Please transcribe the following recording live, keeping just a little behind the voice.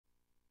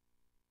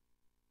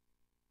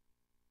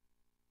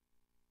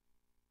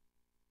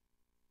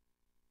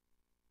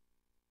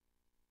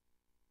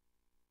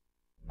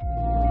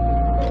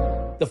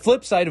The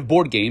Flipside of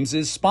Board Games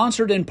is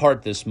sponsored in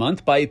part this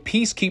month by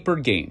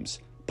Peacekeeper Games,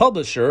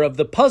 publisher of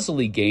the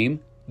puzzly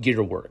game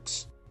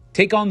Gearworks.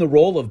 Take on the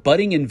role of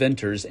budding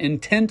inventors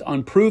intent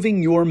on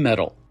proving your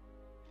mettle.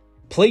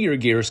 Play your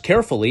gears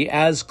carefully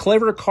as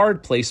clever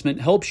card placement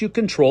helps you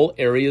control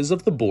areas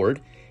of the board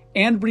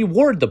and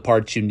reward the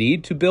parts you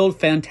need to build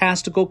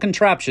fantastical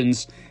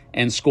contraptions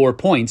and score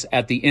points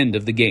at the end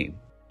of the game.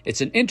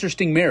 It's an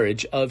interesting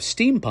marriage of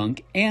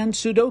steampunk and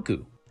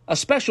Sudoku. A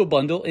special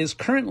bundle is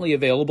currently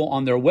available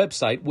on their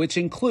website, which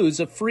includes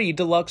a free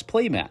deluxe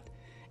playmat.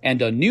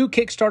 And a new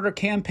Kickstarter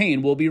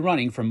campaign will be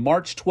running from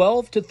March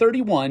 12 to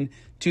 31,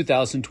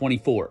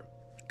 2024.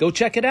 Go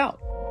check it out.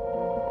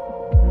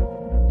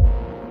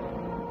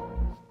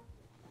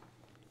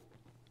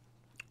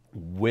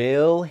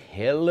 Well,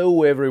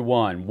 hello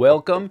everyone.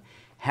 Welcome.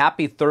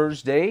 Happy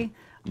Thursday.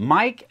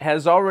 Mike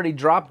has already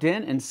dropped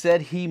in and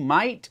said he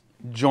might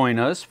join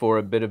us for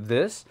a bit of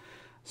this.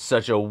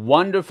 Such a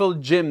wonderful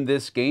gym,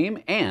 this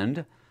game,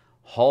 and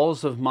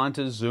Halls of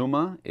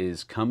Montezuma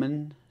is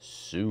coming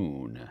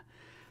soon.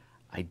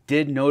 I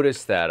did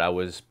notice that. I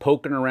was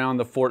poking around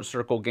the Fort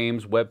Circle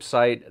Games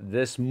website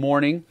this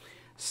morning,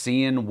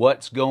 seeing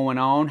what's going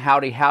on.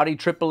 Howdy Howdy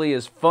Tripoli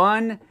is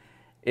fun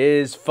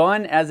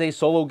as a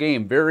solo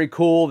game. Very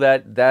cool.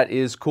 That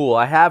is cool.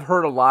 I have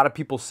heard a lot of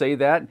people say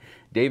that.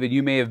 David,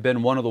 you may have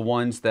been one of the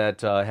ones that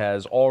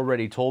has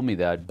already told me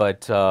that,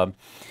 but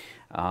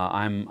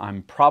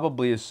I'm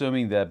probably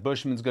assuming that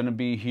Bushman's going to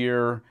be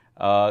here.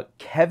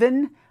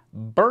 Kevin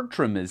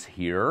Bertram is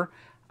here.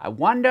 I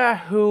wonder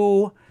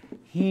who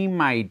he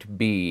might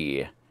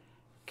be.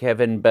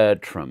 Kevin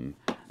Bertram.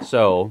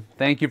 So,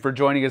 thank you for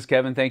joining us,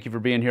 Kevin. Thank you for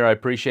being here. I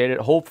appreciate it.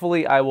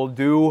 Hopefully, I will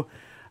do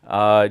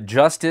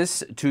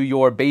justice to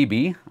your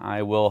baby.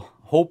 I will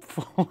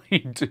hopefully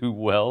do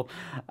well.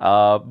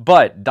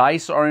 But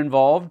dice are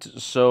involved,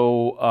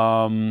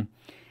 so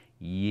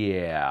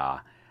yeah.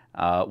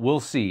 We'll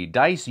see.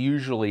 Dice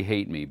usually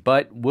hate me,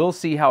 but we'll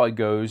see how it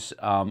goes.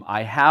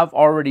 I have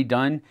already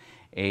done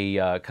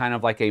a kind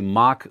of like a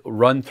mock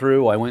run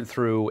through. I went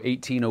through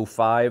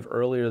 1805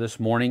 earlier this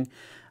morning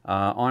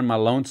on my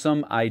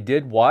lonesome. I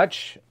did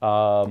watch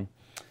Beyond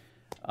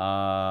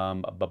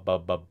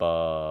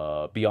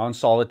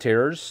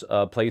Solitaire's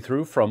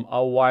playthrough from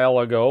a while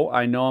ago.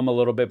 I know I'm a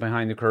little bit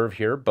behind the curve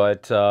here,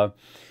 but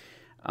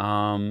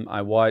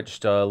I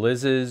watched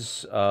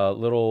Liz's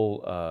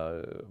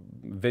little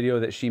video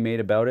that she made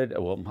about it.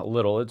 Well, a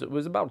little. It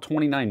was about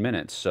 29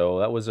 minutes, so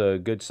that was a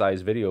good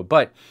size video.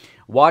 But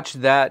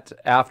watched that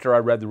after I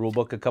read the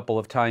rulebook a couple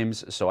of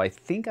times, so I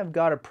think I've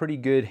got a pretty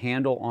good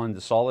handle on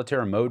the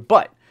solitaire mode.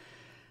 But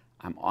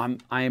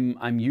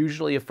I'm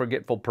usually a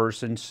forgetful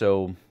person,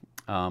 so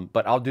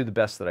but I'll do the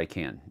best that I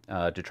can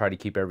to try to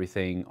keep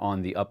everything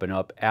on the up and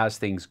up as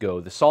things go.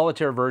 The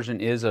solitaire version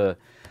is a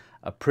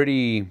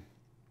pretty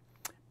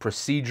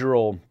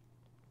procedural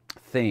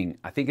thing.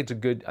 I think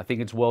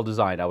it's well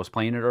designed. I was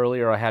playing it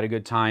earlier. I had a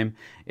good time.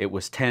 It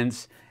was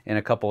tense in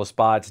a couple of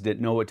spots.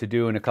 Didn't know what to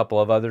do in a couple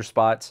of other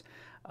spots.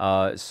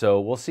 So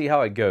we'll see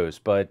how it goes.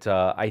 But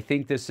I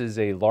think this is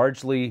a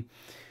largely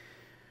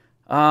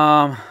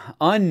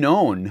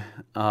unknown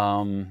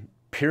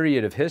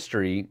period of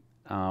history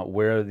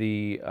where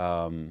the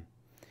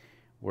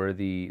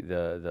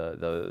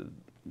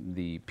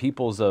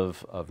peoples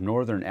of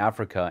Northern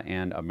Africa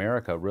and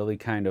America really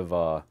kind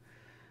of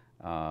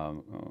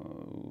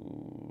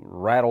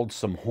rattled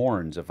some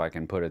horns, if I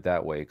can put it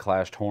that way,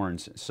 clashed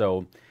horns.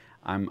 So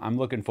I'm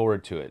looking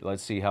forward to it.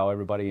 Let's see how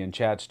everybody in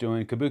chat's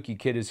doing. Kabuki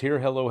Kid is here.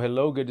 Hello,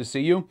 hello. Good to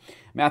see you.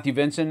 Matthew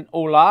Vincent,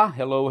 hola.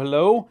 Hello,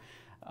 hello.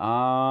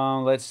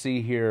 Let's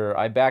see here.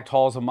 I backed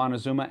Halls of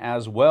Montezuma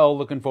as well.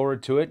 Looking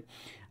forward to it.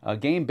 A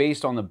game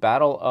based on the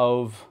Battle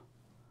of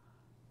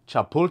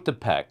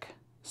Chapultepec.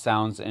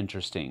 Sounds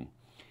interesting.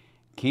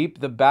 Keep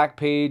the back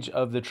page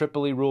of the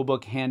Tripoli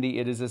rulebook handy.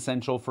 It is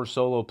essential for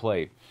solo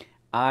play.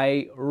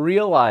 I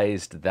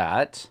realized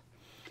that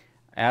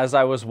as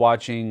I was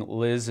watching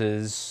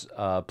Liz's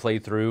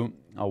playthrough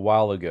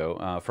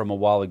from a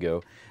while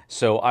ago.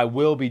 So I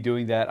will be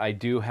doing that. I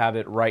do have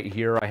it right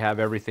here. I have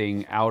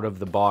everything out of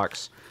the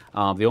box.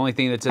 The only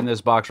thing that's in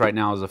this box right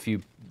now is a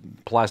few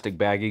plastic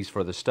baggies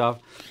for the stuff.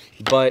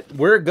 But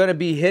we're going to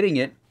be hitting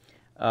it.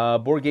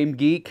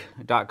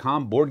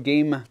 BoardGameGeek.com. Board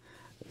Game.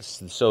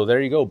 So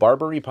there you go.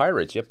 Barbary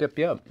Pirates. Yep, yep,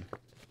 yep.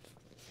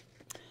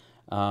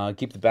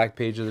 Keep the back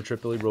page of the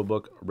Tripoli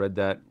rulebook. Read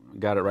that.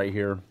 Got it right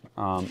here.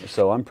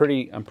 So I'm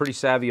pretty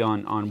savvy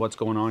on what's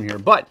going on here.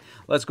 But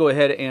let's go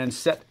ahead and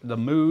set the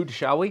mood,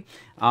 shall we?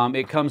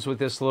 It comes with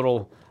this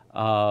little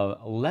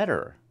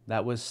letter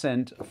that was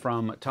sent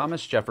from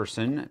Thomas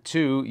Jefferson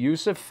to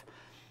Yusuf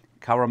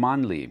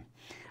Karamanli,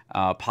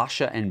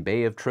 Pasha and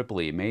Bey of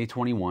Tripoli, May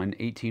 21,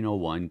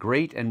 1801.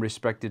 Great and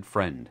respected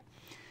friend.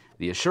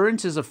 The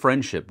assurances of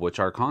friendship which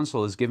our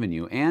consul has given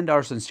you, and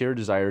our sincere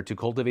desire to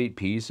cultivate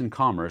peace and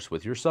commerce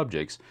with your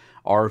subjects,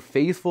 are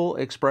faithful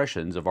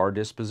expressions of our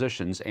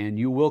dispositions, and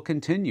you will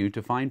continue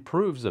to find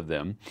proofs of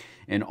them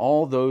in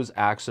all those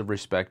acts of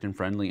respect and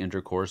friendly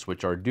intercourse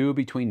which are due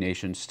between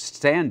nations,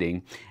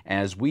 standing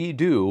as we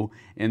do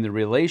in the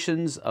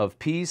relations of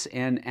peace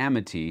and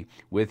amity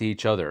with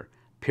each other.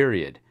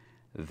 Period.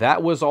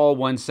 That was all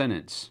one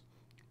sentence.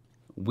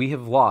 We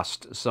have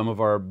lost some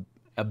of our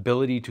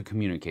ability to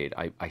communicate.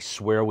 I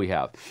swear we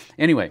have.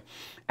 Anyway,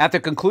 at the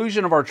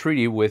conclusion of our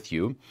treaty with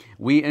you,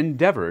 we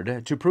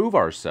endeavored to prove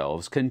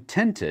ourselves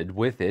contented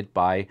with it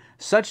by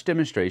such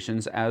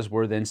demonstrations as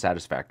were then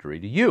satisfactory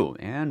to you,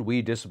 and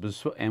we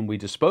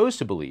dispose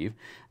to believe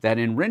that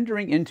in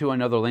rendering into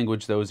another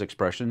language those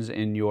expressions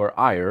in your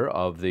ire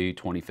of the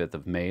 25th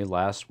of May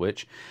last,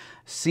 which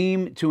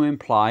seem to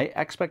imply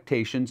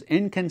expectations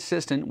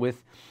inconsistent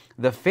with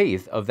the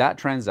faith of that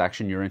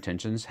transaction, your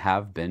intentions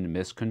have been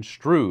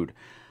misconstrued.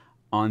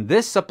 On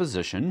this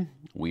supposition,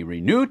 we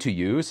renew to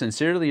you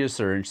sincerely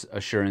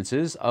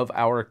assurances of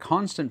our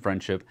constant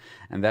friendship,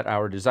 and that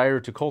our desire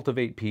to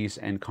cultivate peace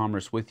and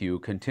commerce with you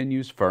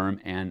continues firm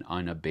and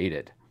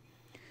unabated.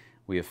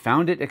 We have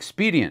found it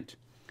expedient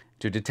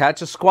to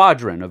detach a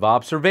squadron of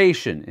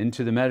observation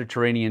into the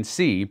Mediterranean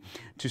Sea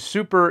to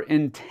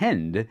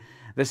superintend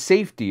the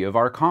safety of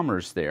our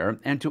commerce there,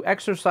 and to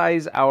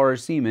exercise our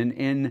seamen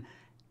in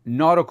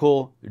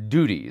nautical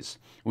duties.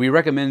 We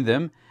recommend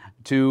them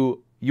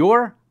to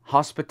your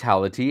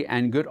hospitality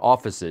and good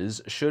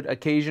offices should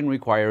occasion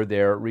require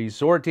their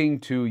resorting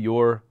to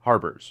your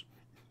harbors.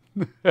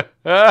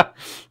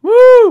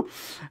 Woo!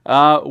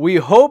 We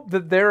hope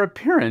that their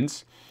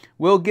appearance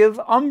will give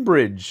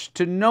umbrage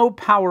to no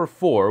power,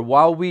 for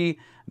while we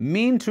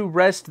mean to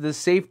rest the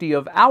safety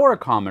of our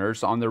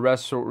commerce on the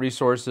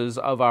resources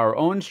of our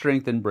own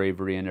strength and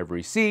bravery in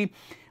every sea,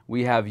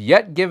 we have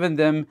yet given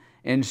them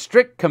in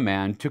strict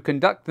command to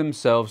conduct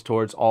themselves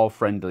towards all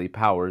friendly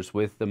powers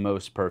with the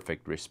most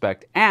perfect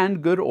respect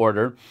and good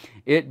order,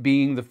 it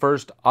being the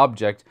first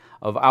object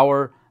of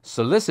our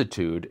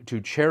solicitude to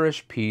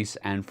cherish peace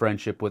and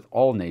friendship with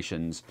all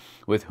nations,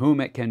 with whom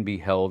it can be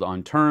held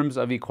on terms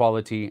of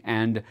equality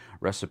and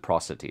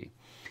reciprocity.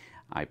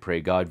 I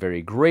pray God,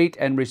 very great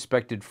and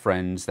respected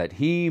friends, that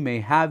he may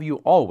have you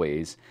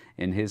always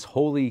in his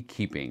holy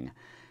keeping.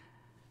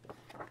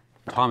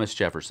 Thomas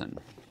Jefferson.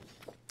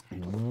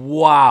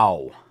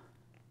 Wow.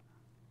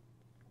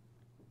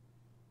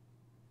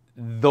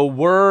 The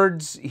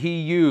words he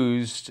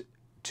used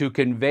to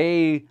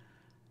convey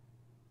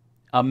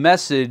a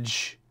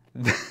message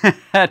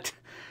that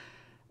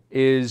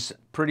is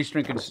pretty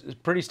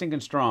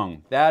stinking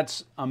strong.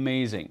 That's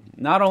amazing.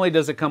 Not only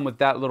does it come with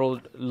that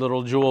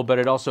little jewel, but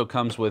it also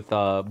comes with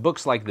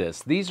books like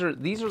this. These are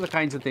the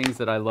kinds of things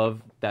that I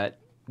love that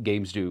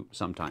games do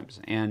sometimes.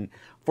 And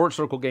Fort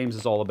Circle Games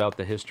is all about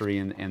the history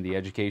and the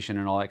education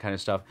and all that kind of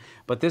stuff.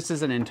 But this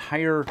is an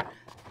entire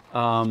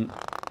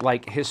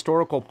like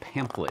historical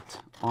pamphlet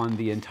on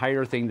the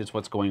entire thing that's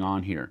what's going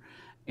on here.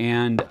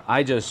 And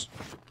I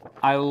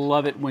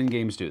love it when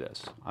games do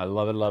this. I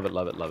love it, love it,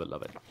 love it, love it,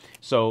 love it.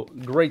 So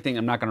great thing.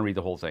 I'm not going to read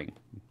the whole thing.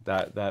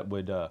 That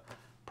would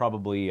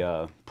probably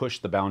push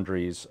the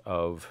boundaries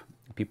of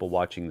people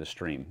watching the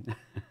stream.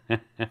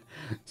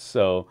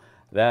 So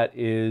that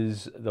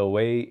is the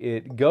way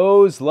it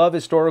goes. Love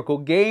historical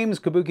games.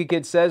 Kabuki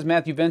Kid says,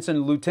 Matthew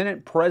Vinson,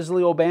 Lieutenant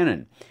Presley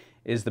O'Bannon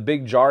is the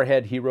big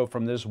jarhead hero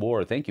from this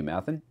war. Thank you,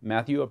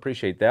 Matthew.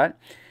 Appreciate that.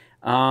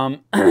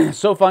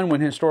 So fun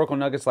when historical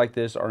nuggets like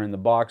this are in the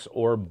box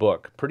or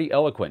book. Pretty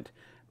eloquent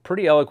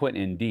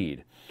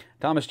indeed.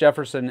 Thomas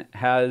Jefferson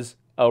has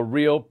a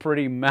real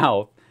pretty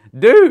mouth.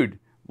 Dude,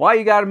 why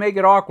you gotta make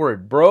it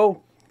awkward,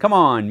 bro? Come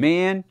on,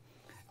 man.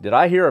 Did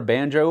I hear a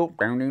banjo?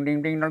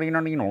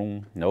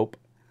 Nope.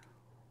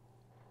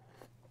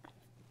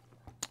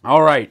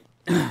 All right.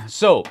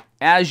 So,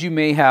 as you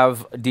may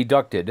have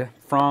deducted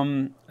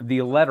from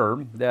the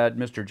letter that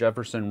Mr.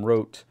 Jefferson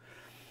wrote,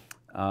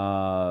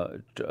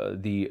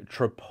 the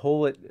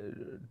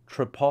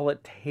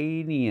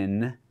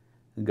Tripolitanian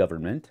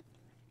government,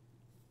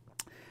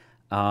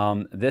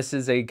 this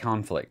is a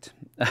conflict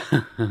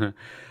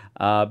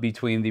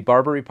between the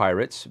Barbary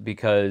pirates,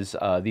 because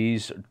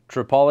these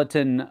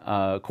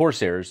Tripolitan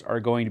corsairs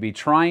are going to be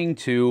trying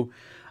to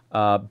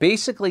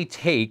basically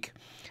take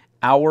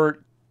our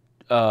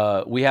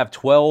we have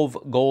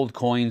 12 gold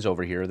coins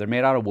over here. They're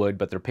made out of wood,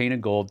 but they're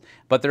painted gold.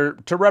 But they're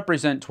to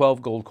represent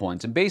 12 gold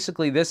coins. And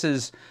basically, this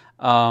is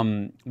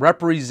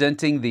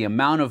representing the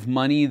amount of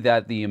money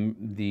that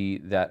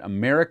that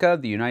America,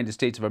 the United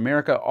States of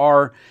America,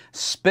 are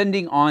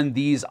spending on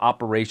these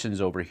operations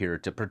over here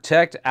to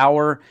protect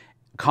our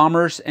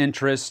commerce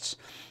interests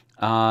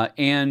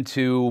and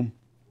to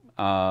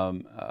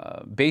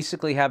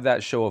basically have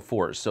that show of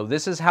force. So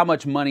this is how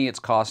much money it's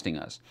costing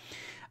us.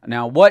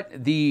 Now, what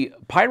the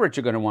pirates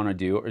are going to want to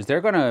do is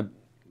they're going to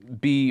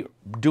be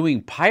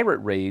doing pirate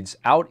raids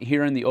out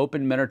here in the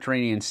open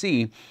Mediterranean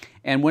Sea,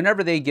 and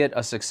whenever they get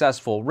a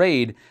successful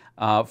raid,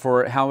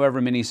 for however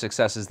many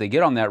successes they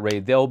get on that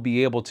raid, they'll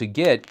be able to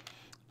get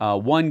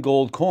 1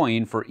 gold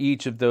coin for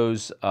each of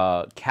those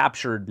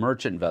captured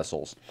merchant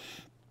vessels.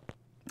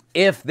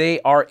 If they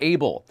are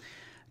able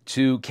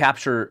to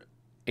capture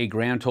a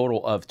grand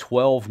total of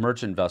 12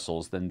 merchant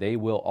vessels, then they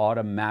will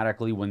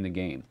automatically win the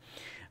game.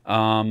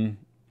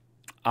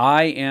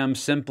 I am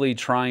simply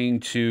trying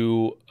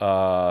to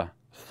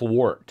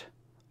thwart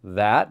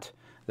that.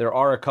 There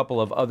are a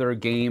couple of other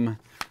game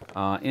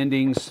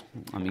endings.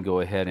 Let me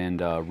go ahead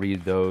and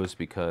read those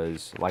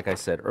because, like I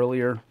said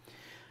earlier,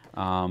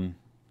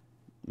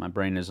 my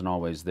brain isn't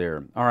always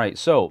there. All right,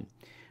 so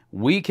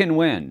we can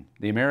win.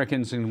 The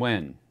Americans can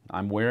win.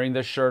 I'm wearing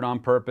this shirt on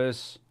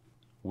purpose.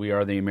 We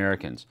are the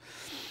Americans.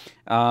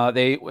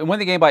 They win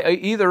the game by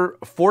either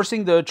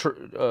forcing the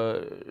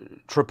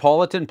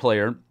Tripolitan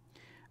player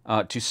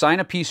to sign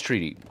a peace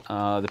treaty.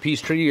 The peace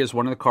treaty is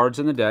one of the cards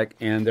in the deck,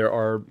 and there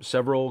are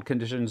several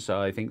conditions,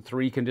 I think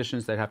 3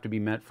 conditions that have to be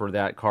met for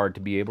that card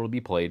to be able to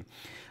be played.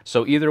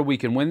 So either we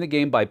can win the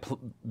game by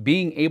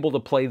being able to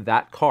play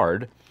that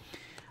card.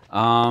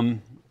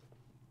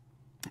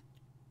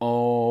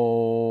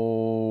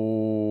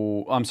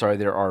 Oh, I'm sorry,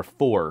 there are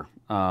 4.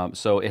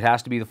 So it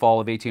has to be the fall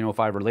of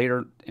 1805 or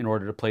later in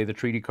order to play the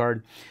treaty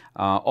card.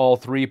 All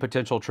 3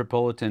 potential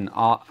Tripolitan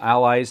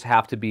allies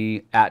have to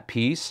be at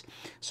peace.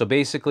 So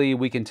basically,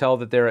 we can tell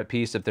that they're at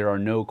peace if there are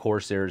no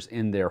corsairs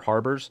in their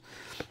harbors.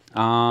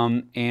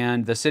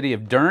 And the city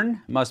of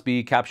Dern must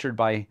be captured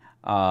by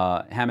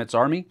Hamet's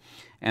army.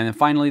 And then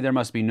finally, there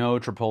must be no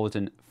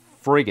Tripolitan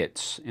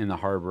frigates in the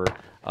harbor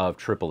of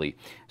Tripoli.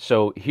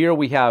 So here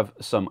we have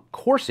some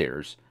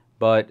corsairs,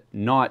 but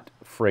not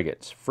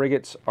frigates.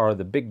 Frigates are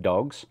the big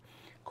dogs.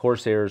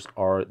 Corsairs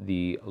are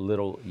the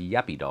little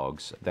yappy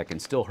dogs that can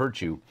still hurt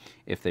you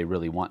if they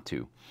really want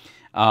to.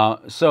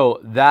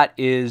 So that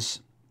is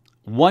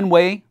one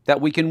way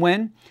that we can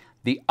win.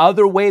 The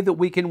other way that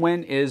we can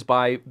win is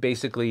by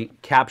basically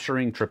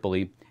capturing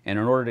Tripoli. And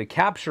in order to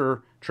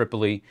capture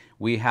Tripoli,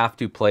 we have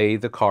to play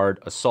the card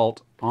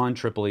Assault on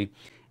Tripoli.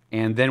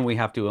 And then we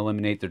have to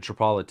eliminate the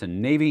Tripolitan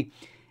Navy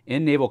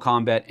in naval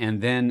combat, and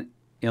then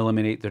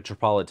eliminate the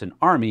Tripolitan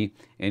Army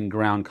in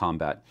ground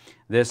combat.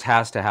 This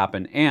has to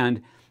happen,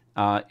 and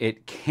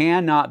it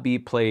cannot be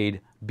played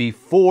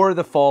before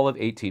the fall of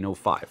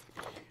 1805.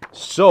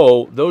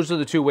 So those are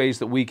the 2 ways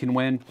that we can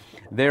win.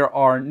 There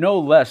are no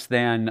less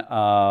than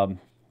 2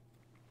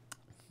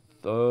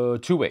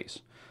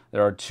 ways.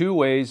 There are 2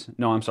 ways.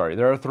 No, I'm sorry.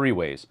 There are 3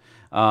 ways.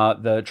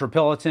 The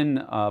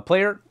Tripolitan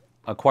player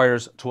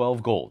acquires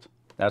 12 gold.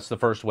 That's the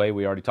first way.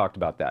 We already talked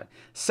about that.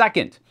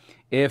 Second,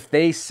 if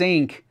they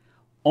sink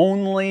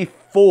only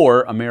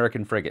 4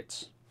 American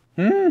frigates.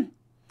 4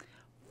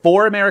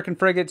 American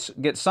frigates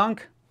get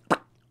sunk,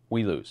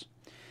 we lose.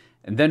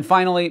 And then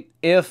finally,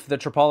 if the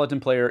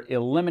Tripolitan player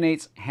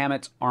eliminates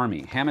Hamet's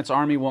army. Hamet's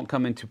army won't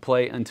come into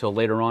play until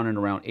later on in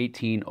around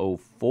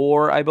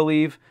 1804, I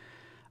believe.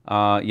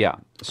 Yeah,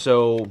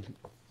 so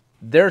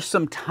there's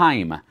some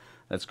time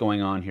that's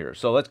going on here.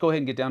 So let's go ahead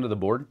and get down to the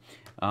board.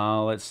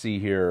 Let's see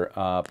here.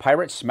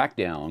 Pirate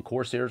Smackdown.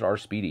 Corsairs are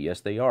speedy.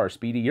 Yes, they are.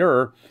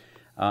 Speedier.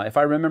 If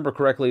I remember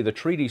correctly, the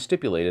treaty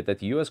stipulated that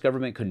the U.S.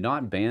 government could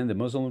not ban the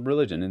Muslim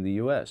religion in the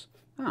U.S.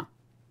 Huh,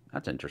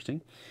 that's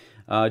interesting.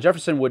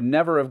 Jefferson would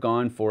never have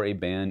gone for a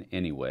ban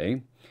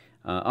anyway.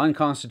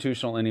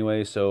 Unconstitutional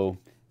anyway, so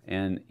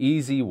an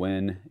easy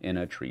win in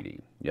a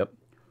treaty. Yep.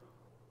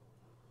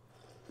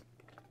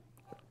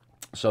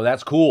 So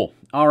that's cool.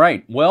 All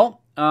right,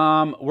 well,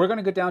 we're going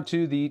to get down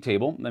to the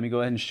table. Let me go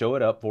ahead and show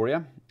it up for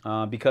you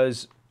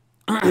because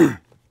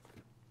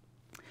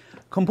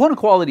component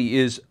quality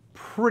is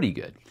pretty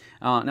good.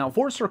 Now,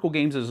 Fourth Circle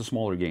Games is a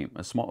smaller game,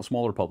 a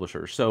smaller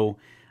publisher. So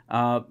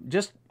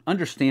just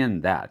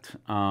understand that.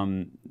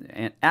 And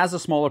as a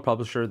smaller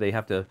publisher, they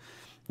have to,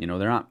 you know,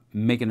 they're not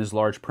making as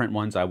large print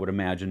ones, I would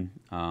imagine.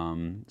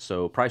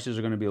 So prices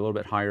are going to be a little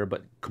bit higher,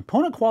 but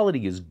component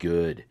quality is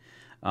good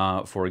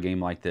for a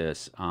game like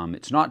this.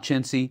 It's not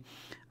chintzy.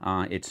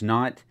 It's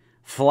not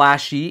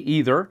flashy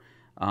either,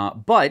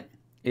 but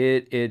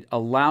it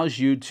allows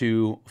you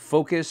to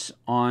focus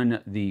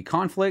on the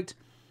conflict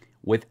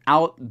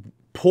without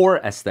poor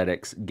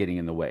aesthetics getting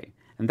in the way.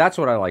 And that's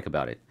what I like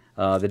about it.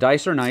 The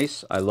dice are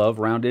nice. I love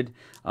rounded.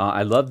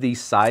 I love the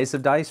size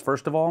of dice,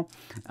 first of all.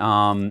 These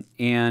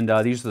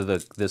are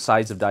the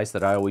size of dice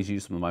that I always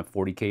use with my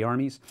 40K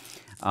armies.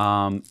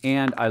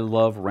 And I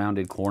love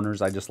rounded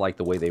corners. I just like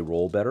the way they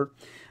roll better.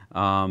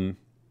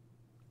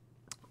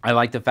 I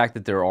like the fact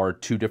that there are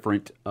 2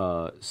 different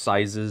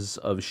sizes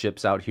of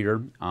ships out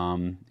here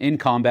in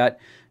combat,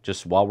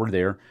 just while we're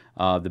there.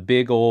 The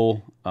big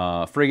ol'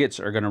 frigates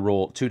are going to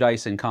roll 2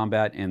 dice in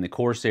combat, and the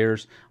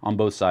Corsairs on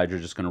both sides are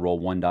just going to roll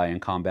 1 die in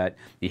combat.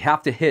 You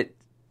have to hit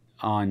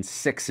on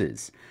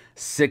 6s.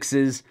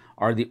 6s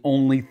are the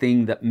only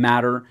thing that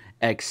matter,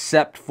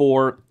 except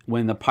for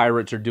when the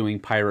pirates are doing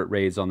pirate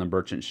raids on the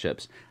merchant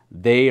ships.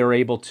 They are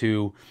able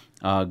to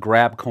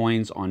grab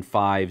coins on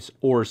 5s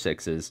or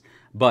 6s,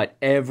 but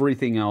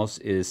everything else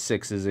is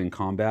 6s in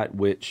combat,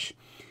 which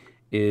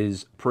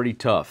is pretty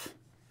tough.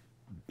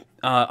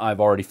 I've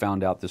already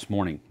found out this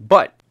morning,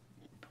 but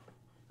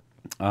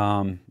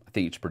I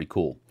think it's pretty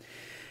cool.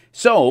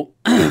 So,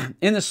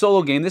 in the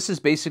solo game, this is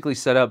basically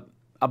set up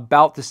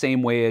about the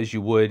same way as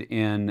you would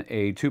in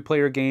a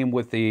two-player game,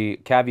 with the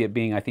caveat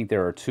being I think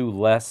there are 2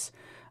 less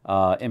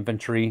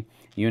infantry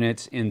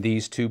units in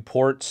these 2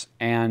 ports,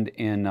 and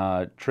in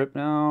I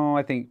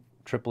think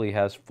Tripoli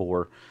has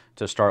 4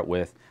 to start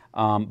with.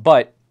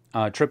 But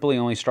Tripoli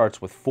only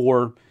starts with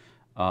 4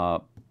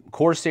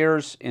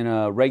 Corsairs in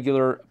a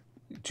regular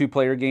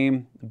 2-player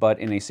game, but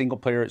in a single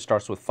player it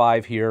starts with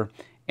 5 here,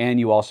 and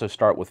you also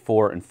start with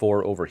 4 and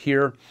 4 over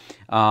here.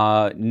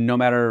 No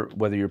matter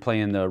whether you're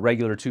playing the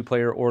regular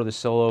 2-player or the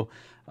solo,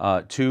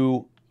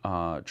 2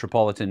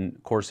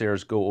 Tripolitan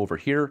Corsairs go over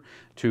here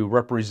to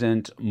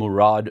represent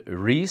Murad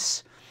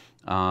Reis,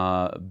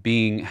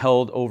 being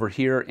held over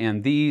here,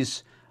 and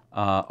these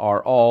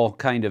are all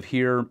kind of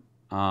here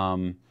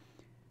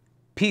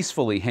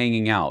peacefully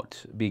hanging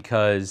out,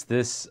 because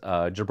this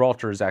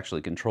Gibraltar is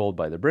actually controlled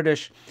by the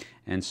British,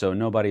 and so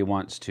nobody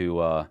wants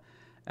to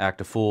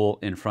act a fool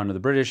in front of the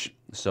British,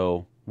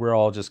 so we're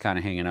all just kind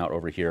of hanging out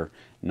over here,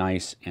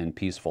 nice and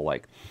peaceful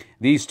like.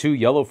 These 2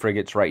 yellow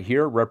frigates right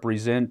here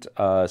represent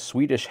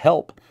Swedish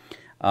help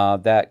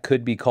that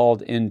could be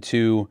called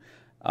into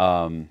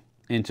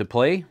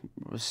play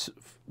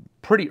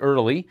pretty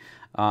early,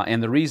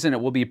 and the reason it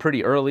will be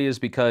pretty early is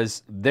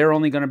because they're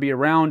only going to be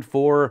around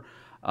for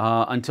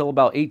until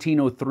about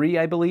 1803,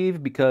 I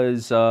believe,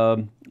 because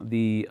the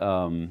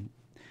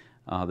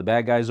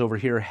bad guys over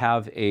here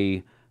have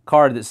a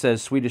card that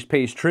says Swedish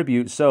pays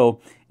tribute. So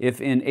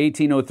if in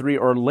 1803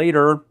 or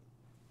later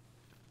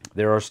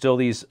there are still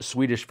these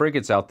Swedish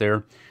frigates out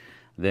there,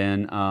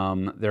 then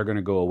they're going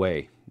to go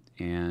away.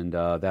 And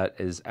that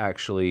is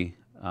actually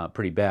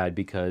pretty bad,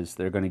 because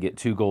they're going to get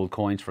 2 gold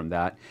coins from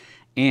that,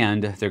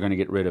 and they're going to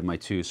get rid of my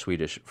 2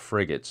 Swedish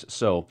frigates.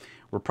 So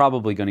we're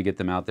probably going to get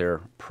them out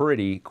there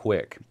pretty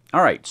quick.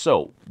 All right,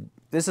 so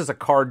this is a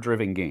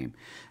card-driven game.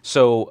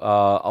 So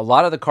a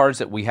lot of the cards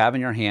that we have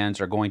in your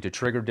hands are going to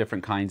trigger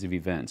different kinds of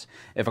events.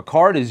 If a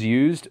card is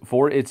used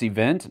for its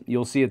event,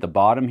 you'll see at the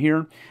bottom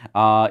here,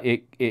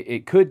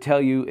 it could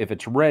tell you, if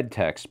it's red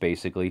text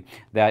basically,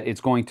 that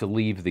it's going to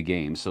leave the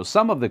game. So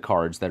some of the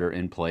cards that are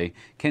in play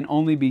can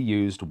only be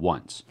used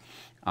once.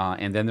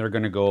 And then they're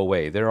going to go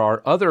away. There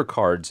are other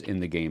cards in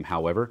the game,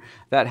 however,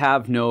 that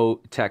have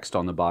no text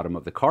on the bottom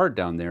of the card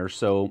down there.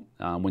 So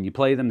when you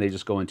play them, they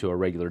just go into a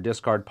regular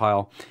discard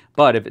pile.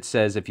 But if it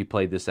says if you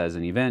played this as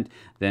an event,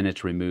 then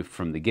it's removed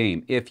from the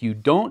game. If you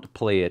don't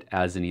play it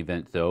as an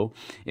event, though,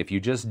 if you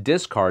just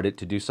discard it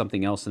to do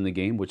something else in the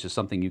game, which is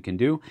something you can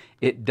do,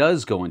 it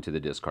does go into the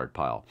discard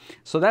pile.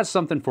 So that's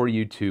something for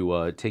you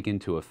to take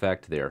into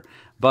effect there.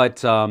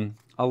 But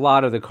a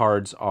lot of the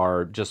cards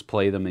are just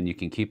play them and you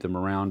can keep them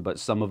around, but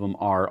some of them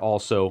are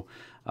also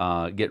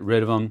get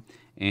rid of them,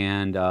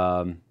 and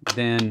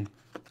then,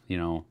 you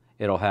know,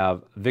 it'll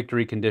have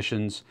victory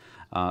conditions.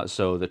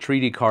 So the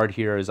treaty card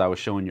here, as I was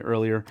showing you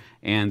earlier,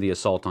 and the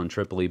assault on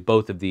Tripoli,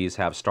 both of these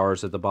have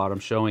stars at the bottom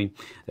showing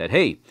that,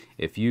 hey,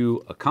 if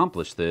you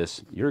accomplish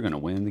this, you're going to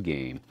win the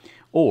game,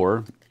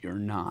 or you're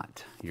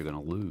not, you're going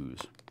to lose.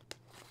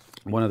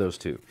 One of those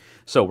two.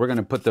 So we're going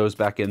to put those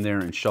back in there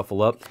and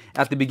shuffle up.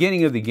 At the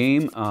beginning of the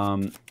game,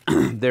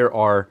 there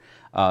are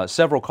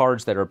several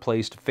cards that are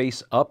placed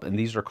face up, and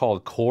these are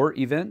called core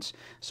events.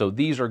 So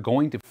these are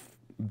going to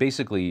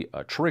basically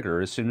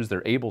trigger as soon as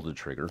they're able to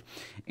trigger,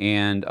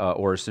 and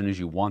or as soon as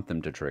you want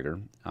them to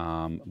trigger.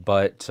 And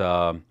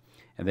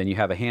then you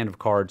have a hand of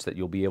cards that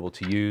you'll be able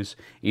to use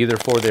either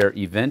for their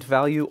event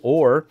value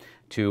or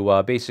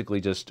to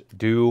basically just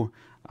do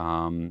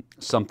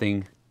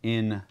something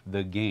in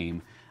the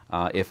game.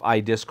 If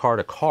I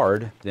discard a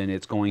card, then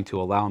it's going to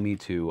allow me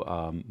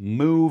to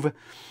move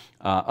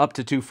up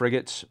to 2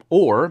 frigates,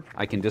 or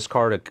I can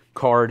discard a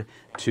card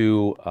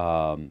to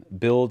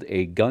build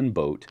a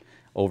gunboat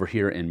over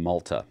here in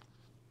Malta.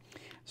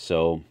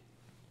 So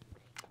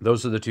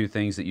those are the 2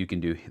 things that you can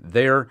do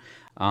there.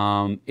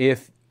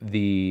 If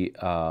the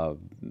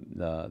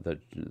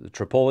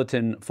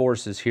Tripolitan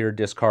forces here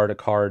discard a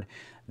card,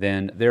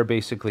 then they're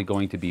basically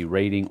going to be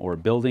raiding or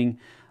building.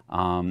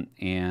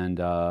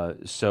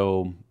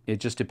 So it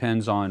just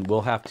depends on,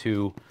 we'll have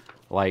to,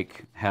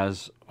 like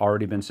has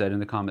already been said in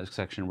the comments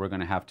section, we're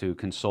going to have to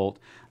consult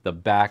the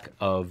back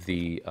of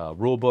the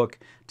rule book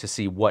to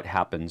see what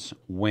happens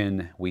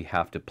when we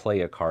have to play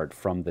a card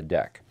from the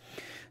deck.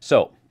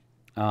 So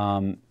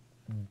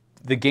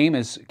the game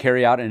is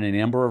carried out in a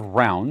number of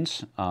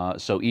rounds.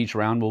 So each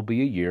round will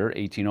be a year,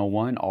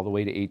 1801 all the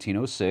way to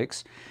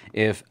 1806.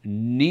 If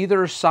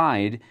neither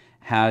side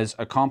has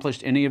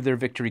accomplished any of their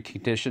victory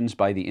conditions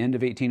by the end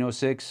of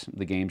 1806,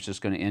 the game's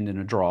just going to end in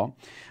a draw.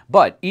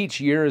 But each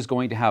year is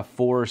going to have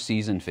 4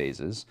 season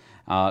phases.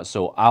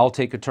 So I'll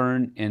take a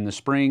turn in the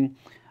spring.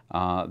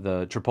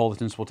 The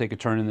Tripolitans will take a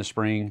turn in the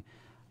spring.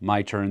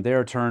 My turn,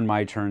 their turn,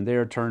 my turn,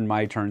 their turn,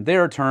 my turn,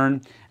 their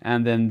turn.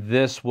 And then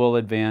this will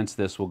advance.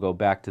 This will go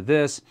back to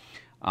this.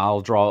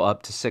 I'll draw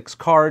up to 6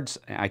 cards.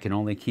 I can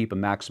only keep a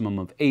maximum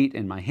of 8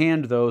 in my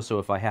hand, though, so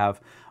if I have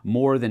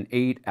more than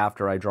 8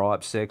 after I draw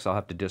up 6, I'll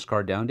have to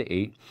discard down to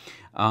 8.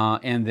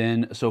 And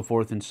then so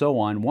forth and so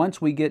on.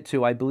 Once we get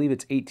to, I believe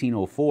it's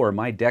 1804,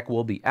 my deck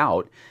will be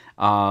out.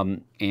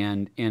 And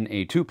in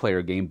a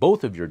 2-player game,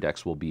 both of your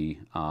decks will be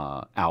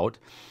out.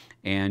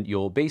 And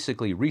you'll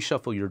basically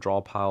reshuffle your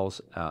draw piles,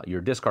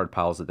 your discard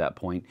piles at that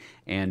point,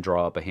 and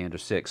draw up a hand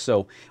of 6.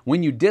 So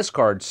when you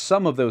discard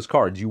some of those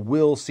cards, you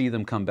will see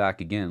them come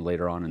back again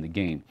later on in the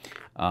game.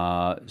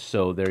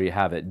 So there you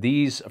have it.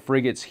 These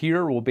frigates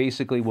here will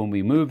basically, when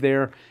we move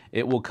there,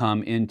 it will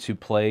come into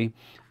play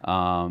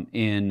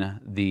in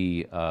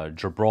the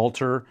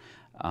Gibraltar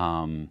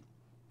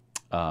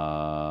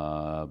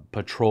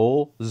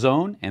patrol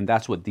zone, and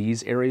that's what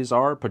these areas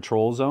are,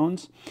 patrol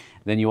zones.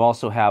 Then you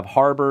also have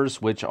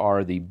harbors, which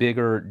are the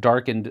bigger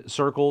darkened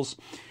circles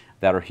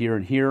that are here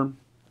and here.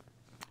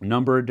 A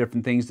number of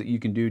different things that you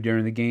can do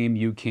during the game.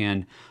 You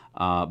can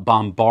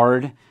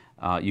bombard,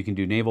 you can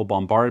do naval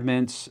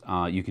bombardments,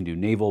 you can do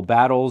naval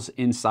battles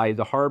inside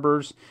the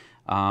harbors.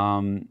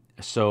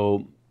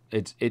 So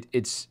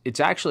it's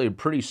actually a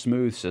pretty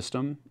smooth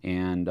system,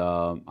 and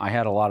I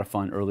had a lot of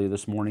fun earlier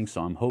this morning,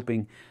 so I'm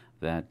hoping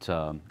that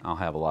I'll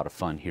have a lot of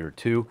fun here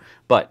too,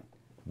 but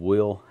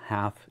we'll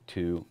have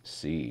to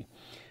see.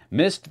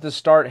 Missed the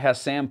start.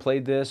 Has Sam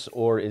played this,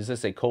 or is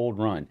this a cold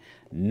run?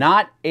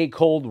 Not a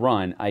cold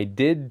run. I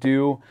played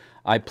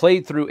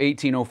through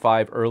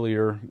 1805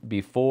 earlier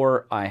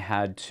before I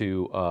had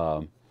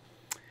to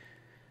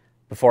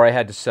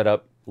set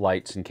up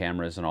lights and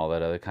cameras and all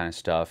that other kind of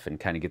stuff, and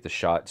kind of get the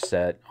shot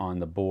set on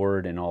the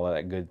board and all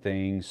that good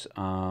things.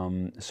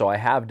 So I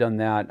have done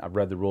that. I've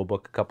read the rule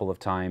book a couple of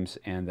times,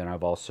 and then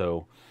I've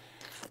also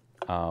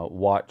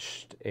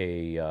watched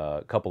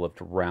a couple of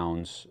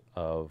rounds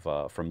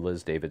of from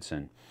Liz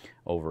Davidson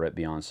over at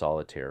Beyond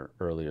Solitaire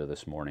earlier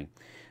this morning.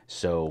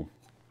 So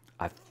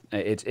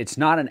it's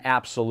not an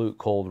absolute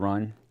cold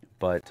run,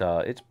 but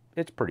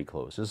it's pretty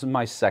close. This is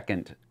my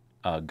second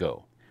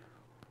go.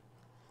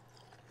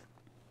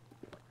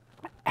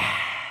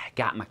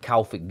 Got my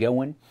coffee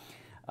going.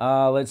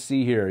 Let's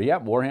see here.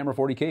 Yep, Warhammer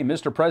 40K.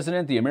 Mr.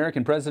 President, the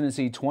American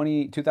Presidency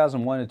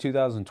 2001 to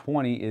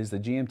 2020 is the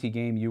GMT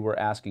game you were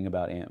asking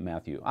about, Aunt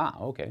Matthew. Ah,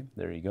 okay.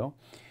 There you go.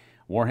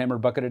 Warhammer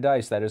Bucket of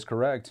Dice. That is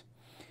correct.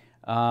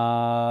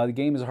 The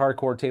game is a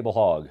hardcore table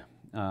hog.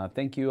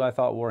 Thank you. I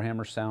thought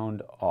Warhammer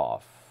sound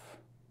off.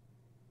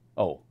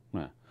 Oh,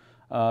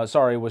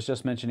 sorry. Was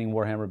just mentioning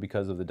Warhammer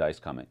because of the dice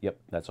comment. Yep,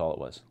 that's all it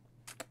was.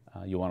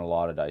 You want a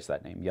lot of dice,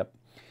 that name. Yep.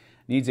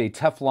 Needs a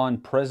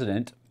Teflon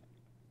president.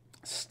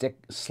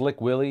 Slick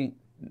Willy,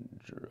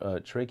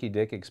 Tricky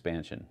Dick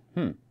expansion.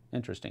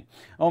 Interesting.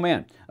 Oh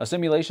man, a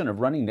simulation of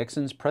running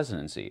Nixon's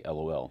presidency.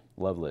 LOL.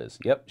 Love Liz.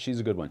 Yep,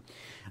 she's a good one.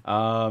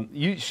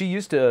 She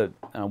used to,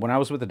 when I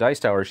was with the Dice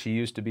Tower, she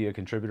used to be a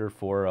contributor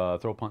for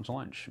Throw Punch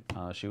Lunch.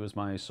 She was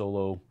my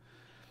solo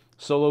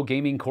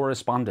gaming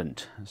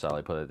correspondent, so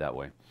I put it that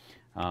way.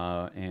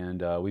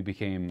 And we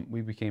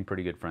became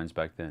pretty good friends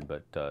back then,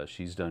 but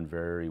she's done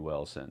very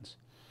well since.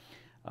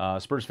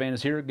 Spurs fan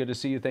is here. Good to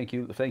see you. Thank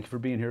you for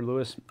being here,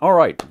 Lewis. All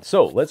right,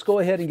 so let's go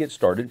ahead and get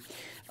started.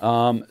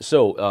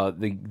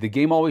 The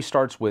game always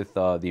starts with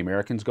the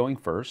Americans going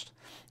first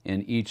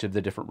in each of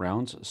the different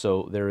rounds.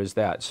 So there is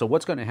that. So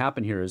what's going to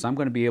happen here is I'm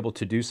going to be able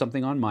to do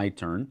something on my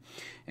turn,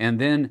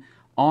 and then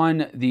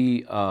on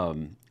the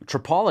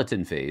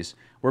Tripolitan phase,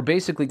 we're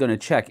basically going to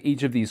check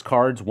each of these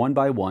cards one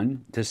by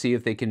one to see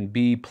if they can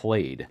be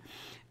played.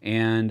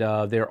 And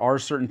there are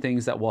certain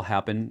things that will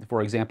happen.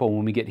 For example,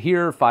 when we get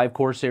here, 5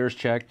 Corsairs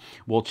check.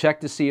 We'll check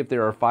to see if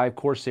there are 5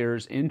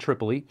 Corsairs in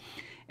Tripoli.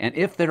 And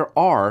if there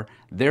are,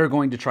 they're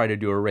going to try to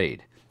do a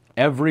raid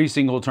every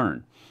single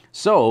turn.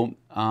 So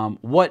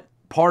what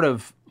part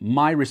of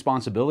my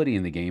responsibility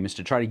in the game is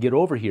to try to get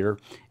over here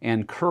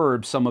and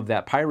curb some of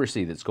that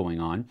piracy that's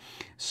going on,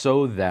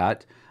 so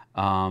that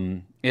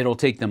it'll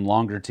take them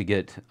longer to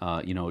get,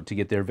 to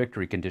get their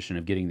victory condition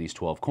of getting these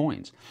 12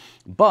 coins.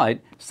 But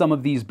some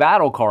of these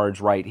battle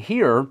cards right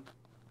here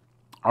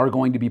are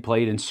going to be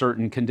played in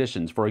certain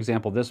conditions. For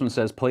example, this one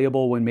says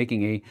playable when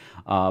making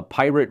a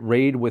pirate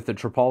raid with the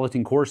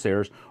Tripolitan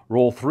Corsairs.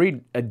 Roll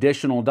 3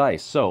 additional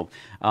dice. So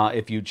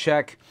if you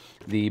check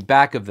the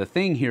back of the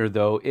thing here,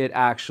 though, it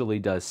actually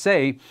does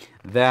say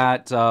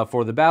that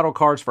for the battle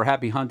cards for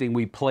Happy Hunting,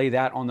 we play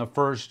that on the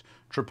first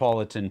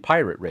Tripolitan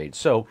pirate raid.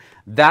 So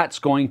that's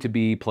going to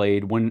be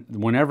played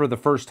whenever the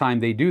first time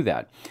they do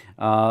that.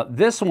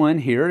 This one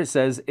here, it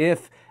says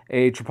if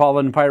a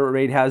Tripolitan pirate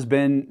raid has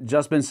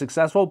just been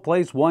successful,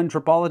 place 1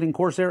 Tripolitan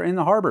Corsair in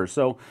the harbor.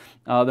 So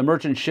the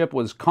merchant ship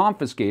was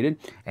confiscated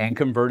and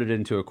converted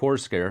into a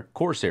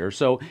Corsair.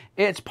 So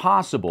it's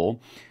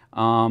possible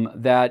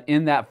that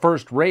in that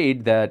first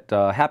raid that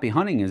Happy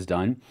Hunting is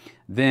done,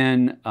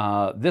 then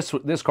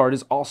this card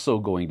is also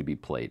going to be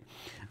played.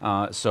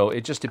 So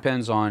it just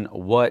depends on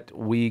what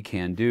we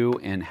can do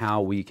and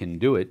how we can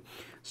do it.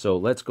 So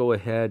let's go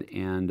ahead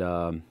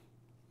and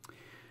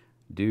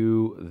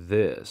do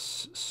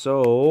this.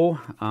 So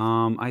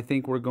I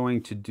think we're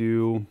going to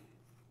do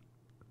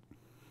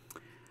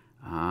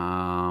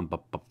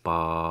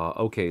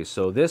Okay,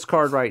 so this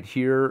card right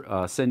here,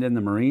 Send in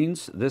the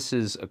Marines. This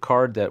is a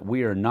card that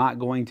we are not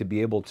going to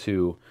be able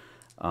to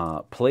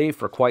play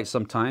for quite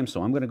some time,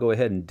 so I'm going to go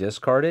ahead and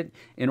discard it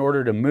in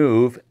order to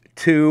move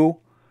to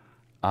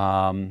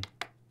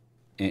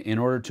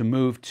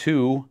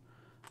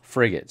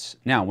frigates.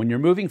 Now, when you're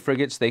moving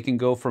frigates, they can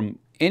go from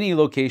any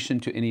location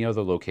to any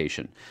other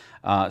location.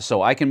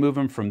 So I can move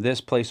them from this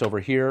place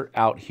over here,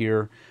 out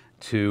here,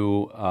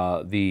 to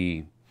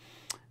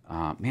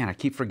man, I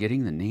keep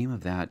forgetting the name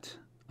of that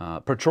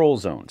patrol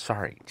zone.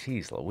 Sorry,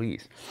 geez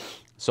Louise.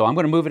 So I'm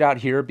going to move it out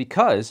here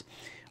because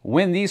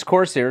when these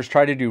Corsairs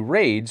try to do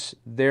raids,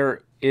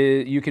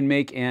 you can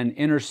make an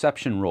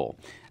interception roll.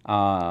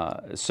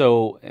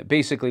 So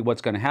basically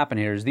what's going to happen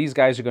here is these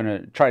guys are going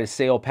to try to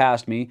sail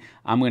past me.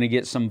 I'm going to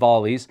get some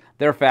volleys.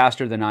 They're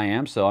faster than I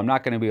am, so I'm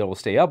not going to be able to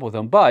stay up with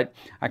them, but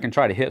I can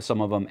try to hit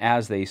some of them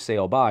as they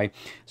sail by.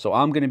 So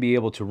I'm going to be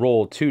able to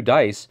roll 2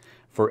 dice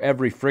for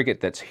every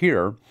frigate that's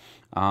here.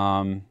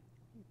 That's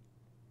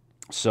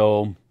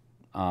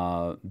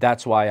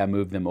why I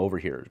moved them over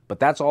here. But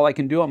that's all I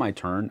can do on my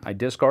turn. I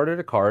discarded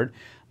a card,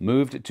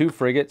 moved 2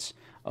 frigates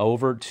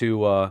over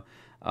to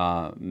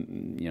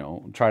you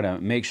know, try to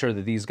make sure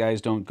that these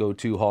guys don't go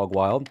too hog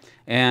wild.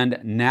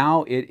 And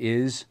now it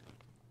is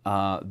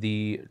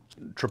the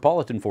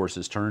Tripolitan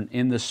forces' turn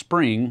in the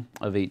spring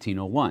of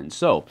 1801.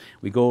 So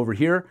we go over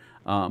here.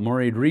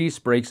 Murray Rees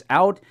breaks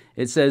out.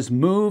 It says,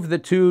 move the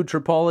 2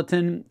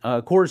 Tripolitan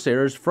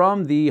Corsairs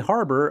from the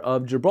harbor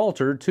of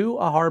Gibraltar to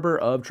a harbor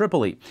of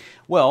Tripoli.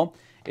 Well,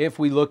 if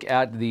we look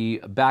at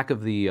the back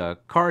of the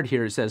card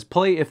here, it says,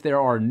 play if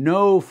there are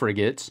no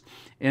frigates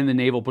in the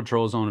naval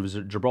patrol zone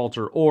of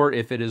Gibraltar, or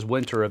if it is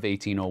winter of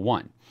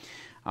 1801.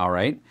 All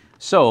right,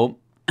 so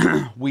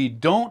we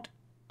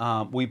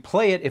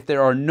play it if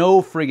there are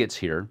no frigates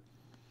here,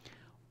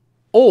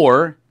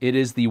 or it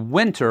is the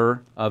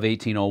winter of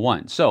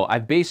 1801. So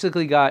I've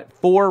basically got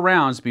 4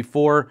 rounds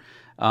before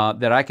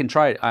that I can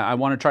try. I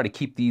want to try to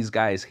keep these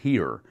guys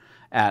here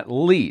at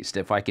least.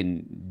 If I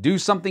can do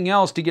something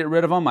else to get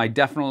rid of them, I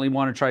definitely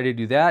want to try to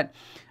do that.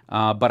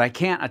 But I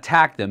can't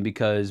attack them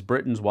because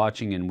Britain's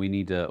watching and we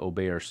need to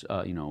obey our,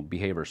 you know,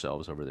 behave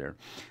ourselves over there.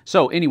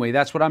 So anyway,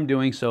 that's what I'm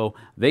doing. So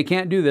they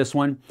can't do this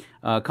one.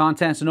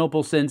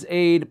 Constantinople sends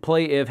aid.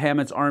 Play if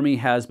Hammond's army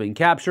has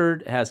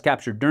captured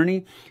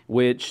Derny,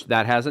 which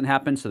that hasn't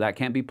happened, so that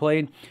can't be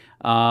played.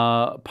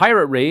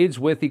 Pirate raids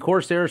with the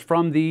Corsairs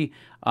from the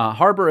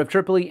harbor of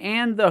Tripoli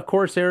and the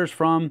Corsairs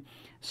from...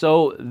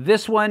 So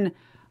this one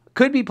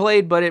could be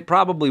played, but it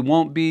probably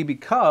won't be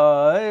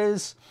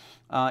because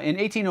in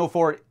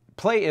 1804,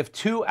 play if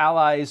 2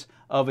 allies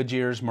of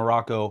Algiers,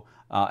 Morocco,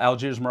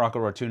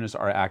 or Tunis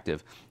are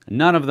active.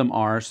 None of them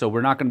are, so we're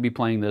not going to be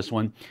playing this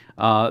one.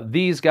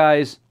 These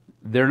guys,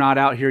 they're not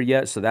out here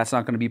yet, so that's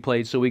not going to be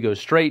played. So we go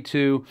straight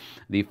to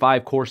the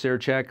 5 Corsair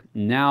check.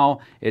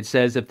 Now it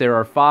says if there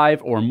are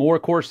 5 or more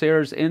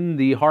Corsairs in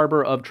the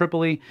harbor of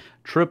Tripoli,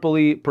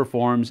 Tripoli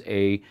performs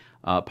a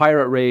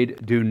pirate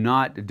raid. Do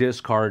not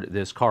discard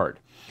this card.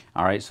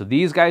 All right, so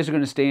these guys are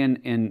going to stay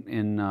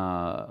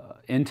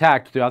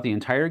intact throughout the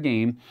entire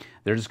game.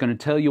 They're just going to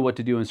tell you what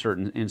to do in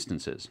certain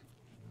instances.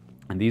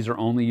 And these are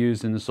only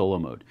used in the solo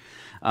mode.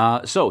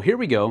 So here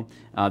we go.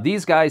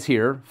 These guys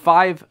here,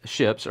 5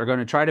 ships, are going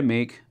to try to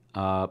make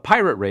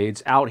pirate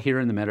raids out here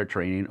in the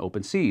Mediterranean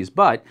open seas.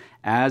 But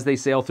as they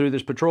sail through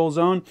this patrol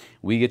zone,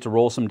 we get to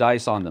roll some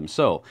dice on them.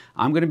 So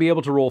I'm going to be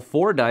able to roll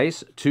 4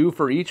 dice, 2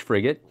 for each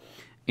frigate.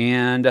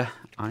 And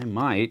I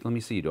might, let me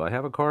see, do I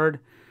have a card?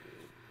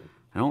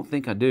 I don't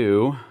think I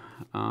do.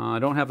 I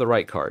don't have the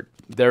right card.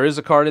 There is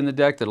a card in the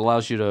deck that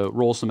allows you to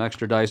roll some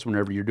extra dice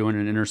whenever you're doing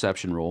an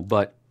interception roll,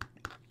 but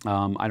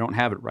I don't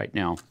have it right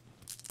now.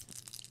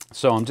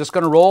 So I'm just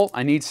going to roll.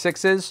 I need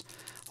 6s.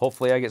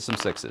 Hopefully I get some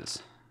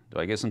 6s. Do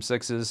I get some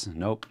 6s?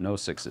 Nope, no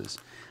 6s.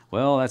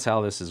 Well, that's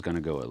how this is going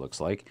to go, it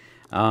looks like.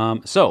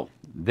 So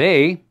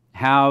they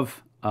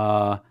have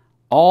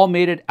all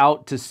made it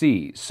out to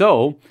sea.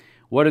 So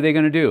what are they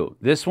going to do?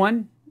 This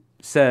one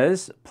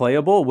says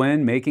playable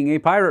when making a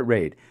pirate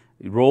raid.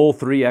 Roll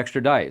 3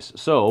 extra dice.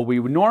 So we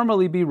would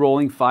normally be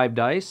rolling 5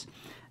 dice.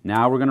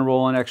 Now we're going to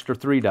roll an extra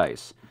 3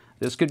 dice.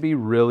 This could be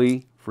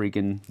really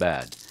freaking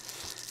bad.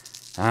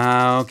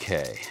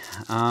 Okay.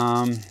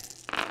 5s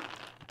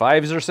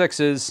or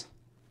 6s.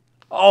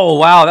 Oh,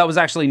 wow, that was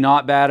actually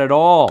not bad at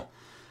all.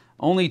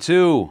 Only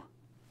 2.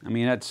 I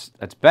mean, that's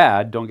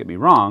bad, don't get me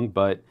wrong,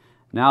 but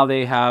now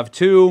they have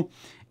 2.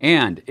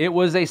 And it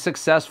was a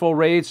successful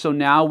raid, so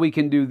now we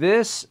can do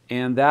this,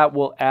 and that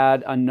will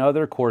add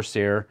another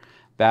Corsair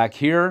back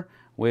here,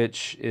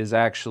 which is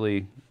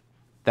actually,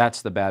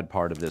 that's the bad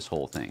part of this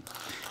whole thing.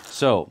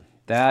 So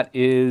that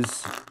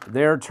is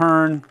their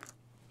turn.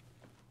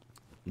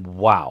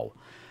 Wow.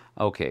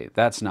 Okay,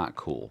 that's not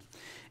cool.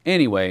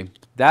 Anyway,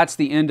 that's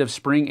the end of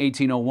spring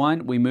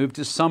 1801. We move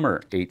to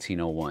summer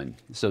 1801.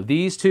 So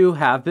these 2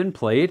 have been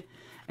played,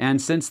 and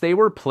since they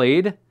were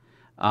played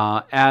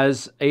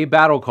as a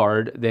battle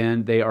card,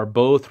 then they are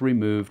both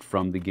removed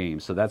from the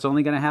game. So that's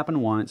only going to happen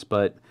once,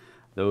 but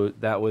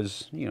that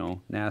was, you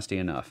know, nasty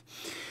enough.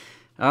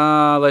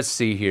 Let's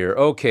see here.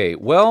 Okay,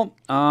 well,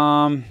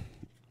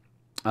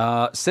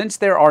 since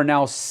there are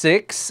now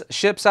 6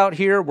 ships out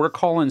here, we're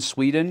calling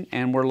Sweden,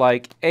 and we're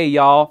like, hey,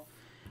 y'all,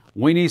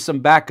 we need some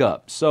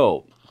backup.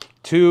 So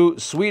 2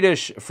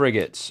 Swedish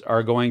frigates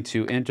are going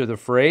to enter the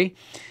fray.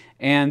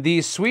 And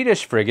these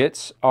Swedish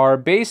frigates are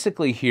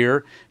basically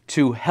here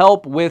to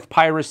help with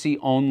piracy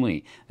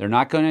only. They're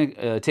not going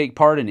to take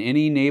part in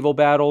any naval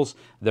battles.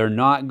 They're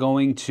not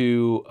going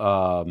to,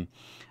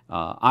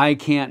 I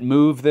can't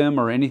move them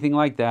or anything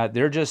like that.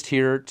 They're just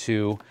here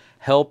to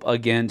help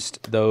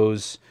against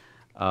those,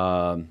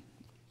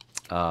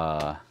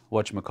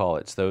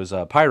 whatchamacallits, those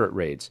pirate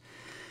raids.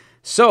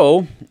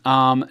 So,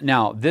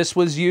 now this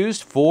was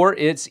used for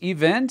its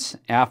event.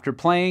 After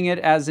playing it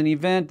as an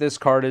event, this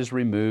card is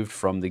removed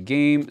from the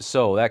game.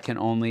 So that can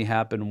only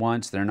happen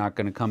once. They're not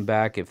going to come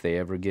back if they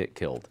ever get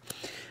killed.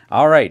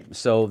 All right,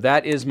 so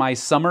that is my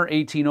summer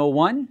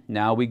 1801.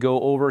 Now we go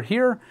over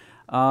here.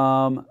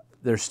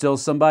 There's still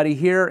somebody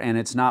here, and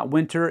it's not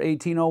winter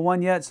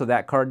 1801 yet, so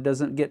that card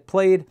doesn't get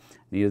played.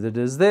 Neither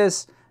does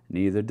this.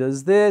 Neither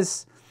does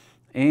this.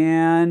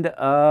 And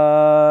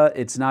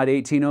it's not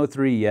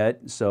 1803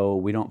 yet, so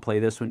we don't play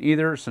this one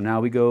either. So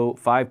now we go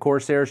 5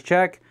 Corsairs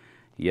check.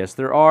 Yes,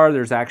 there are.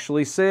 There's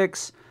actually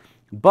 6.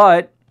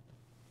 But,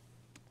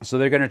 so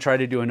they're going to try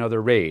to do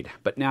another raid.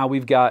 But now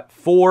we've got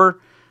 4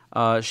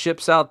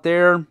 ships out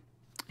there.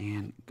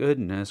 And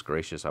goodness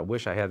gracious, I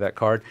wish I had that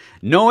card.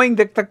 Knowing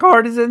that the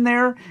card is in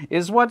there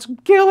is what's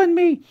killing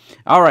me.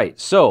 All right,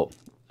 so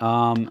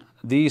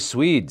these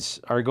Swedes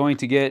are going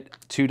to get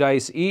 2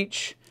 dice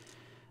each.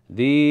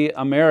 The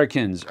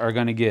Americans are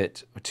going to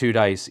get 2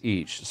 dice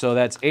each. So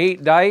that's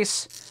 8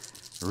 dice.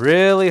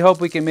 Really hope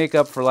we can make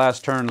up for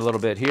last turn a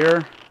little bit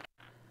here.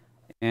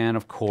 And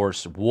of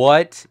course,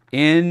 what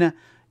in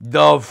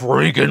the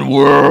freaking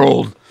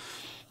world?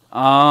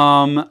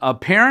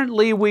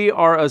 Apparently we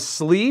are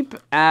asleep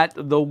at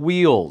the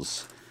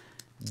wheels.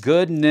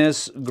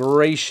 Goodness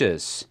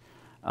gracious.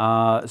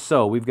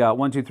 So we've got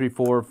 1, 2, 3,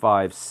 4,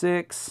 5,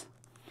 6.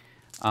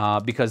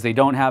 Because they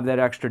don't have that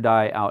extra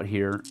die out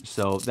here,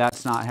 so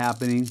that's not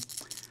happening.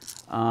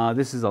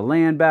 This is a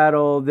land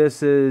battle.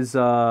 This is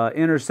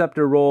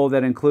interceptor roll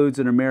that includes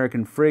an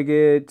American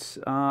frigate.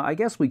 I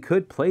guess we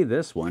could play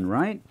this one,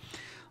 right?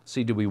 Let's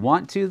see, do we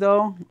want to,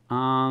 though?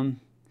 It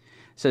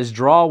says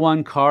draw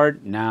 1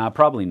 card. Nah,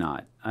 probably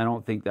not. I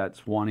don't think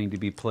that's wanting to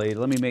be played.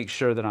 Let me make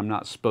sure that I'm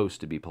not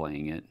supposed to be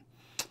playing it.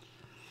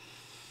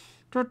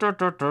 Play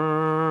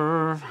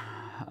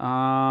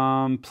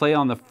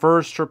on the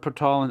first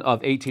Tripoli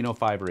of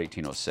 1805 or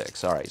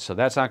 1806. All right, so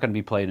that's not going to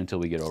be played until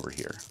we get over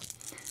here.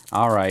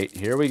 All right,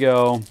 here we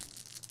go.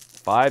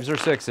 5s or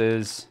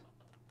 6s.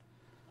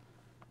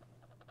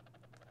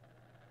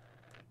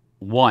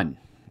 1.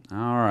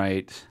 All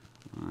right,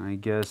 I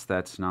guess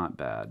that's not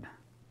bad.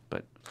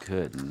 But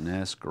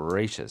goodness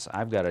gracious,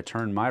 I've got to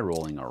turn my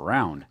rolling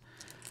around.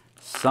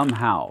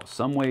 Somehow,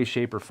 some way,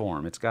 shape, or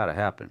form. It's got to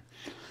happen.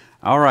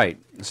 All right,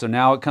 so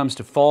now it comes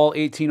to fall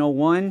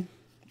 1801.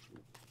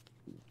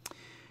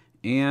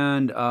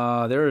 And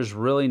there is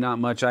really not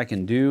much I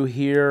can do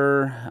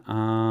here.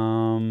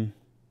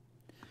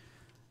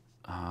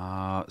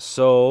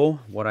 So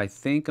what I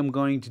think I'm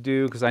going to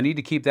do, because I need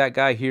to keep that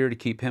guy here to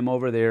keep him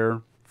over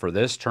there for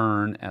this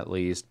turn at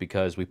least,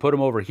 because we put him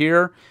over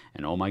here,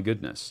 and oh my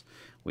goodness,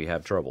 we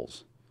have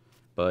troubles.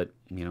 But,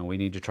 you know, we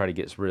need to try to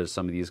get rid of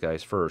some of these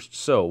guys first.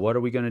 So what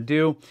are we going to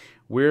do?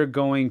 We're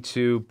going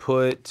to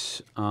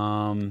put,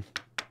 we're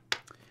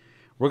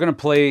going to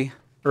play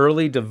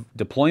early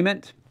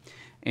deployment.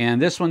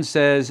 And this one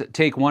says,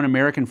 take 1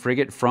 American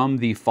frigate from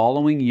the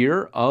following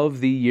year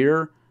of the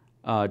year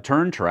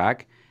turn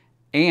track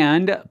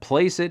and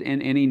place it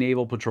in any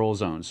naval patrol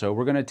zone. So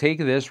we're going to take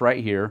this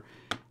right here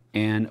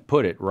and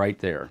put it right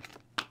there.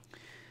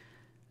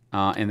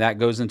 And that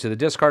goes into the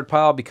discard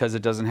pile because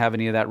it doesn't have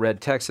any of that red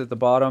text at the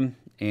bottom.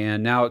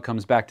 And now it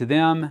comes back to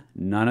them.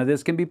 None of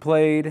this can be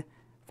played.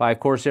 5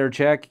 Corsair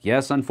check.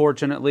 Yes,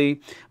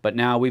 unfortunately. But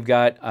now we've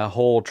got a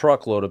whole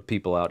truckload of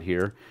people out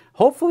here.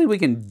 Hopefully we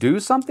can do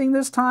something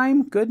this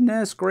time.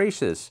 Goodness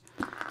gracious.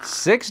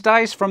 6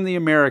 dice from the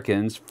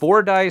Americans.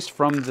 4 dice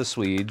from the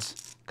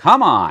Swedes.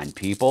 Come on,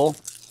 people.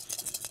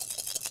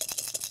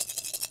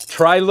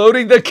 Try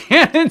loading the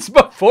cannons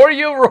before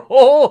you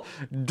roll.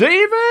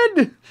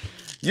 David,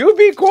 you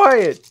be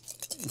quiet.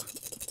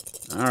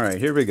 All right,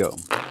 here we go.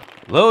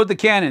 Load the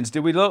cannons.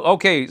 Did we load?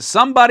 Okay,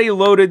 somebody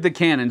loaded the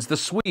cannons. The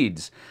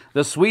Swedes.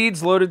 The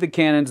Swedes loaded the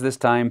cannons this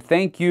time.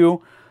 Thank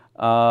you,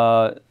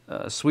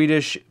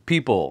 Swedish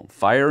people.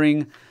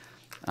 Firing.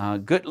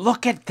 Good.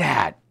 Look at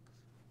that.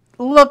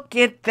 Look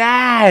at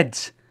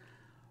that.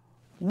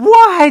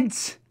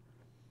 What?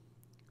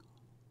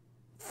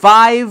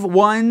 5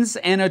 1s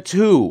and a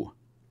 2.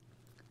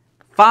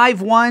 5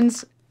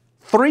 1s,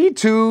 3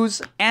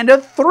 2s, and a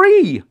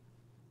 3.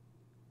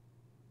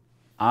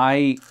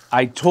 I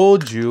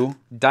told you,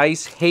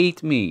 dice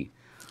hate me.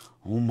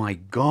 Oh my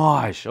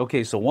gosh.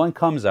 Okay, so 1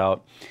 comes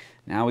out.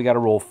 Now we got to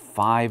roll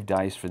 5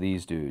 dice for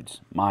these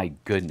dudes. My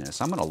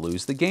goodness, I'm going to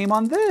lose the game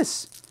on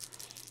this.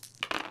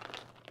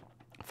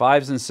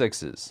 5s and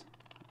 6s.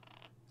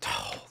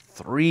 Oh,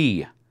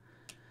 3.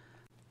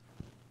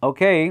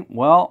 Okay,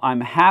 well,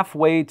 I'm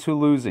halfway to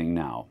losing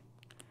now.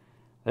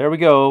 There we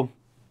go.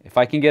 If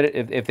I can get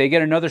it, if they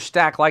get another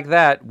stack like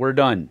that, we're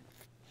done.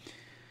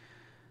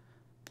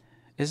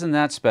 Isn't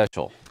that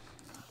special?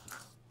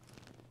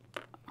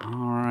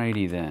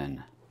 Alrighty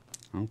then.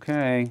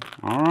 Okay,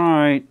 all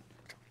right.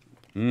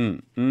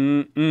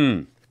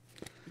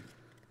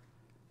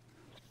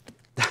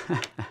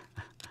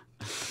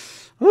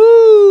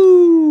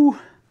 Woo!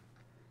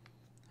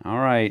 All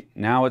right,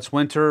 now it's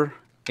winter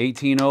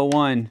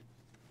 1801.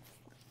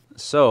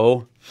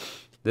 So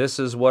this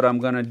is what I'm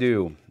going to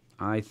do.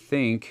 I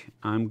think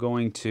I'm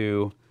going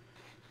to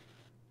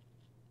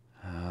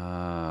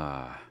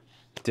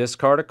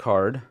discard a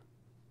card.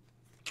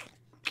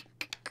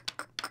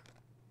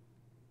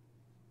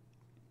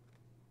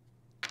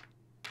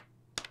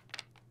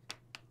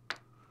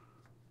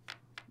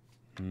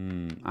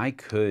 I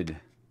could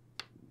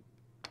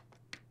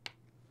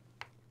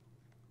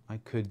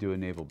do a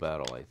naval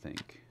battle, I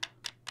think.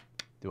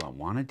 Do I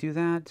want to do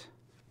that?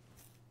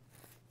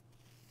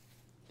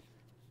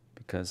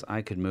 Because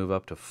I could move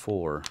up to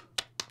 4.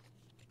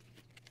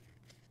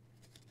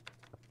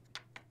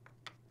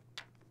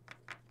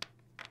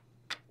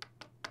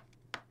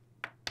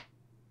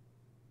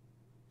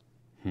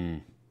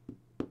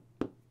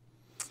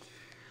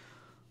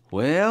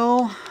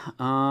 Well,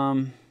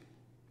 no,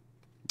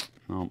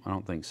 I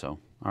don't think so.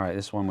 All right,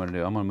 this is what I'm going to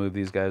do. I'm going to move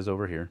these guys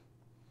over here.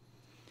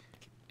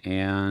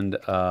 And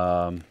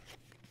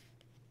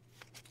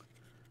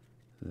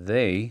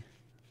they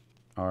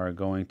are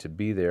going to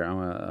be there.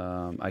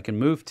 I can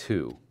move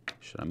 2.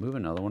 Should I move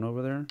another one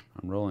over there?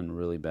 I'm rolling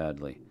really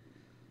badly.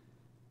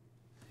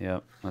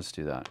 Yep, let's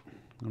do that.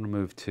 I'm going to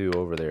move 2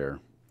 over there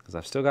because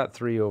I've still got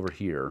 3 over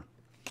here.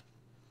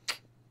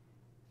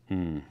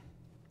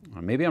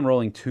 Or maybe I'm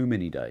rolling too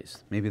many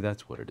dice. Maybe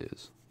that's what it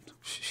is.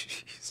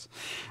 Jeez.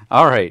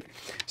 All right,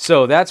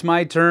 so that's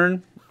my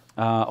turn.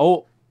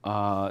 So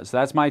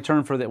that's my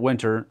turn for the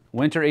winter.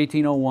 Winter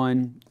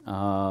 1801,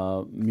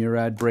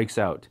 Murad breaks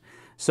out.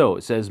 So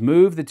it says,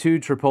 move the 2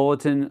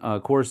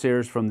 Tripolitan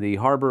corsairs from the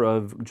harbor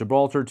of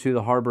Gibraltar to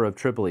the harbor of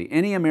Tripoli.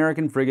 Any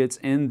American frigates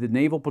in the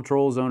naval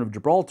patrol zone of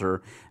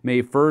Gibraltar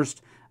may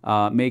first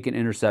make an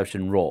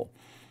interception roll.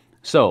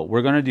 So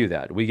we're going to do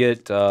that. We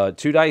get 2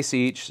 dice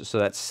each, so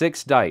that's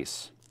 6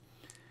 dice.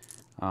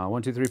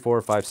 1, 2, 3,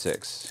 4, 5,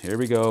 6. Here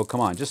we go.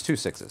 Come on, just 2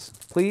 6s.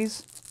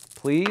 Please?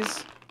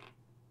 Please?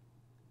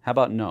 How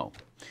about no?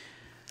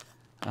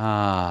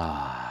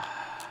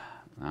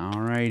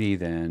 Alrighty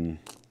then.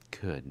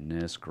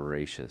 Goodness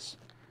gracious.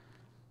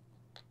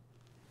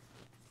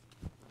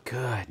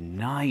 Good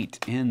night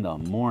in the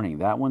morning.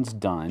 That one's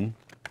done.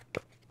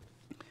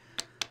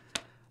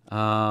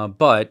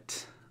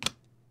 But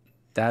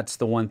that's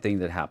the one thing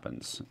that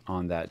happens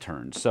on that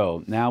turn.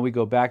 So now we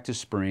go back to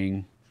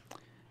spring,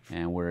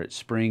 and we're at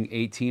spring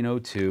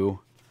 1802.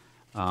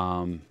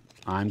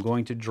 I'm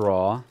going to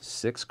draw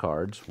 6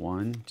 cards.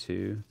 1,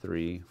 2,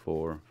 3,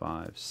 4,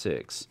 5,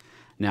 6.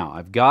 Now,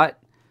 I've got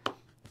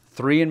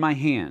 3 in my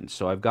hand,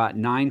 so I've got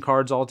 9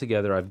 cards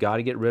altogether. I've got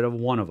to get rid of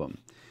one of them.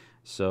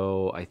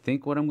 So I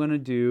think what I'm going to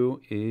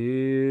do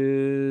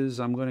is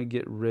I'm going to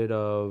get rid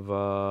of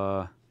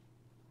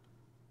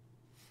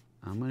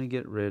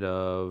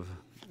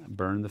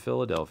Burn the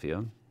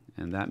Philadelphia,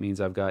 and that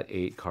means I've got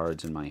 8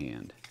 cards in my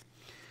hand.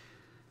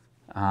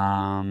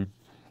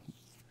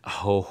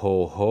 Ho,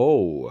 ho,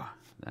 ho.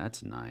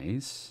 That's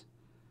nice.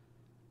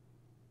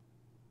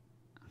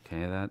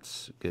 Okay,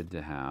 that's good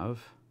to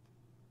have.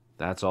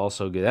 That's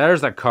also good.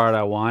 There's the card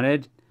I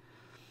wanted.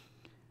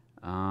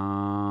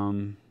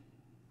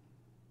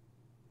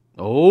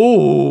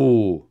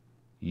 Oh,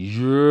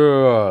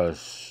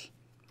 yes.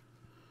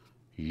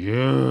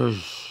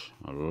 Yes.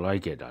 I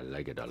like it. I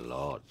like it a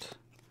lot.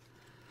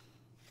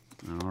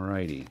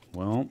 Alrighty.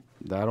 Well,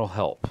 that'll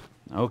help.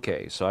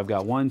 Okay, so I've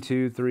got 1,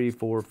 2, 3,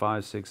 4,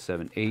 5, 6,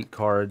 7, 8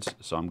 cards,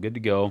 so I'm good to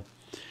go.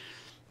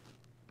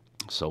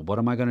 So what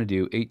am I going to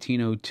do?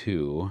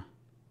 1802.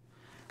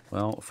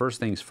 Well, first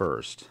things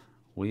first.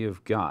 We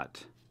have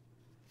got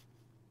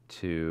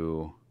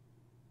to...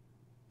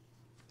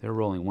 They're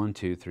rolling 1,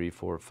 2, 3,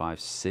 4, 5,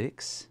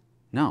 6?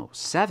 No,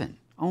 7.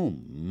 Oh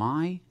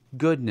my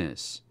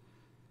goodness.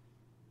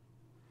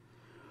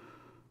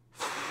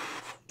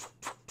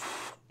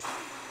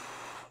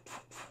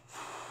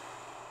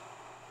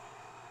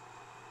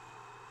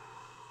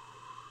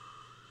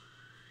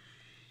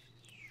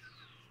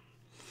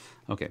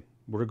 Okay,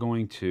 we're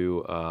going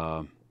to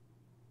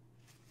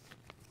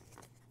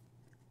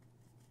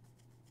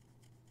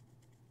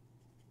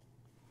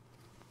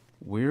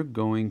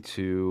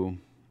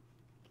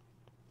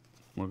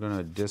we're going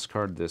to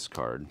discard this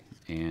card,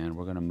 and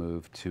we're going to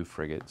move 2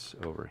 frigates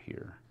over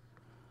here.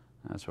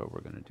 That's what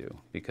we're going to do,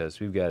 because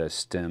we've got to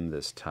stem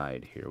this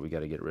tide here. We got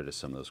to get rid of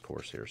some of those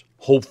corsairs.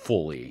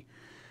 Hopefully.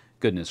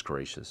 Goodness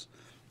gracious.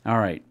 All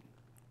right.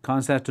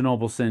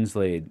 Constantinople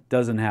Sinslaid.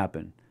 Doesn't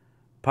happen.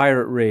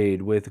 Pirate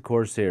raid with the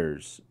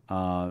corsairs.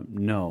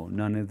 No,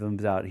 none of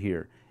them's out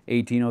here.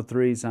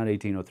 1803, it's not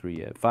 1803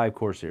 yet. 5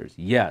 Corsairs,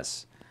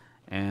 yes.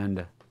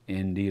 And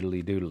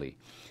indeedly doodly.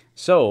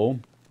 So,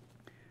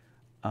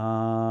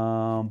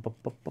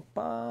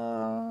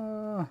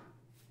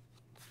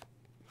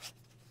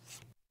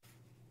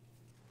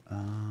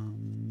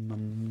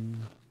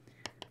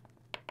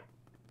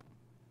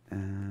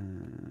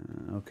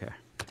 okay.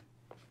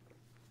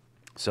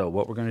 So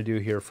what we're going to do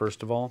here,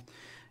 first of all,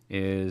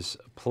 is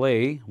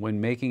play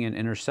when making an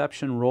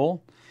interception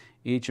roll.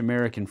 Each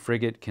American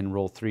frigate can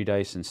roll 3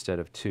 dice instead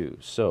of 2.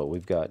 So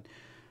we've got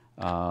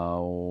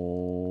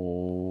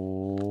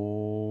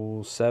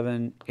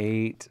 7,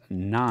 8,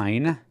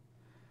 9,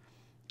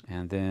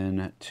 and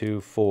then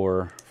 2,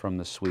 4 from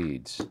the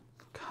Swedes.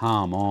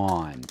 Come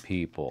on,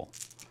 people.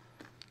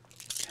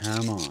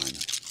 Come on.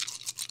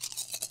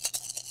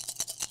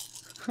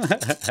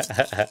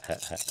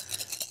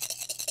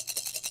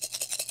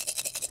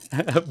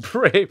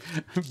 Brave.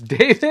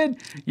 David,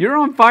 you're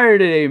on fire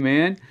today,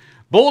 man.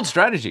 Bold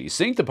strategy.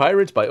 Sink the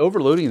pirates by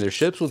overloading their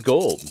ships with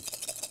gold.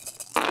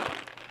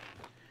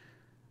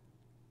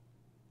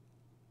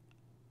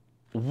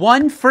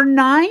 1 for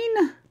 9?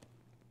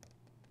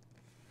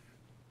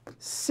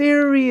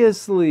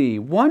 Seriously,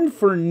 1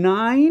 for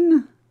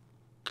 9?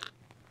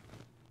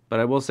 But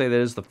I will say that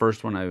is the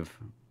first one I've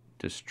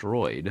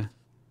destroyed.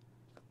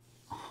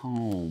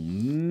 Oh,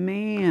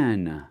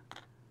 man.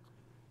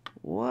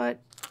 What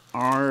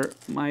are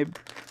my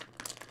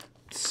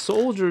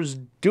soldiers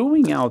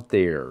doing out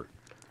there?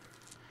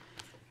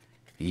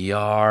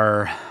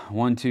 Yar.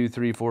 1, 2,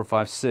 3, 4,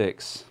 5,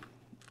 6.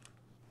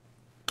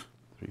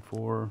 3,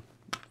 4,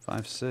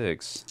 5,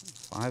 6.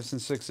 5s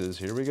and 6s.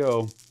 Here we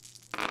go.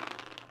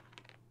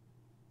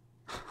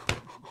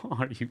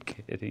 Are you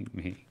kidding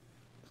me?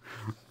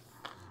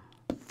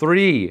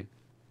 3.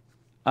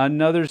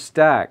 Another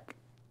stack.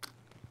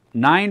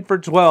 9 for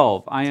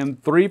 12. I am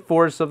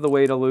 3/4 of the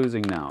way to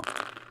losing now.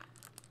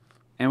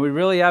 And we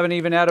really haven't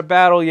even had a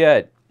battle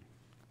yet.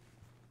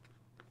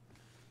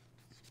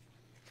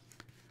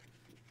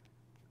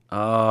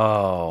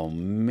 Oh,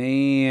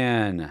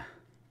 man.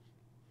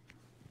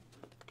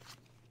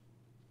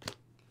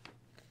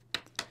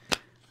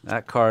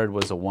 That card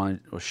was a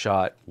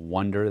one-shot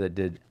wonder that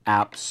did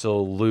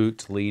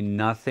absolutely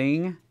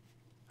nothing.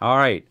 All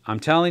right, I'm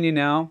telling you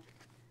now,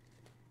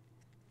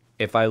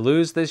 if I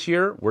lose this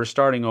year, we're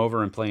starting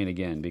over and playing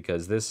again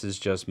because this is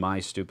just my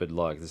stupid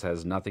luck. This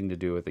has nothing to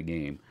do with the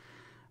game.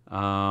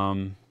 All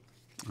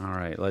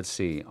right, let's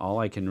see. All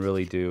I can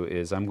really do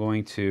is I'm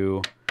going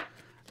to...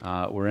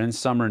 we're in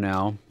summer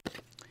now.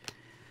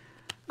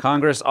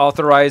 Congress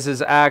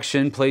authorizes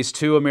action. Place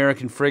 2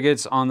 American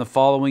frigates on the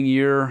following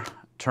year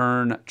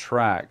turn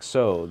track.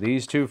 So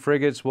these 2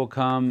 frigates will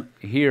come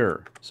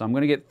here. So I'm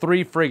going to get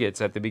 3 frigates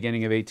at the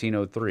beginning of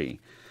 1803.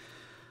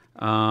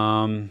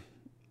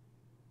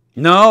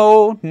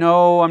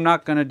 No, I'm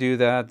not going to do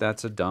that.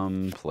 That's a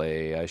dumb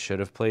play. I should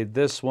have played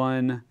this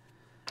one.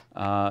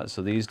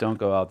 So these don't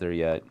go out there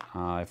yet.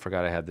 I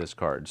forgot I had this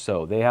card.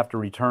 So they have to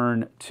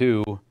return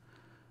 2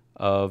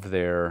 of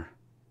their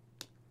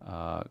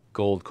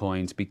gold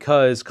coins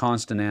because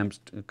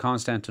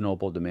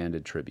Constantinople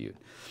demanded tribute.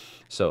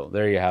 So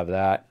there you have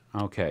that.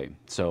 Okay,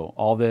 so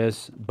all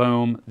this,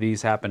 boom,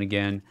 these happen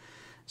again.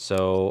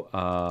 So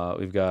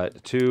we've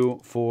got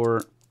 2,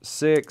 4,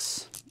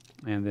 6,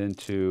 and then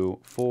 2,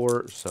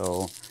 4.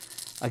 So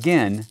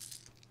again,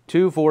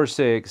 2, 4,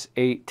 6,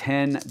 8,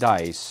 10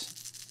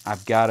 dice.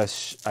 I've got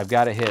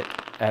to hit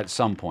at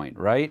some point,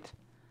 right?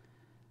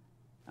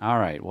 All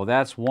right. Well,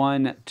 that's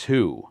 1,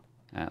 2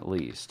 at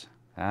least.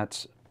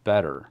 That's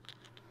better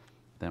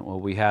than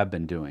what we have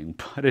been doing,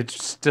 but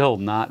it's still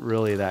not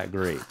really that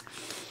great.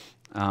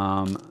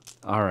 All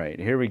right,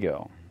 here we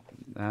go.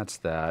 That's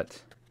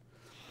that.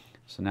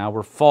 So now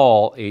we're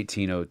fall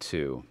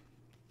 1802.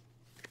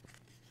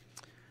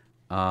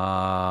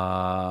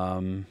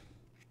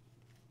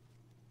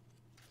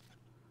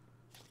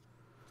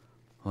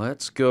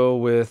 Let's go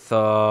with,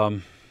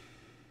 okay,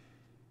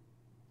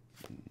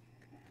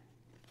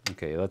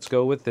 let's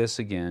go with this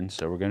again.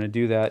 So we're going to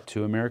do that.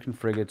 2 American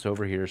frigates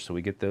over here, so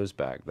we get those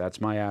back.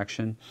 That's my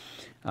action.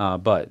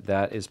 But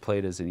that is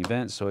played as an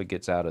event, so it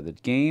gets out of the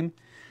game.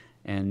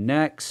 And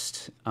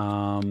next,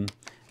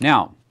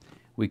 now,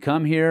 we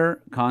come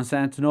here,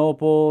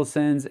 Constantinople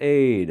sends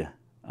aid.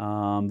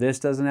 This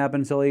doesn't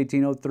happen until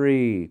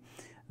 1803.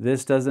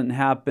 This doesn't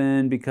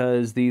happen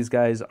because these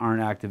guys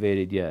aren't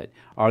activated yet.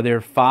 Are there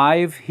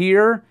 5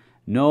 here?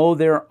 No,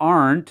 there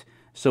aren't.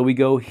 So we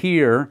go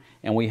here,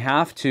 and we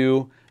have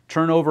to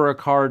turn over a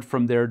card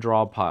from their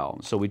draw pile.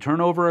 So we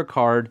turn over a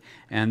card,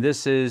 and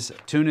this is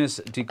Tunis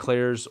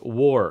declares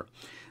war.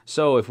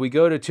 So if we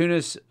go to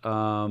Tunis,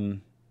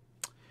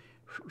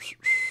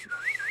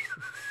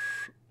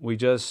 we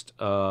just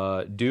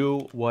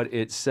do what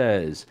it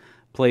says.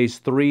 Place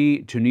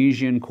 3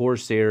 Tunisian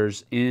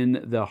corsairs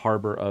in the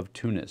harbor of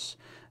Tunis.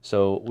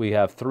 So we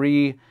have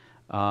 3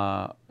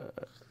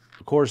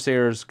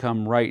 corsairs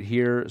come right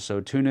here.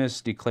 So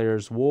Tunis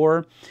declares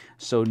war.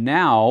 So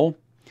now,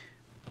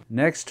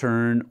 next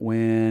turn,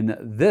 when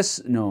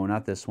this, no,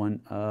 not this one,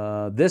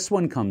 this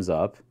one comes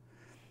up,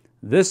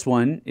 this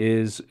one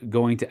is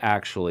going to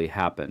actually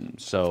happen.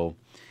 So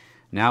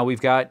now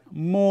we've got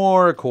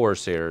more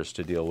Corsairs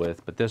to deal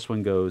with, but this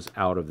one goes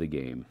out of the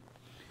game.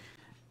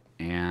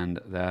 And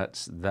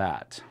that's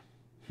that.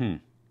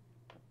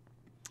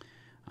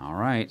 All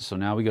right, so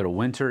now we go to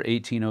winter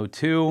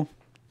 1802.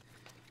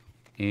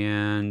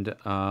 And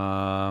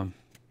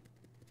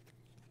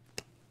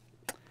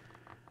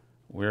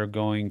we're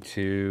going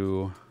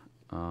to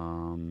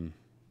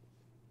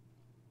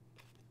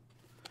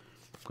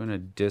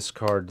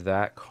discard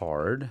that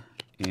card,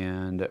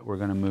 and we're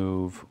going to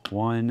move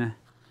 1,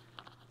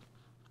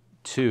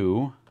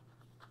 2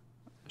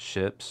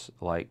 ships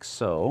like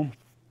so,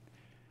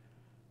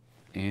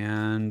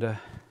 and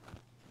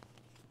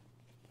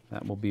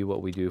that will be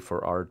what we do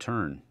for our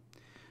turn.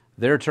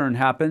 Their turn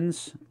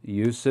happens.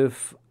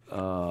 Yusuf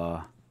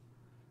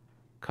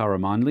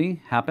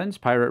Karamanli happens.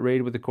 Pirate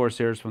raid with the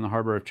Corsairs from the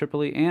harbor of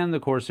Tripoli and the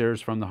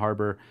Corsairs from the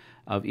harbor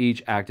of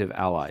each active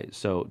ally.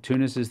 So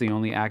Tunis is the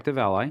only active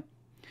ally.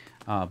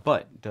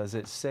 But does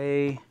it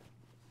say,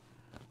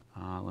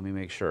 let me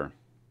make sure.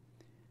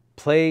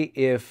 Play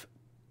if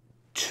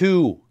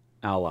 2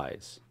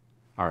 allies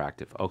are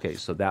active. Okay,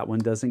 so that one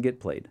doesn't get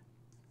played.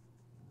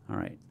 All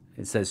right,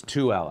 it says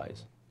 2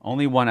 allies.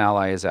 Only 1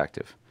 ally is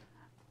active.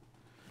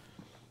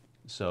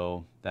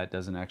 So that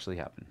doesn't actually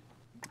happen.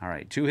 All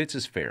right, 2 hits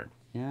is fair.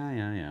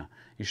 Yeah.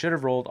 You should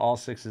have rolled all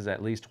 6s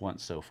at least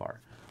once so far.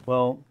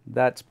 Well,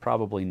 that's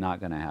probably not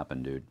going to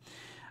happen, dude.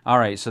 All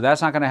right, so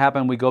that's not going to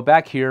happen. We go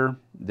back here.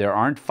 There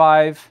aren't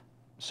 5,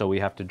 so we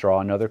have to draw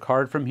another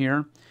card from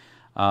here.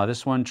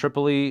 This one,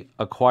 Tripoli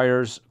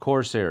acquires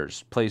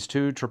Corsairs. Plays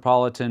 2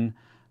 Tripolitan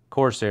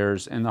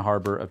Corsairs in the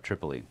harbor of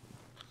Tripoli.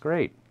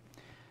 Great.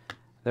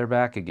 They're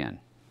back again.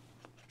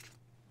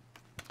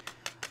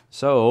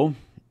 So,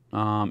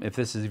 if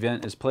this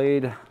event is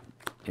played,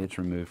 it's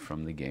removed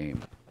from the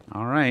game.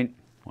 All right,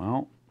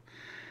 well,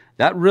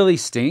 that really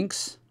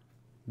stinks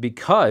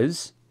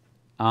because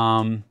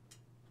we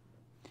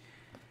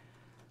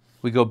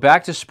go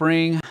back to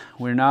spring.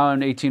 We're now in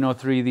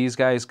 1803. These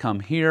guys come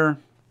here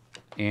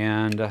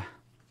and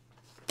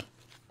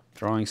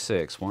drawing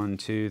 6. 1,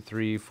 2,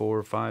 3,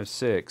 4, 5,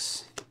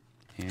 6.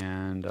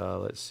 And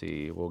let's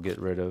see, we'll get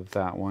rid of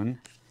that one.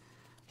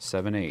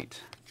 7,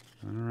 8.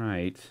 All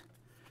right.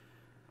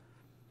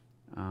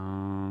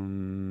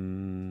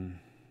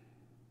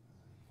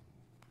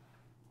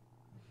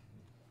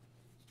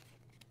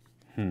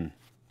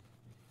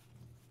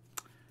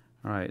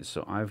 All right,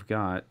 so I've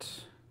got...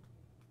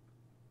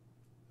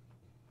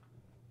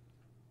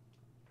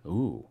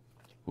 Ooh.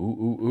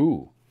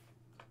 Oh,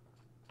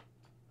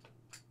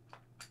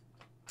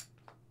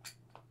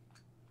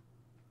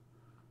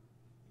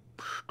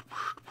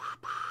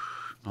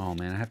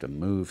 man, I have to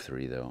move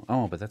 3, though.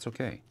 Oh, but that's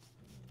okay.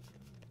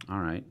 All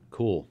right,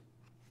 cool.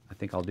 I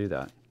think I'll do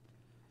that.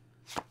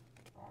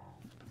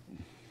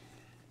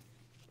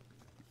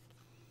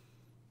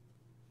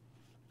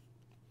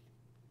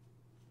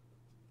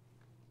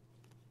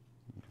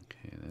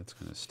 Okay, that's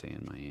going to stay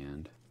in my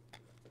hand.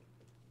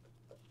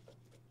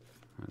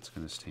 That's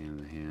going to stay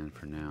in the hand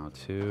for now,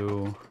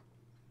 too.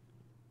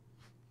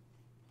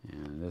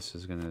 And this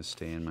is going to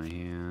stay in my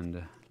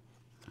hand.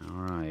 All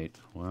right,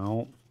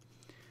 well...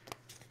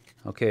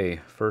 Okay,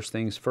 first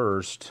things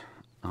first.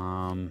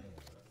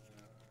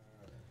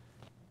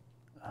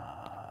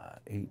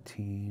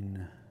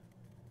 18.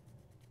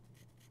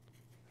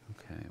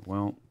 Okay,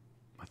 well,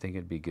 I think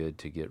it'd be good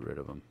to get rid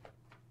of them.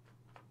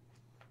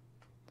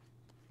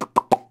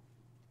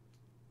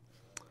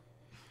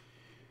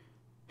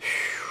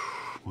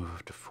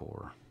 Move to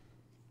 4.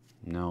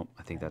 No,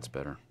 I think that's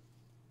better.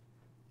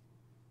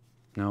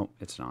 No,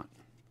 it's not.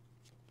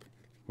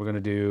 We're going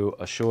to do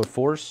a show of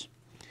force.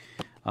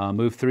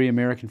 Move 3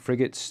 American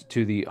frigates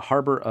to the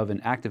harbor of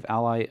an active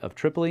ally of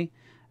Tripoli,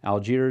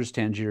 Algiers,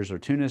 Tangiers, or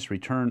Tunis.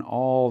 Return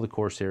all the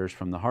Corsairs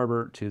from the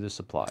harbor to the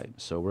supply.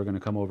 So we're going to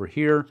come over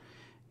here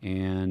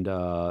and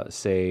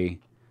say,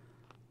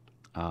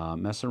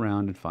 mess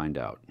around and find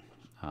out,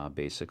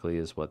 basically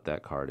is what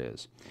that card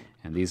is.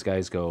 And these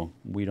guys go,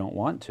 we don't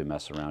want to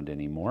mess around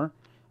anymore.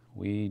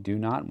 We do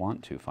not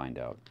want to find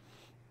out.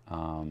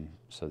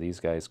 So these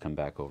guys come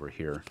back over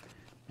here,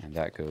 and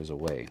that goes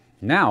away.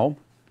 Now,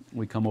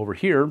 we come over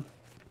here,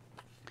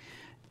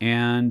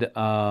 and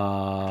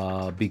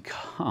oh,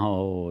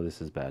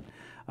 this is bad.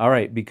 All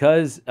right,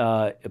 because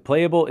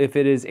playable if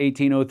it is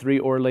 1803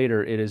 or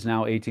later, it is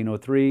now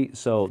 1803,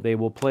 so they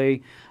will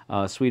play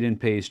Sweden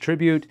Pays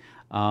Tribute.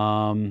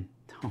 Oh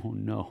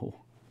no,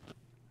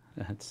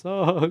 that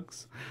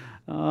sucks.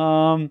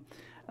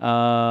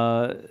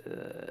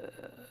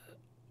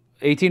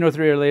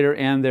 1803 or later,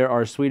 and there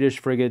are Swedish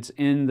frigates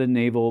in the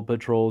naval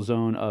patrol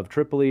zone of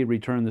Tripoli.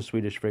 Return the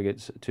Swedish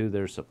frigates to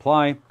their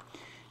supply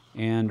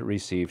and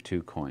receive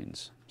 2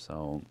 coins.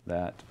 So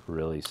that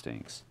really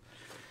stinks.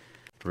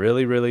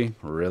 Really.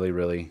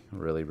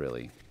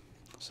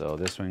 So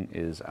this one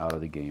is out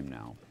of the game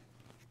now.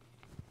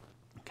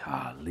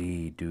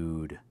 Golly,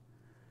 dude.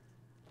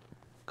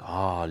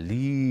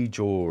 Golly,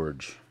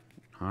 George.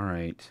 All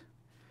right.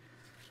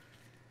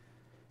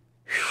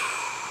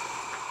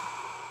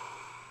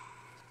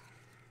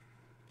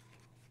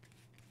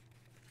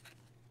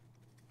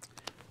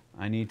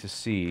 I need to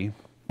see,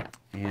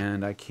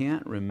 and I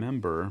can't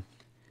remember.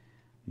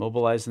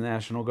 Mobilize the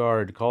National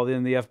Guard. Call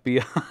in the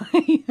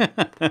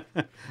FBI.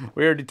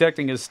 We are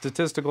detecting a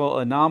statistical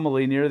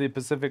anomaly near the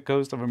Pacific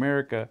coast of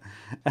America.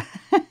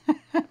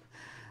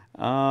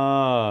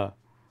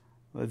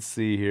 Let's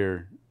see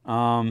here.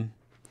 I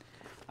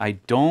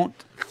don't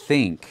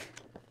think...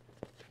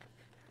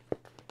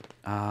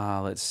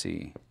 let's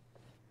see.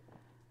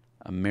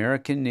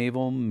 American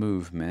naval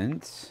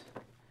movement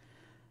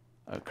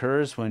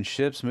occurs when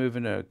ships move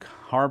into a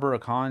harbor.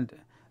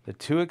 The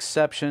two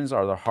exceptions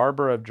are the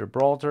harbor of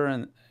Gibraltar,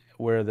 and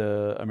where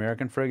the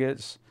American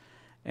frigates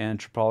and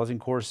Tripolitan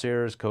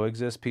corsairs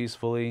coexist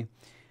peacefully.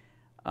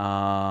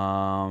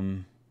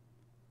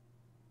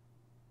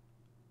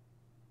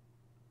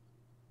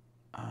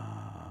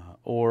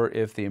 Or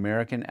if the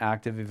American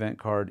active event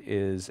card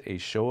is a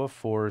show of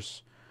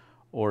force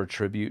or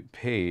tribute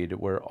paid,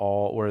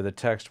 where the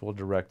text will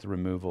direct the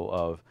removal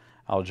of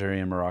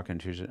Algerian, Moroccan,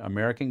 Tunisian.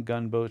 American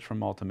gunboats from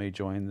Malta may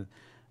join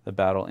the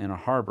battle in a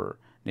harbor.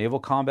 Naval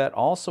combat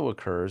also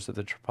occurs at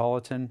the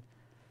Tripolitan.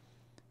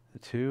 The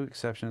two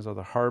exceptions are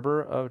the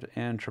harbor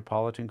and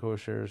Tripolitan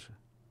corsairs.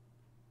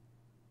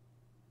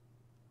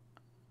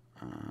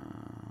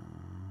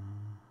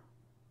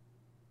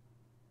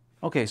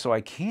 Okay, so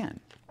I can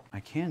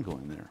go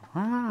in there.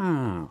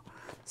 Wow.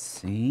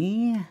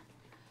 See?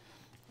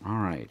 All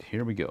right,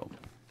 here we go.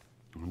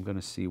 I'm going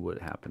to see what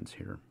happens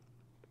here.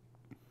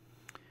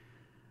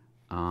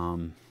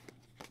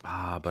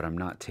 But I'm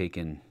not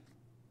taking...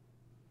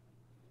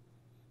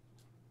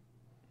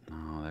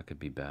 Oh, that could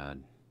be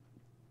bad.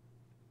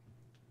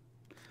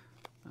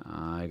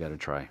 I gotta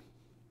try.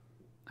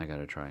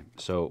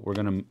 So we're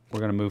gonna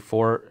move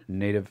four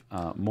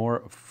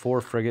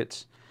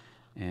frigates,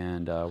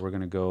 and we're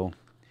gonna go.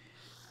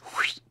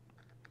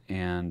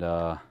 And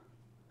I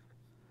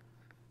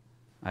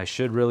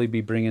should really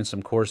be bringing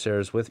some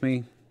corsairs with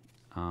me,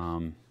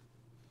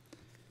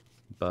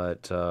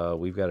 but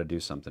we've got to do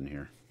something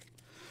here.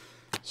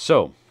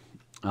 So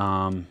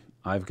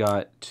I've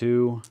got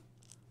 2,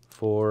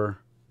 4,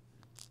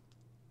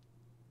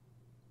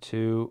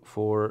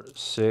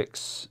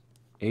 6,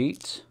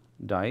 8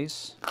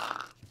 dice,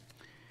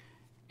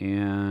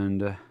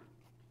 and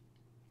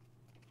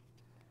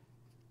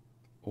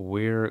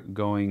we're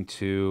going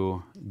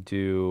to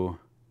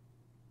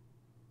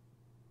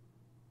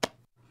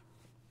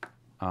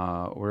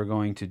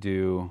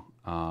do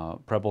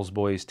Preble's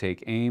Boys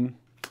Take Aim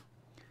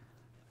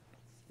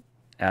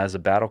as a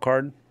battle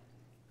card,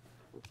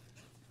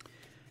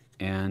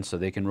 and so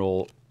they can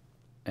roll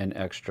an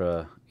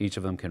extra, each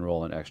of them can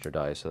roll an extra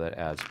die, so that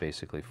adds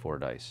basically 4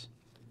 dice.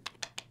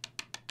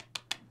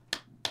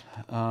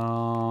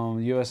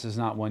 The U.S. has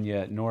not won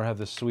yet, nor have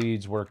the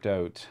Swedes worked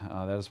out.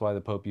 That is why the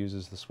Pope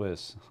uses the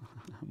Swiss.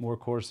 More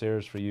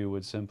corsairs for you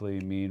would simply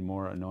mean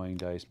more annoying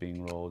dice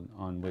being rolled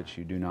on which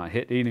you do not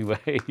hit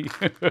anyway.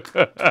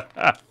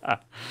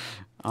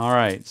 All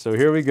right, so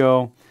here we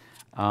go.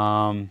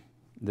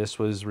 This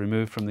was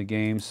removed from the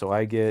game, so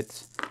I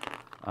get,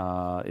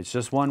 it's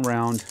just one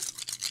round.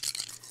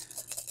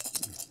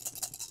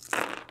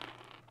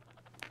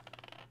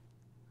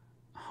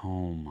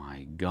 Oh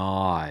my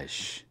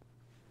gosh.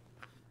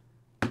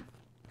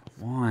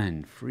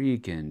 One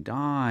freaking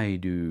die,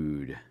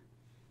 dude.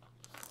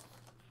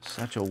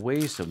 Such a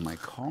waste of my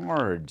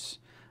cards.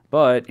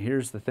 But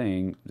here's the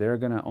thing. They're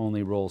going to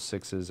only roll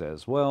 6s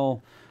as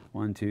well.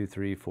 1, 2,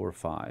 3, 4,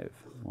 5.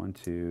 1,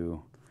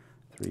 2,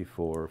 3,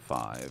 4,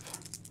 5.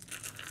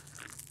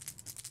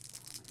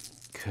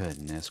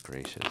 Goodness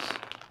gracious.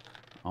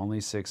 Only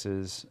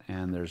 6s,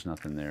 and there's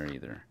nothing there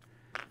either.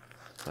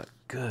 But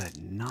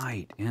good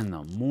night in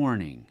the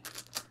morning.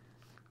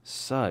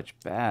 Such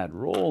bad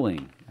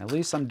rolling. At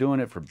least I'm doing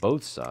it for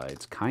both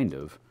sides, kind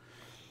of.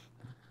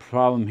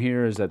 Problem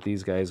here is that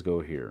these guys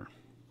go here.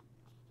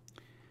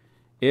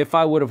 If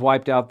I would have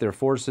wiped out their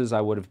forces,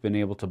 I would have been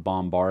able to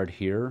bombard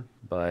here,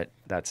 but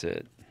that's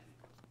it.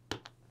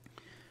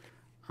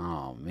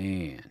 Oh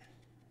man,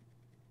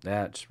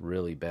 that's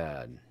really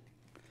bad.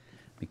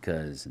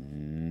 Because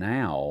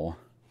now,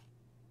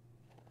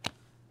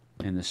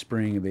 in the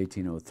spring of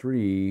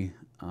 1803,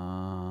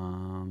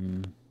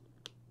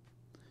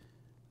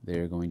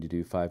 they're going to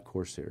do 5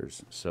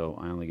 corsairs, so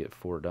I only get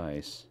 4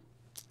 dice.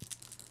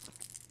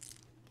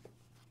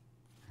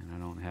 And I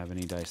don't have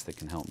any dice that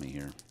can help me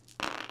here.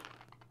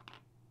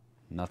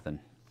 Nothing.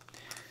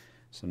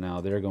 So now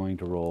they're going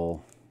to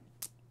roll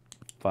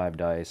 5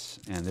 dice,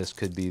 and this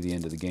could be the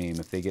end of the game.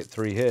 If they get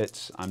 3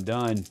 hits, I'm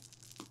done.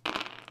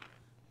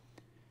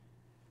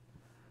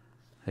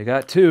 They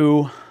got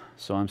 2,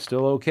 so I'm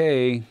still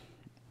okay.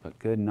 But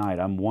good night.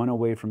 I'm 1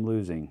 away from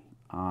losing.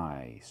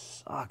 I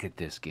suck at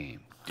this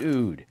game.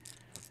 Dude,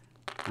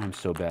 I'm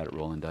so bad at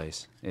rolling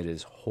dice. It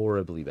is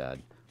horribly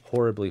bad.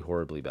 Horribly,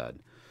 horribly bad.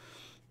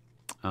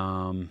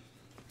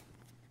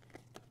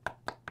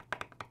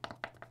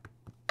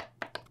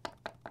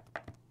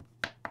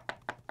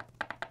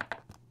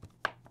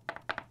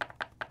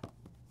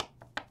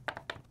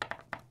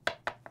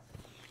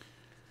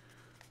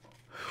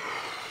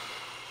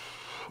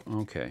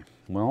 Okay,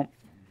 well,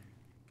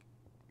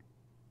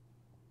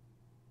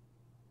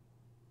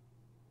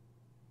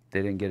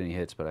 they didn't get any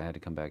hits, but I had to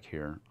come back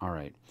here. All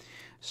right.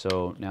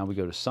 So now we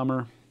go to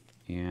summer,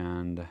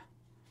 and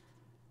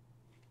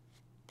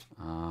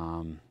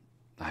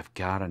I've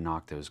got to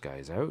knock those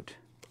guys out.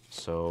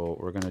 So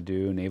we're going to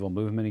do naval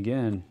movement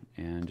again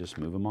and just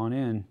move them on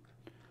in.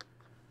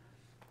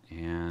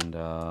 And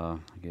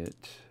get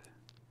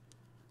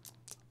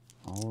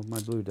all of my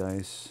blue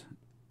dice.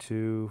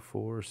 2,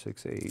 4,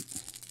 6, 8.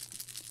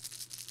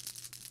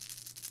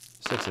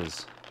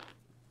 Sixes.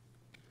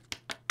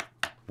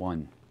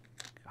 1.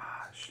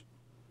 Gosh.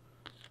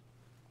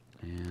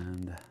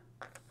 And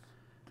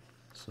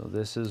so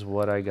this is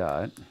what I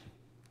got.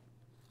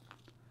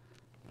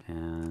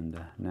 And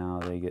now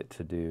they get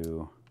to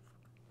do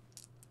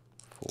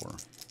 4.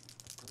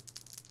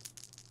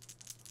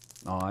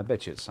 Oh, I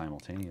bet you it's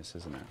simultaneous,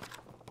 isn't it?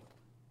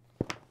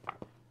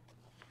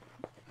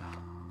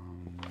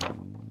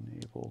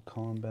 Naval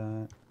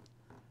combat.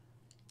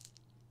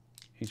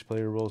 Each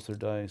player rolls their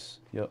dice.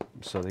 Yep,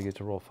 so they get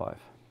to roll 5.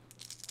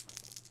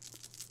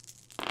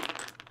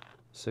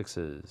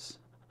 Sixes.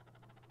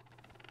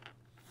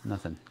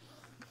 Nothing.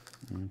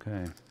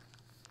 Okay.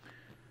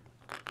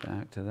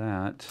 Back to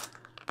that.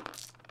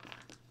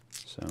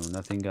 So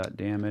nothing got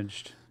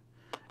damaged.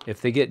 If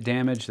they get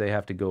damaged, they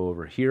have to go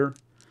over here.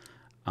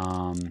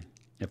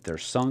 If they're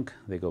sunk,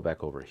 they go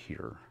back over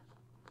here.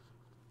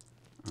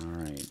 All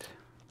right.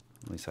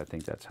 At least I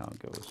think that's how it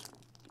goes.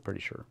 Pretty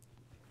sure.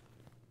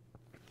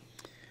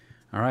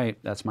 All right,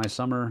 that's my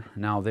summer.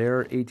 Now they're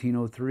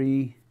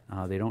 1803.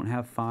 They don't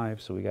have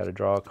 5, so we got to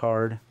draw a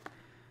card.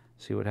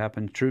 See what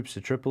happened. Troops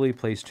to Tripoli.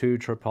 Place 2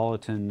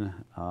 Tripolitan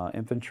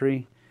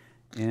infantry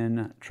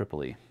in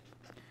Tripoli.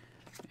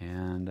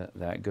 And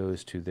that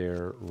goes to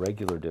their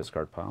regular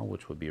discard pile,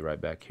 which would be right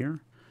back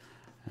here.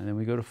 And then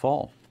we go to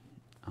fall.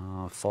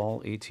 Fall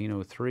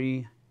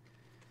 1803.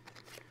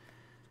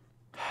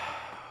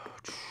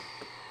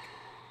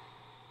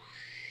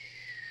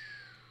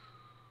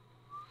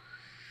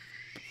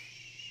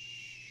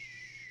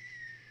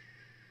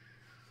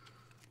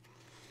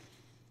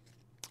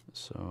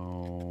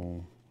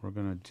 So we're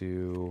gonna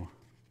do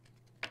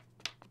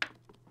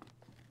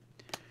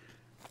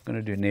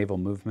naval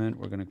movement.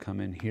 We're gonna come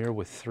in here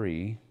with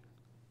 3,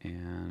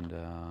 and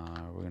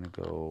we're gonna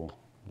go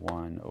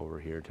 1 over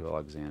here to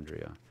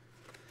Alexandria,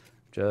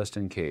 just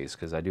in case,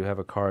 because I do have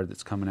a card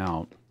that's coming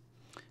out.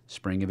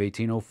 Spring of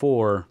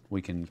 1804,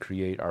 we can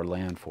create our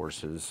land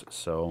forces,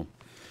 so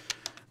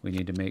we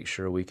need to make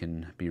sure we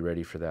can be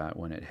ready for that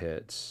when it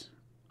hits.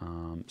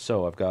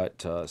 So I've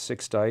got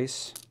 6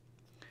 dice.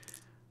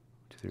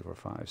 2, 3, 4,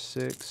 5,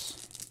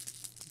 6.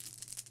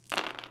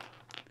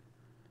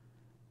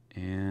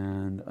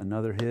 And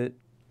another hit.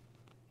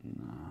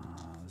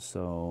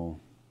 So,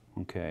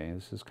 okay,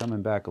 this is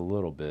coming back a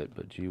little bit,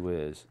 but gee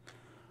whiz.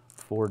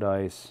 4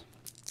 dice.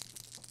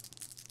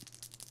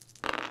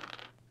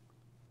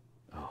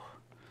 Oh,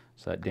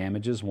 so that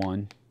damages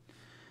 1,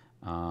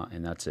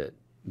 and that's it,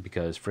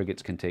 because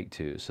frigates can take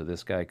 2. So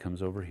this guy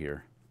comes over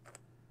here,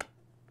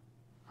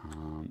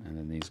 and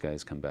then these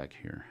guys come back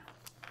here.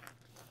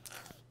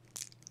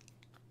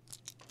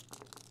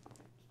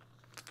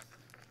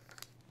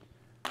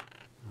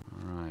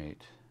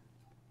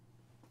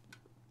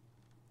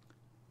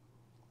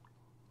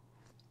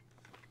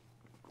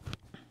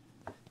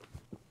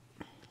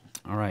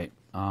 All right,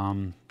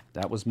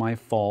 that was my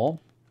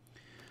fall.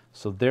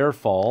 So their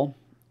fall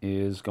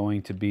is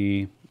going to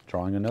be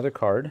drawing another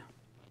card.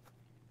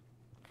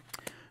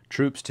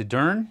 Troops to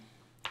Dern.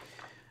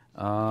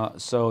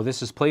 So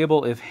this is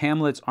playable if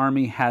Hamlet's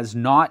army has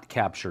not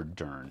captured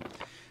Dern.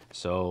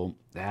 So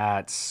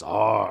that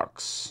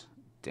sucks.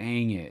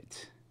 Dang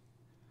it.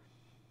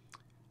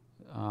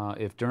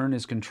 If Dern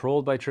is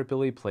controlled by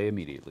Tripoli, play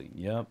immediately.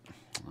 Yep.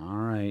 All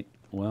right.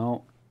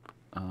 Well,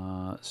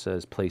 it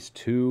says place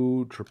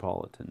 2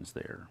 Tripolitans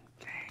there.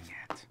 Dang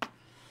it.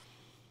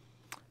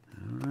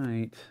 All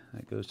right.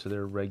 That goes to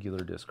their regular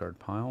discard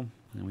pile.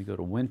 Then we go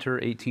to winter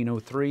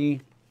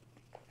 1803.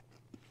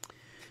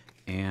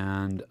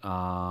 And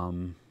I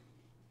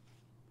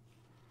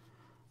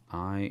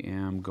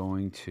am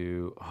going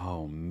to,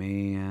 oh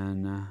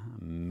man.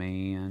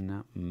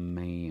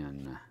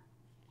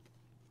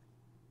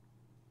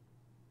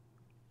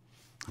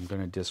 I'm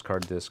going to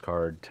discard this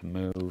card to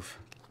move.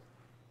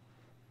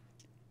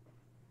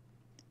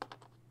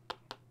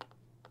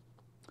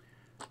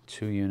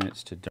 Two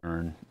units to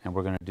Dern, and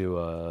we're going to do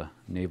a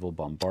naval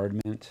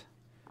bombardment.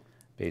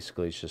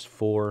 Basically, it's just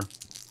 4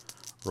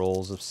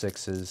 rolls of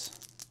 6s.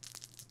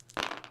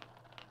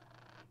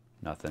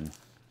 Nothing.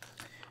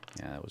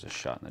 Yeah, that was a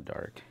shot in the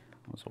dark.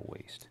 That was a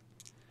waste.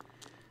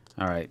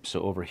 All right,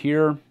 so over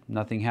here,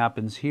 nothing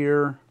happens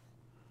here.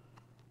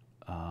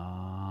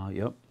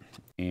 Yep.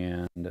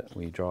 And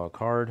we draw a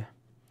card.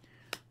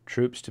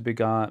 Troops to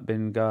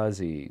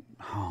Benghazi.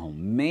 Oh,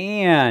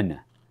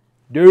 man.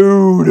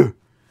 Dude.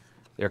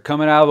 They're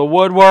coming out of the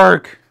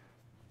woodwork.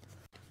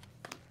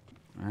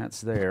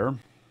 That's there.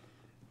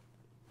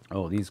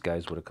 Oh, these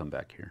guys would have come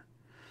back here.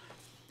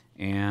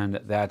 And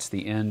that's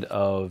the end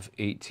of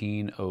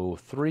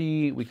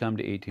 1803. We come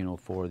to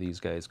 1804. These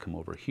guys come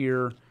over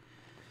here.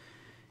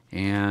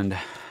 And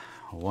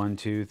 1,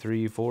 2,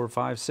 3, 4,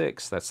 5,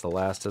 6. That's the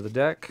last of the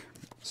deck.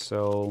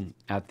 So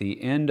at the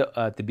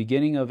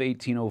beginning of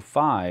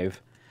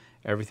 1805,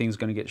 everything's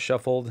going to get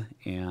shuffled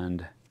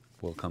and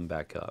we'll come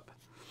back up.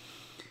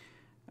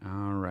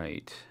 All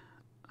right.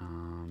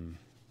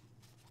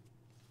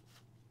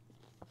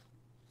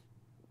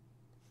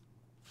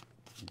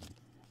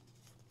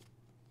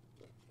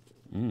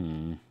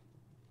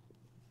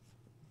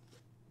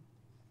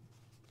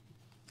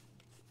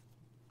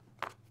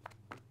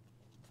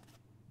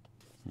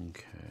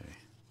 Okay.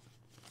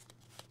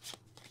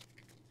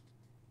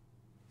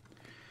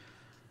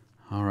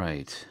 All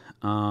right.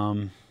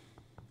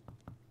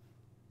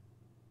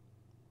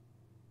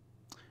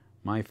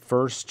 My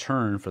first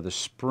turn for the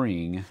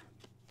spring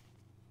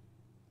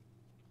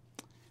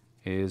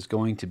is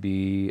going to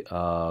be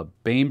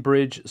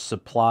Bainbridge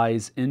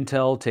Supplies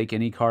Intel. Take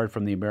any card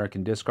from the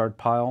American discard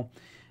pile.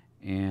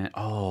 And,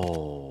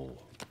 oh,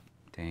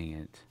 dang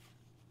it.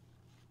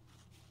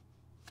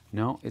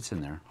 No, it's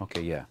in there.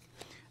 Okay, yeah.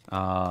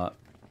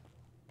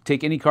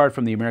 Take any card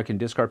from the American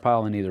discard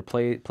pile and either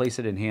place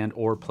it in hand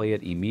or play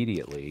it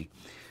immediately.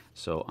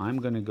 So I'm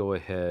going to go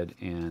ahead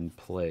and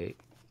play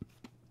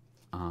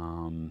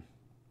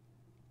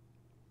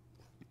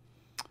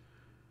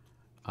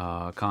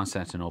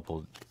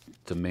Constantinople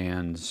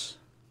demands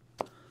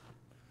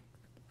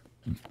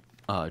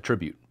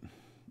tribute.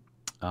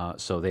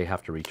 So they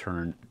have to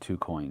return 2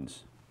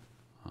 coins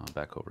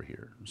back over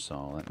here.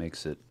 So that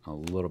makes it a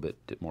little bit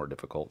more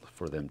difficult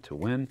for them to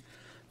win,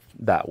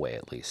 that way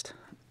at least.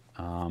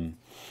 So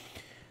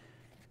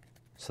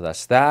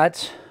that's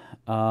that.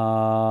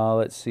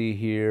 Let's see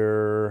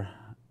here.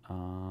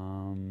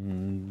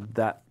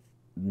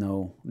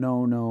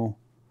 No.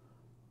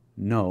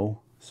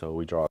 So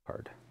we draw a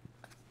card.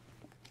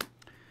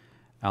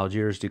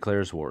 Algiers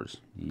declares wars.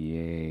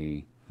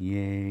 Yay.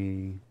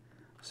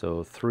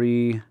 So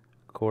 3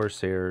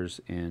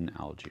 Corsairs in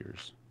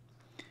Algiers.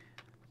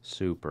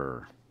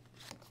 Super.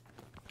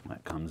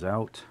 That comes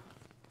out.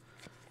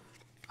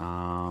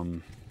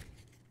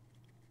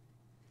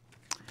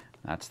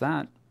 That's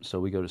that. So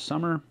we go to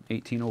summer,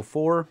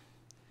 1804.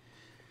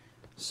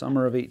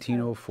 Summer of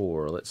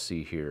 1804. Let's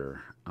see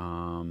here.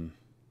 So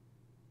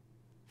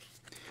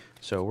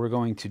we're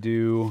going to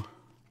do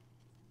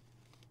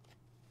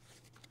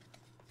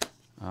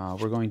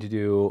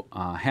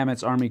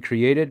Hamet's Army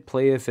created.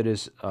 Play if it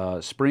is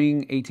spring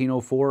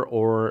 1804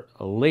 or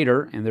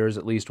later, and there is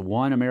at least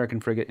 1 American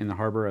frigate in the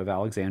harbor of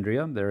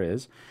Alexandria. There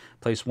is.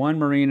 Place 1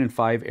 Marine and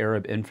 5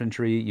 Arab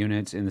infantry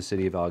units in the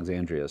city of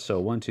Alexandria. So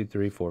 1, 2,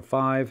 3, 4,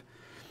 5,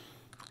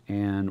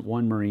 and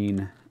 1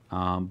 Marine.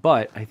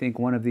 But I think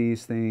one of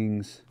these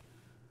things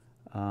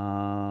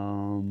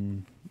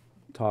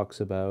talks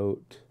about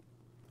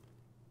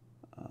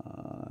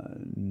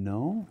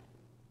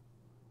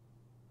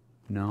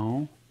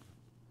No.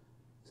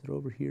 Is it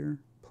over here?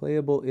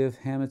 Playable if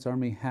Hamet's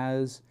army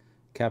has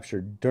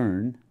captured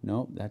Dern.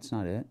 No, that's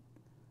not it.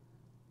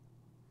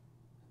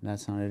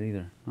 That's not it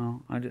either.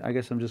 Oh, I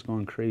guess I'm just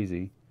going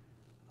crazy.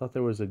 I thought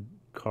there was a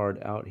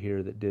card out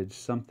here that did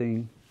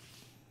something.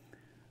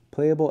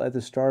 Playable at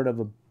the start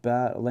of a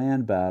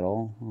land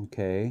battle.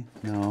 Okay,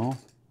 no.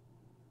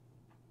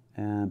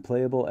 And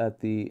playable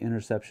at the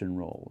interception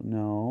roll.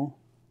 No.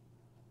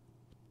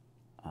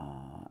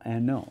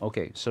 And no.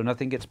 Okay, so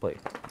nothing gets played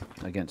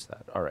against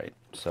that. All right,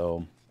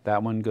 so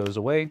that one goes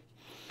away.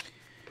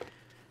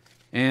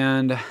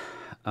 And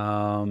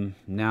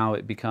now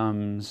it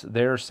becomes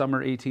their summer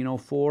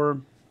 1804.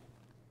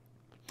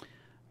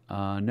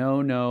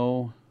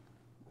 No.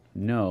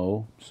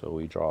 So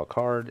we draw a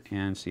card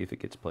and see if it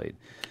gets played.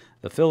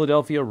 The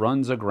Philadelphia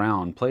runs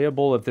aground.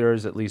 Playable if there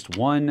is at least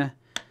 1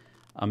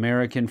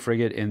 American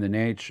frigate in the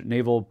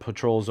naval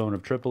patrol zone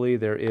of Tripoli.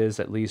 There is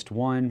at least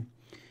 1.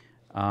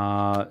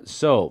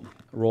 So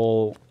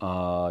roll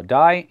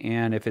die,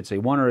 and if it's a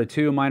 1 or a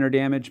 2, minor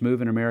damage,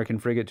 move an American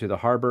frigate to the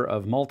harbor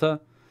of Malta.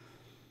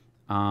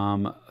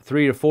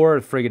 3 to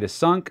 4, the frigate is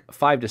sunk.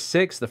 5 to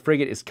 6, the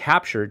frigate is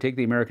captured. Take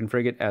the American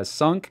frigate as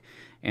sunk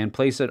and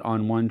place it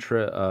on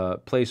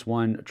place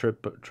 1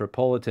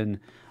 Tripolitan.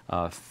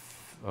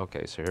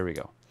 Okay, so here we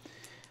go.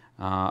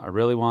 I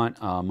really want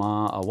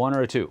a 1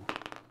 or a 2.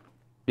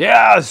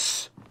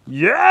 Yes!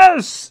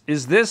 Yes!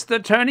 Is this the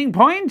turning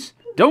point?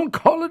 Don't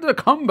call it a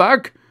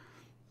comeback.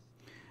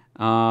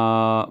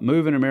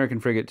 Move an American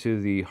frigate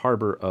to the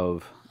harbor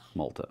of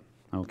Malta.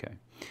 Okay.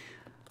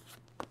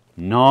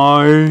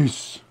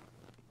 Nice.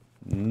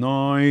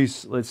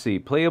 Let's see.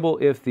 Playable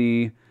if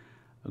the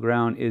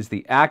ground is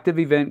the active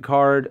event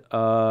card.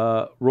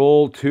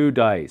 Roll 2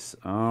 dice.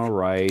 All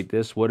right.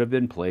 This would have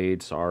been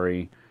played.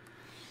 Sorry.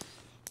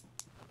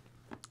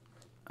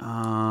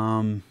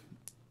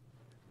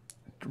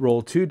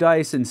 Roll 2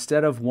 dice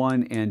instead of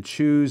 1 and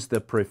choose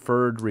the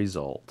preferred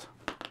result.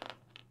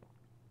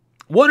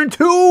 1 and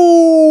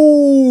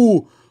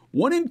 2!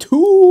 1 and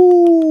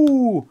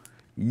 2!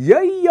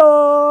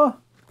 Yeah!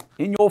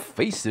 In your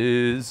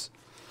faces.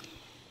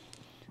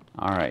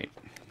 All right.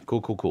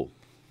 Cool.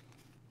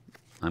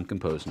 I'm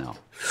composed now.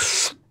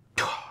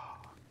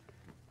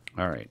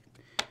 All right.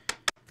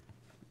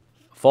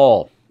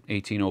 Fall,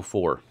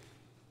 1804.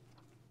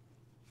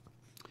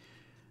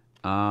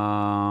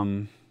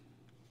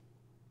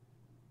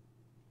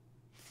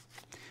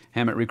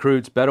 Hammett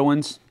recruits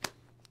Bedouins.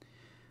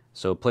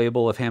 So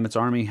playable if Hamlet's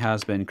army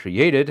has been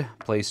created,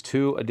 place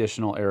 2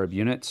 additional Arab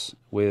units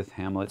with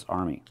Hamlet's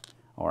army.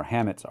 Or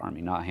Hamet's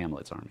army, not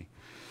Hamlet's army.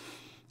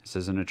 This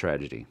isn't a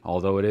tragedy,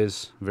 although it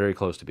is very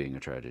close to being a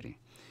tragedy.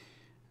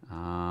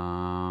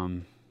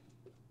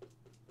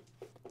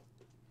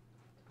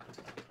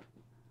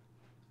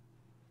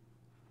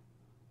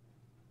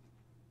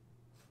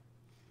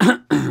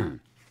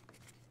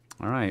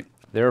 All right,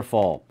 their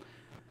fall.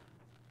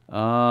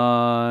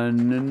 No.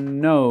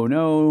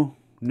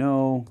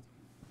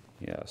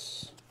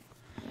 Yes.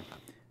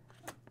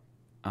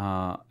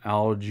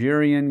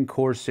 Algerian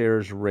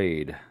Corsairs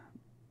raid.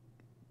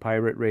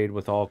 Pirate raid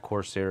with all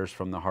Corsairs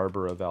from the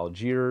harbor of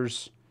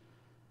Algiers.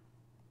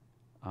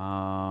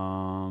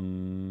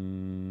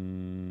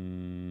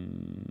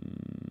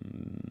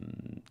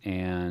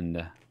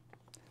 And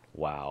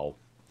wow,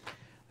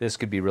 this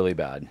could be really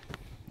bad.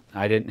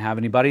 I didn't have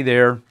anybody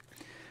there,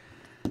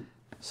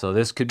 so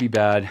this could be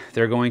bad.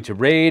 They're going to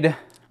raid,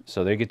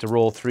 so they get to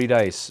roll 3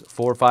 dice,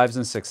 4, 5s,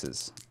 and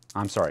 6s.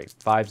 I'm sorry,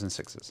 5s and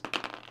 6s.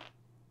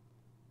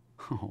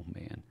 Oh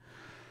man.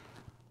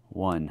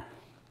 1.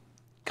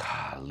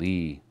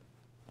 Golly.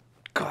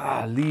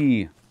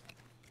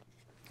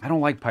 I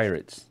don't like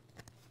pirates.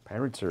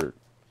 Pirates are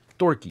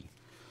dorky.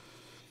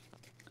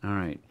 All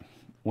right.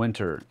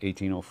 Winter,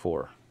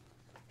 1804.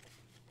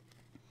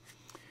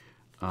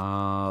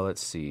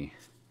 Let's see.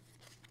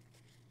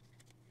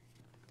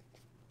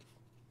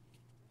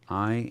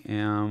 I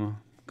am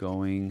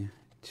going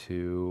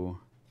to...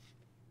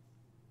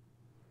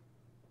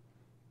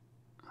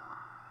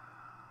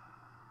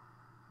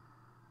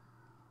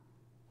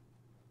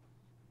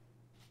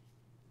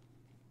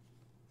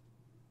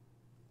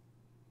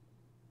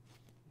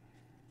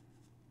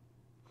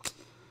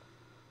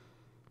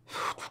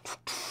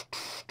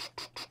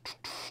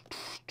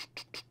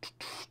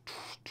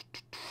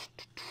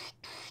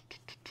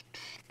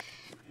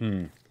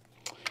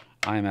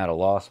 I'm at a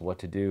loss what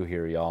to do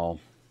here, y'all.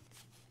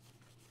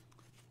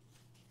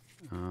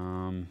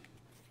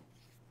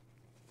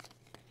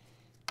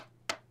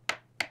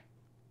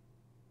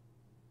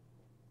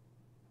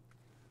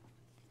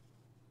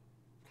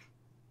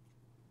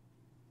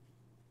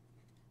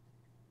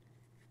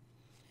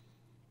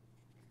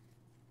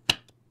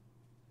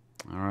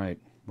 All right,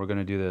 we're going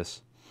to do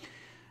this.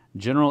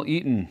 General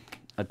Eaton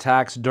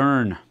attacks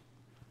Dern.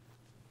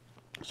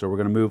 So we're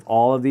going to move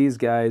all of these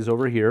guys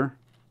over here.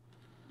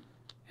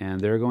 And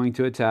they're going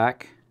to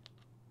attack.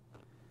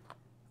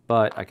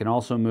 But I can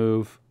also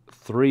move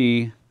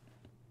 3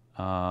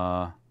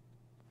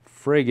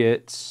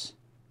 frigates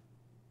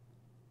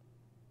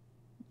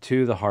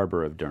to the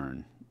harbor of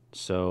Dern.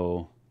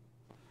 So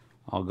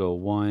I'll go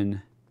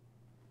 1,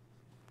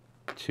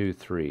 2,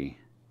 3.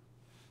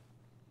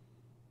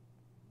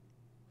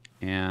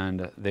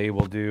 And they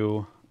will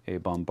do a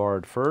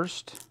bombard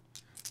first.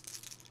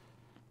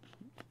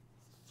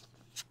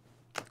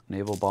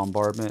 Naval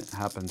bombardment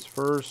happens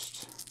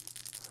first.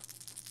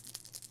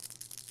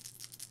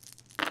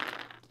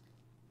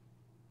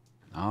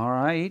 All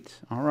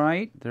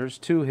right. There's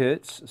 2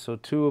 hits, so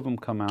 2 of them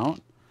come out.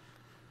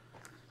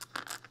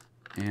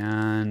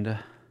 And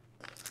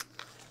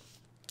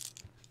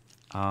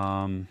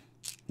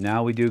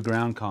now we do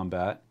ground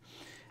combat.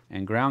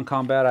 And ground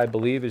combat, I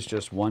believe, is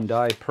just 1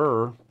 die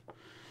per.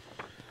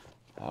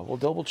 We'll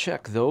double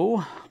check,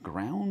 though.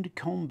 Ground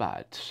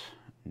combat.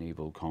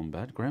 Naval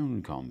combat,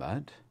 ground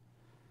combat.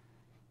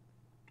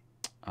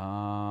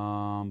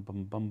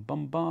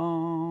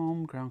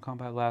 Ground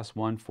combat lasts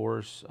 1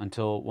 force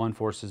until 1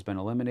 force has been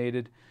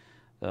eliminated.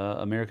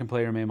 The American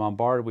player may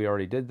bombard. We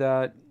already did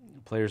that.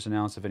 Players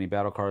announce if any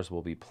battle cards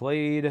will be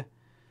played.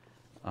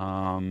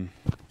 Oh,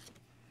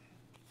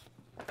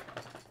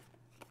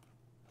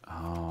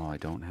 I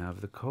don't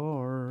have the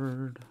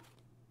card.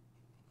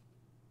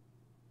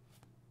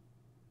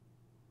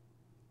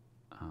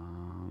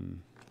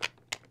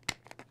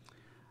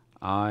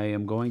 I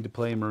am going to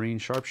play Marine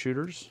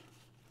Sharpshooters.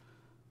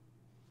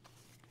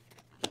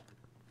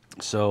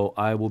 So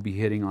I will be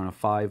hitting on a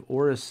 5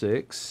 or a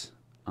 6.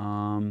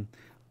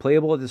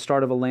 Playable at the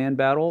start of a land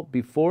battle.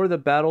 Before the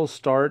battle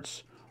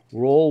starts,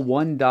 roll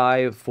 1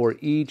 die for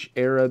each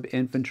Arab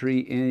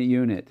infantry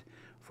unit.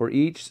 For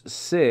each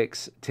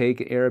 6,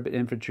 take an Arab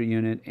infantry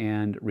unit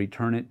and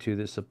return it to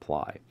the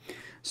supply.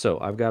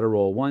 So I've got to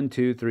roll 1,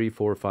 2, 3,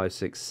 4, 5,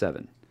 6,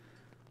 7.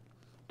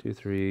 2,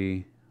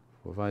 3,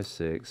 4, 5,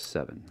 6,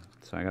 7.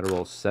 So I got to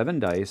roll 7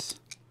 dice.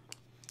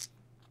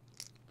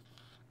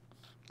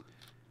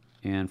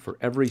 And for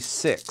every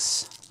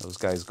 6, those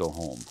guys go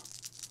home.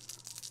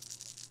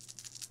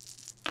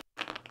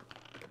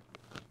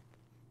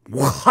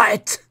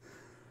 What?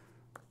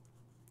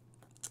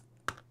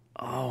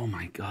 Oh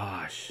my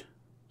gosh.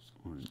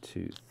 1,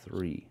 2,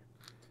 3.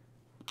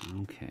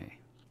 Okay.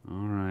 All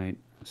right.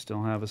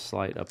 Still have a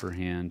slight upper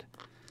hand.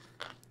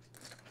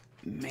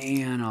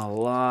 Man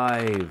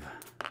alive.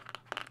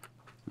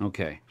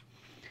 Okay.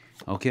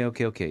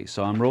 Okay.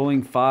 So I'm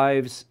rolling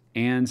 5s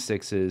and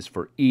 6s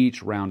for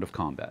each round of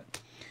combat.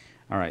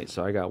 All right,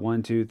 so I got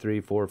 1, 2,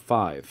 3, 4,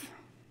 5.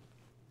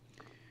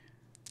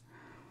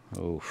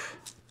 Oof.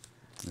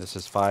 This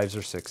is 5s or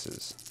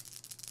 6s.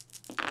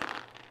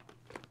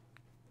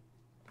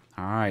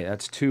 All right,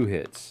 that's 2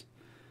 hits.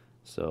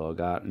 So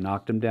I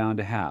knocked them down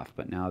to half,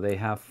 but now they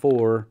have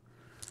 4,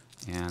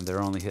 and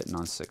they're only hitting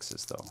on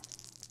 6s though.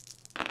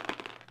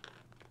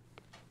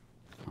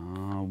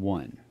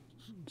 1.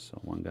 So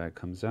one guy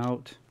comes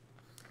out,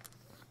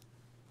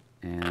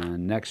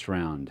 and next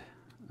round,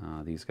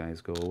 these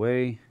guys go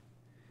away.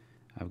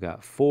 I've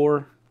got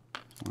 4.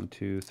 1,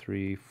 2,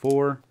 3,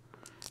 4.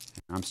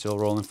 I'm still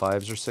rolling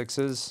 5s or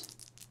 6s.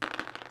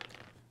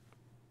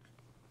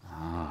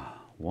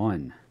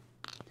 1.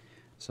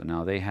 So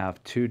now they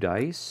have 2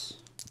 dice.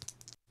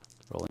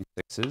 Rolling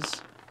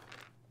 6s.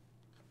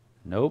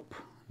 Nope,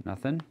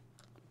 nothing.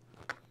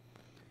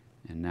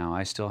 And now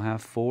I still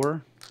have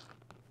 4.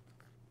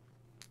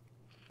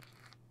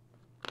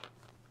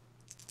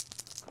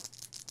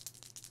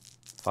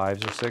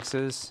 Fives or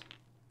 6s.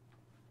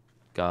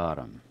 Got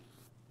them.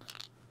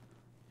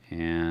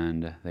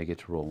 And they get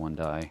to roll 1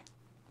 die.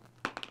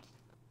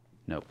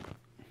 Nope.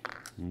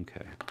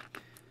 Okay.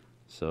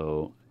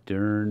 So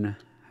Dern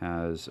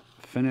has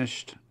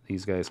finished.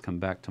 These guys come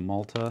back to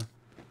Malta.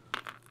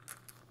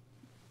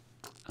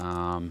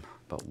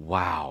 But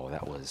wow,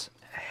 that was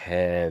a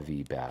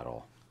heavy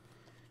battle.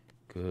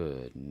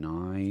 Good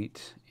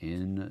night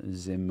in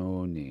the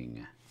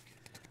morning.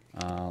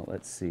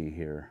 Let's see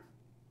here.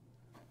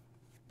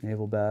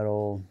 Naval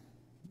battle.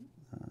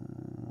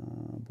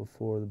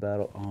 Before the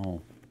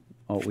battle.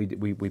 Oh,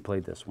 we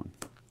played this one.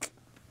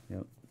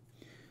 Yep.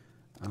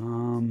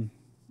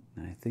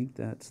 I think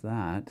that's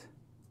that.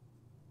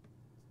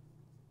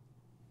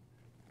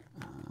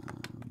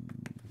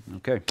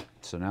 Okay,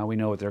 so now we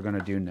know what they're going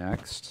to do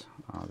next.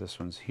 This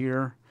one's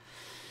here.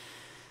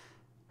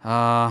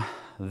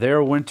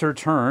 Their winter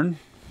turn.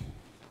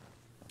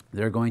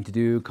 They're going to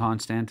do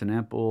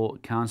Constantinople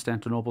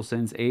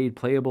sends aid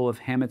playable if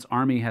Hammett's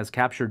army has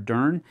captured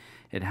Dern.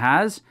 It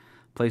has.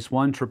 Place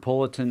 1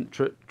 Tripolitan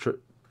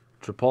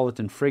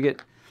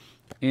frigate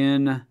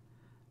in.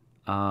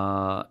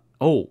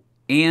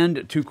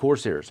 And 2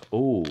 Corsairs.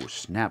 Oh,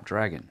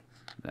 Snapdragon.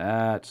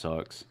 That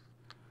sucks.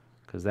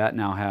 Because that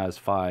now has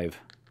 5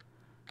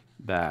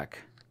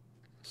 back.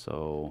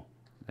 So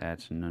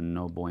that's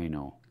no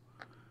bueno.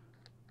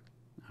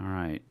 All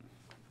right.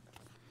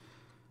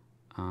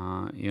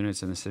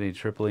 Units in the city of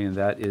Tripoli, and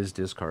that is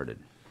discarded.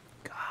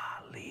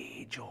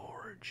 Golly,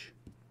 George.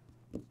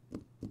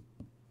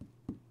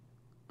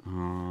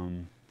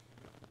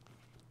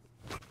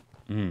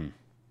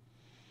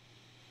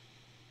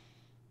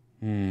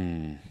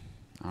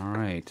 All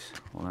right.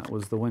 Well, that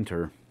was the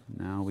winter.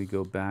 Now we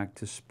go back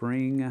to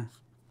spring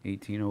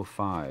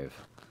 1805.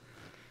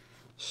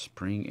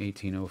 Spring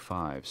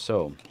 1805.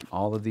 So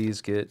all of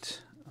these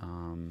get.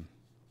 Did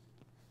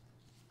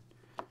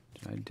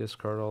I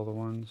discard all the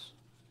ones?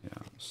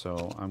 Yeah.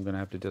 So I'm going to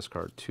have to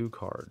discard 2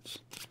 cards.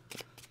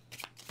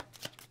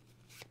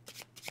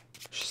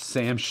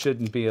 Sam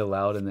shouldn't be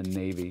allowed in the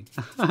Navy.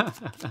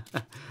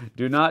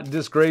 Do not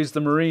disgrace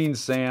the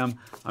Marines, Sam.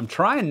 I'm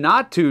trying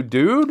not to,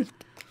 dude.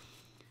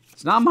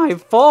 It's not my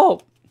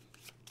fault.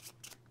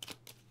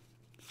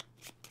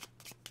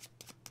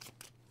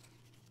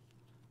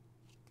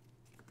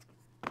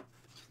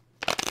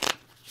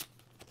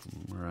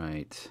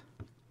 Right.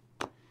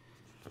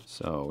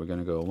 So we're going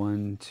to go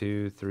 1,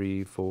 2,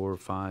 3, 4,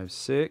 5,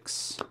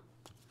 6.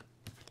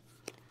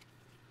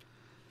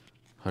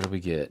 What do we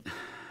get?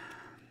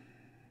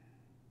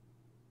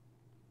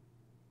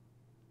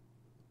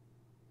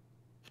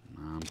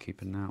 I'm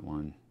keeping that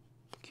one.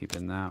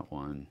 Keeping that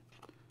one.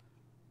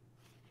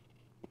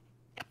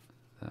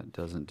 That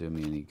doesn't do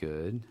me any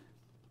good.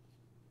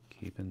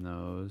 Keeping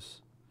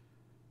those.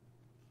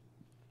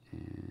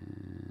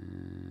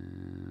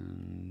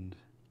 And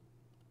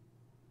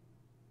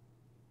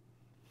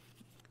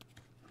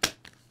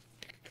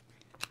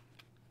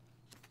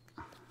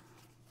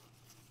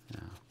yeah.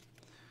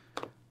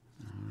 All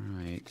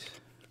right.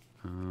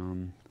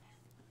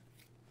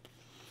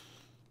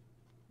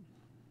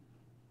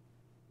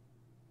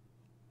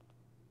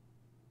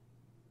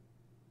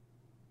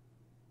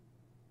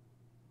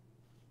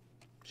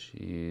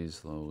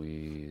 Jeez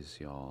Louise,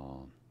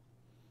 y'all.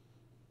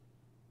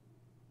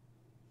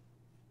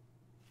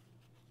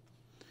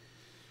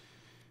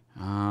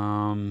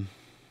 Yeah,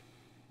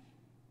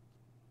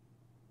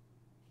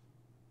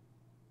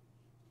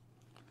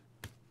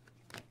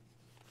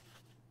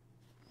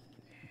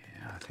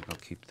 I think I'll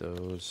keep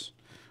those.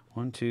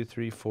 1, 2,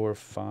 3, 4,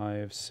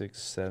 5,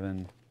 6,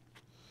 7.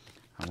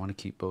 I want to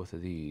keep both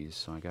of these,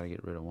 so I got to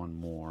get rid of one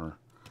more.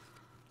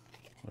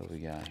 What do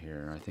we got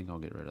here? I think I'll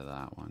get rid of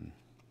that one.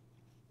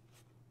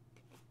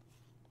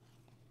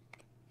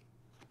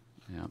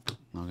 Yep,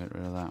 I'll get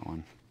rid of that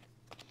one.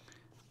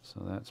 So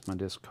that's my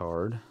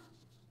discard.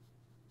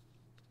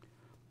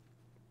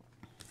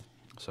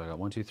 So I got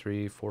 1, 2,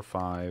 3, 4,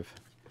 5,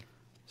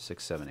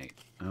 6, 7, 8.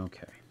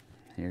 Okay,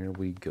 here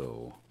we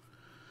go.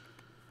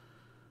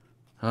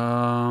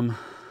 They're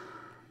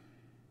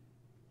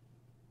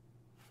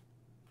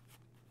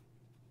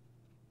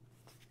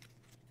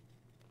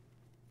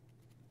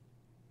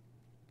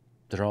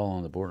all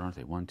on the board, aren't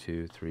they? 1,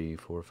 2, 3,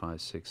 4,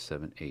 5, 6,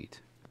 7, 8.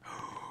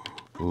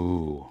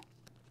 Ooh.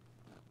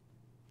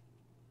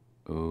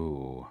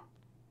 Ooh.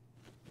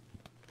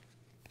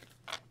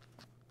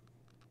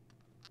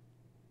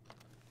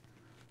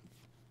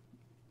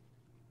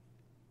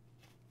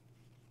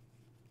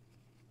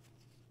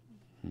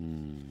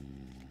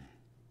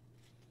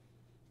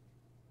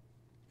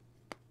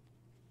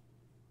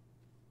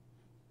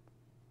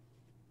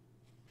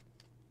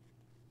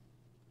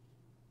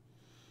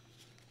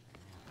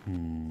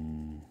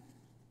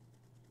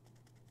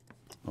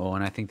 Oh,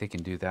 and I think they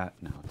can do that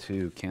now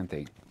too, can't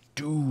they?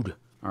 Dude.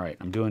 All right,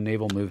 I'm doing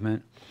naval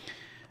movement.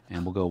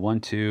 And we'll go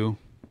 1, 2,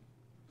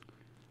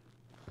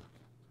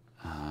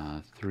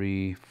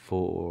 3,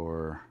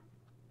 4,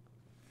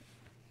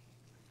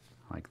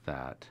 like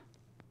that.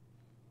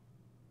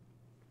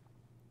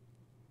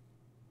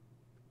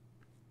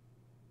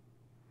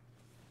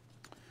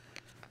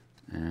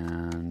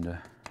 And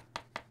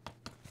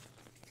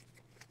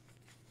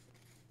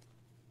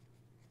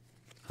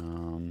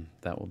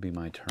that will be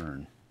my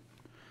turn.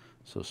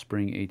 So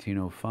spring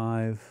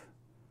 1805.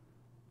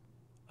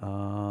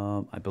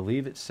 I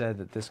believe it said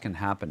that this can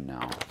happen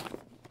now.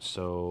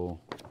 So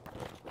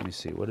let me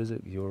see. What is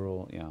it?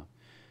 Ural, yeah.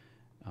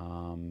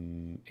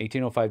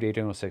 1805 to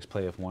 1806,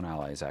 play if one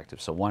ally is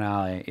active. So one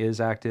ally is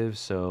active.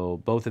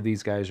 So both of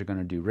these guys are going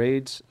to do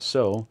raids.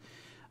 So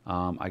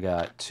I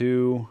got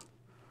 2,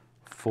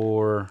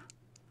 4,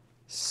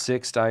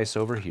 6 dice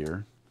over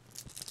here.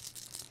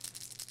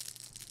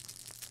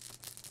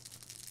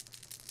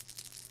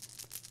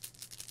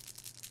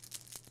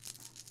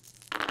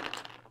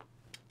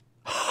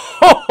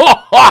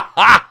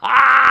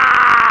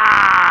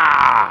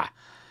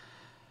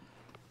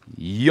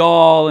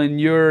 Y'all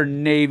and your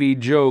Navy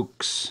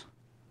jokes.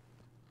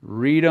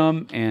 Read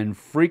them and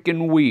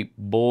freaking weep,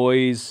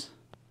 boys.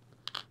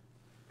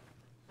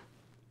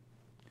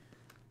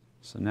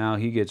 So now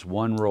he gets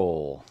 1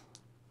 roll.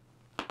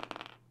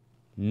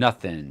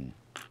 Nothing.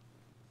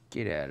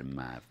 Get out of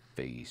my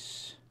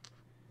face.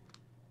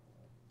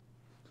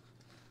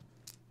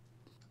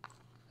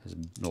 It's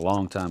a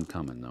long time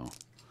coming, though.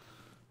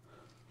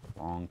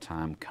 Long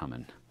time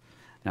coming.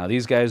 Now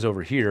these guys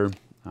over here,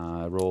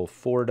 roll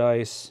 4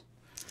 dice.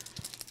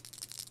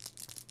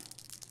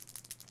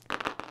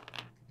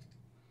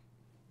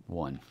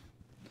 1.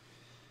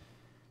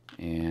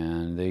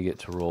 And they get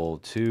to roll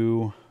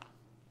 2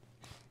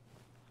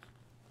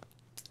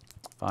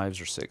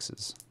 5s or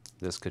 6s.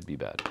 This could be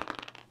bad.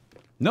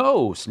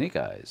 No, snake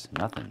eyes.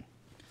 Nothing.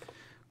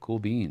 Cool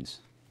beans.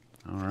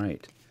 All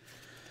right.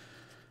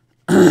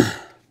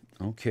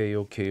 Okay.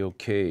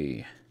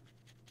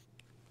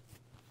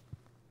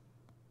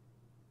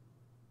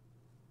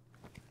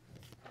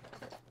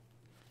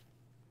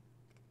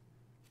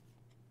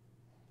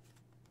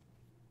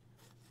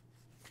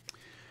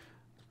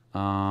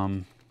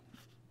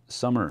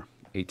 Summer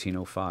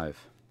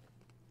 1805.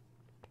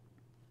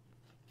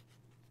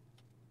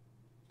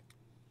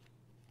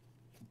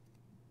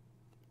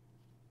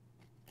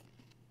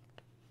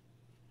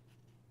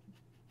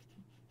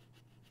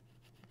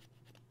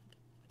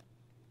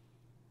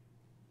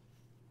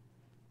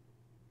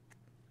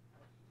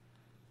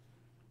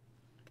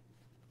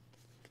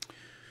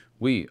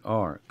 We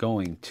are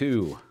going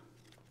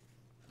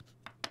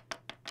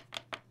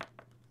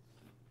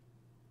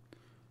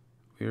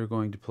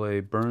to play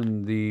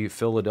Burn the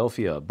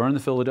Philadelphia. Burn the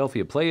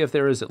Philadelphia. Play if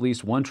there is at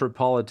least 1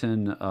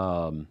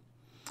 Tripolitan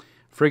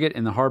frigate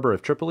in the harbor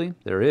of Tripoli.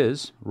 There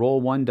is. Roll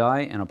 1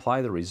 die and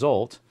apply the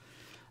result.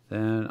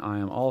 Then I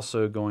am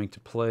also going to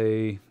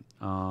play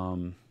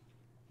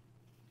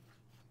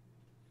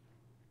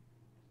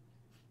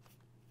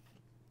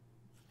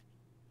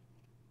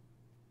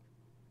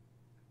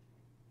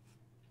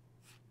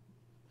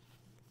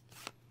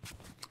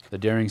the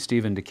Daring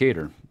Stephen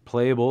Decatur.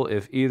 Playable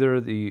if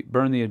either the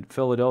Burn the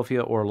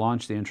Philadelphia or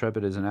Launch the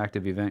Intrepid is an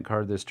active event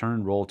card this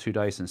turn. Roll 2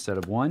 dice instead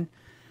of 1.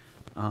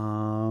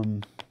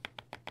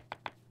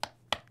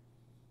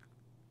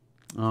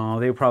 Oh,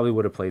 they probably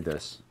would have played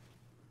this.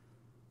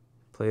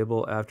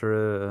 Playable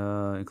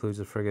after includes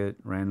a frigate,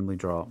 randomly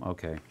draw.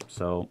 Okay,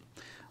 so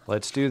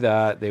let's do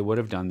that. They would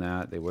have done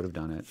that. They would have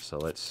done it. So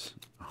let's,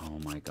 oh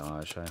my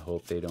gosh, I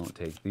hope they don't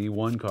take the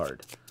 1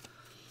 card.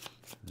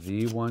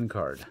 The 1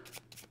 card.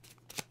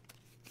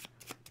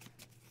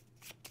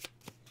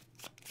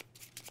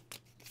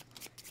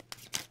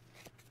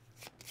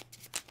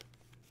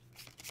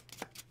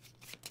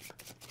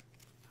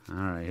 All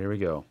right, here we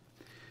go.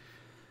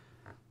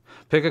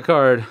 Pick a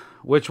card.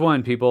 Which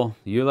one, people?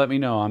 You let me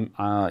know.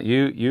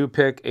 You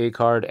pick a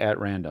card at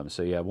random.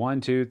 So you have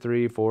 1, 2,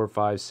 3, 4,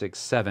 5, 6,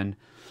 7.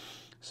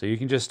 So you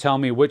can just tell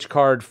me which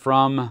card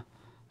from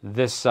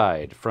this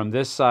side. From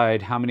this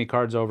side, how many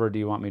cards over do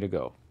you want me to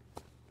go?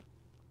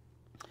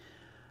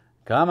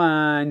 Come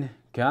on.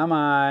 Come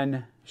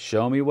on.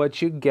 Show me what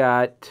you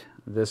got.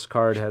 This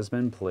card has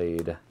been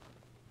played.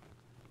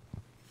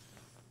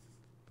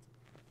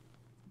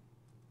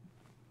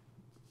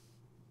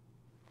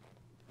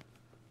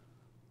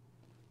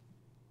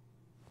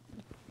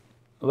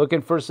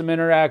 Looking for some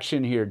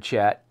interaction here,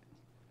 chat.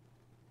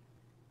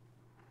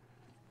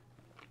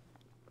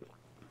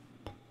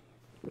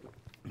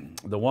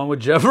 The one with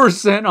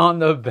Jefferson on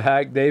the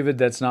back. David,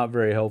 that's not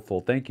very helpful.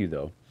 Thank you,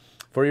 though,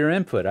 for your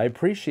input. I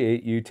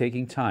appreciate you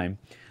taking time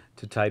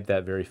to type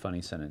that very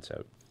funny sentence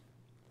out.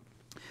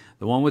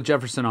 The one with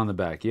Jefferson on the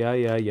back.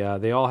 Yeah.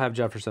 They all have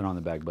Jefferson on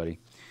the back, buddy.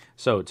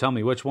 So tell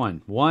me which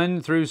one.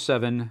 1 through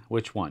 7,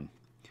 which one?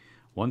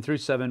 1 through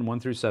 7, 1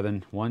 through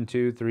 7. 1,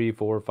 2, 3,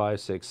 4, 5,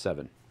 6,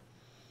 7.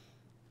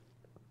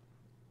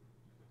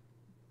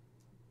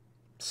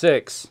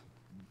 6.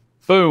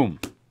 Boom.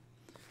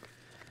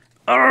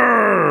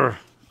 Arrgh!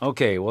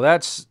 Okay, well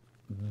that's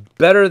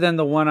better than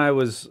the one I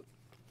was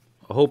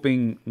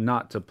hoping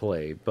not to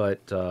play.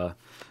 But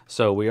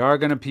so we are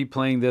going to be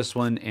playing this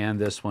one and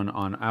this one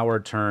on our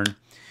turn.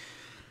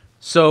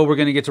 So we're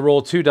going to get to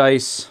roll 2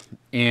 dice,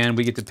 and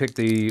we get to pick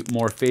the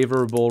more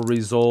favorable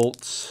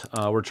results.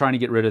 We're trying to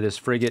get rid of this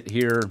frigate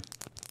here.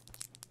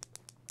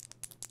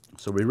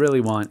 So we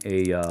really want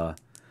a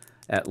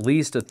at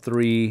least a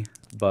 3,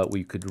 but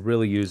we could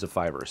really use a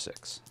 5 or a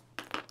 6.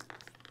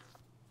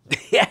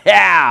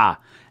 Yeah!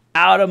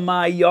 Out of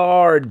my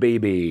yard,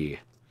 baby!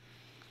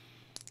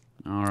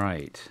 All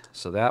right,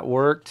 so that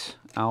worked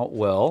out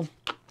well.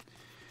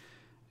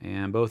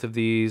 And both of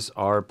these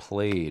are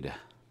played.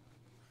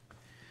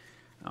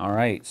 All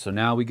right, so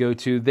now we go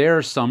to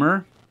their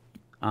summer.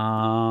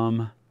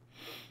 Oh,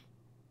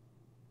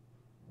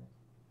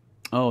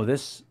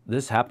 this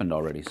happened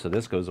already, so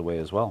this goes away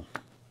as well.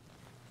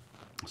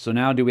 So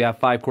now do we have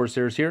 5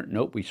 Corsairs here?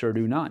 Nope, we sure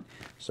do not.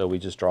 So we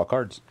just draw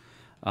cards.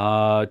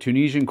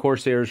 Tunisian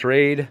Corsairs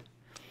raid.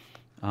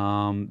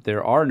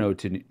 There are no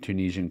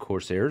Tunisian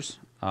Corsairs.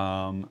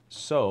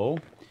 So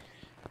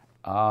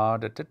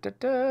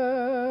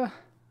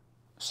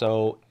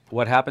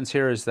what happens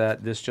here is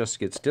that this just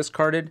gets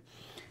discarded,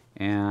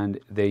 and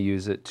they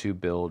use it to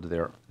build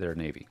their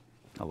navy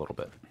a little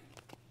bit.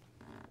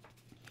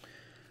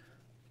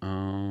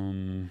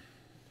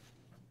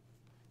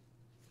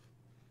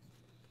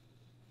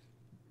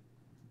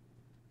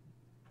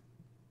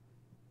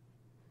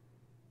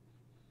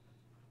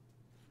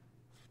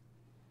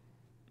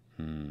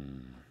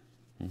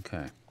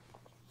 Okay.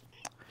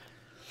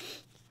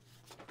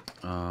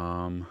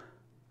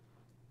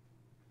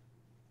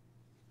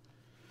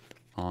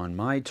 On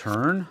my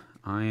turn,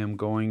 I am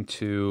going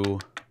to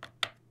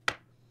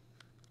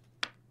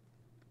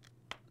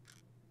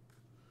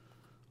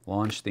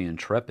launch the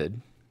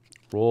Intrepid,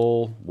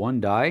 roll 1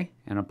 die,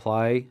 and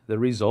apply the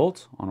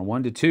result. On a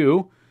 1 to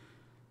 2,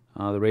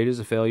 the raid is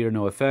a failure,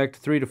 no effect.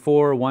 3 to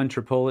 4, 1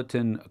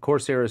 Tripolitan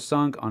Corsair is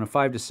sunk. On a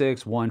 5 to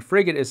 6, 1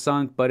 frigate is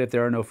sunk, but if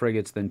there are no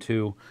frigates, then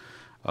 2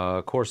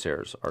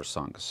 Corsairs are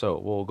sunk. So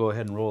we'll go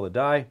ahead and roll the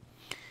die.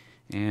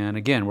 And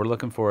again, we're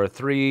looking for a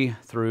 3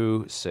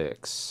 through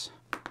 6.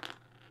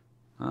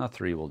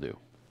 3 will do.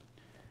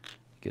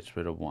 Gets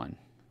rid of 1.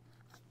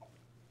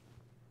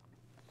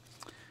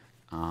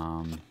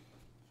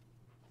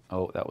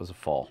 Oh, that was a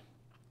fall.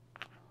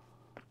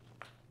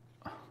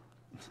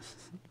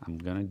 I'm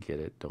gonna get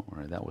it, don't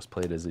worry. That was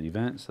played as an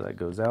event, so that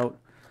goes out.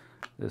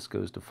 This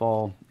goes to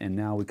fall, and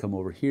now we come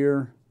over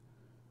here.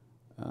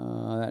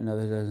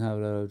 Another doesn't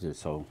have,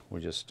 so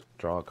we just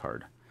draw a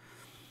card.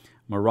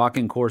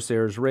 Moroccan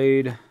Corsairs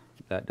raid.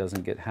 That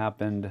doesn't get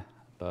happened,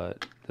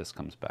 but this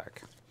comes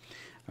back.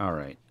 All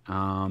right.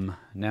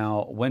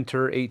 Now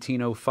winter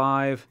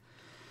 1805.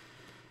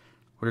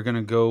 We're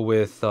gonna go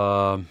with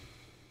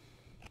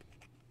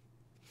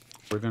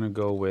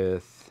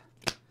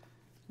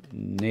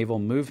naval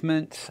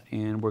movement,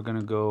 and we're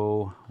gonna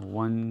go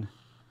 1,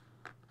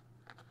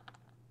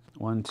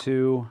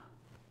 2,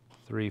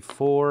 3,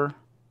 4.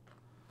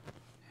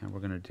 And we're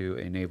going to do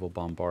a naval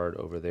bombard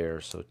over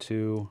there. So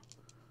 2,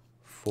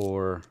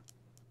 4,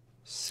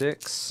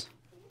 6.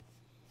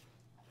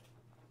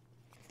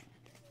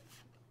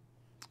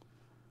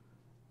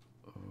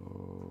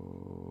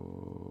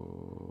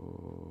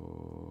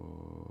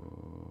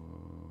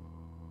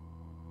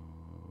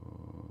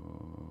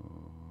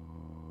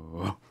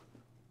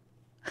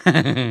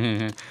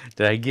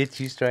 Did I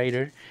get you,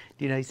 Strider?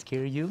 Did I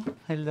scare you?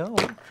 Hello?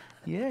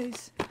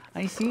 Yes,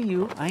 I see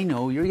you. I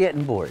know you're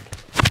getting bored.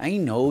 I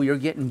know you're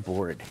getting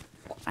bored.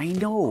 I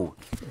know,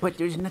 but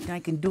there's nothing I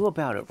can do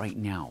about it right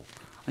now.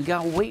 I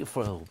gotta wait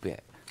for a little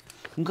bit.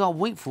 I gotta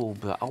wait for a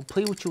little bit. I'll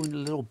play with you in a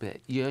little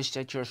bit. Yes,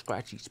 that's your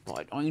scratchy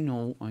spot. I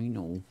know.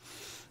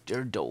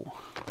 There, dough.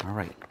 All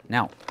right,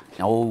 now,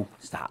 no,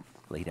 stop.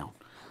 Lay down.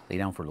 Lay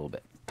down for a little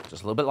bit.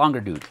 Just a little bit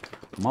longer, dude.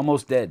 I'm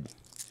almost dead.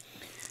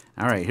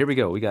 All right, here we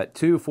go. We got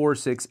 2, 4,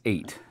 6,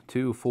 8.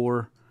 2,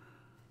 4,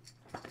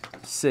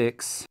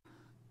 6,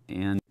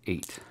 and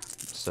 8.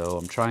 So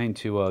I'm trying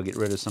to get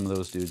rid of some of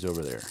those dudes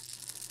over there.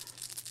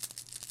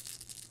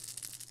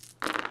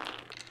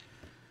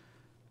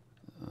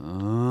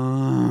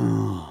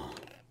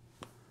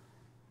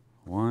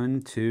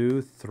 One,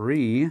 two,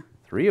 3.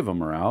 3 of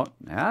them are out.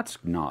 That's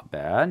not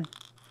bad.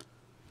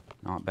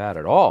 Not bad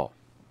at all.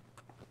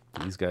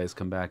 These guys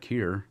come back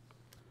here.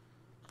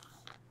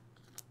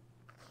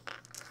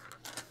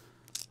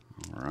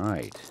 All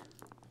right.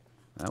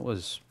 That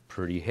was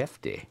pretty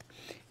hefty.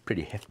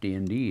 Pretty hefty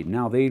indeed.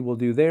 Now they will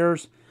do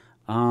theirs.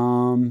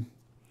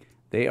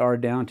 They are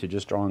down to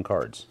just drawing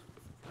cards.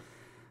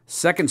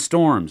 Second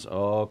Storms.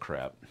 Oh,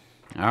 crap.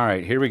 All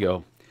right, here we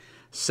go.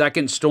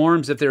 Second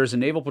Storms. If there is a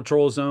naval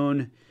patrol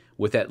zone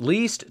with at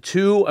least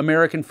 2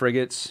 American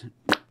frigates,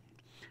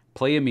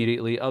 play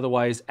immediately.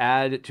 Otherwise,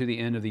 add to the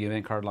end of the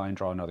event card line,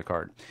 draw another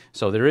card.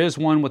 So there is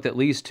one with at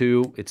least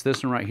 2. It's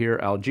this one right here,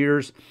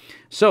 Algiers.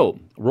 So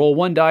roll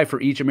 1 die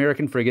for each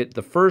American frigate.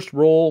 The first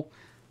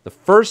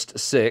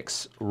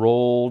 6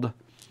 rolled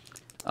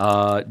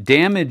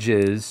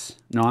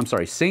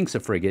sinks a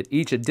frigate.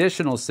 Each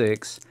additional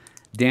 6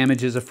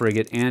 damages a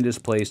frigate and is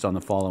placed on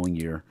the following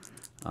year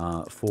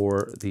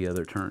for the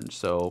other turns.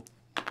 So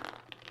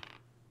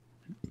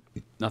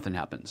nothing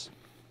happens.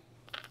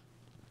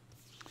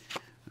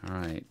 All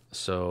right,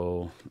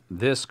 so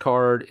this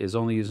card is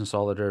only used in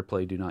solitaire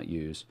play, do not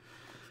use.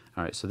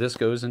 All right, so this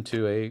goes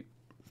into a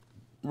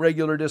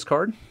regular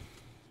discard.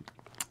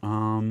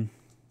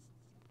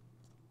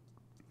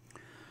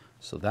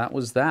 So that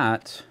was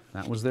that.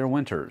 That was their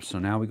winter. So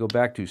now we go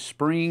back to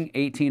spring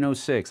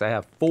 1806. I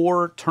have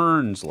 4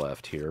 turns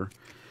left here.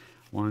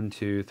 1,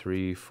 2,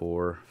 3,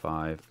 4,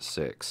 5,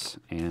 6,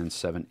 and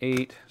 7,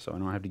 8. So I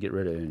don't have to get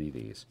rid of any of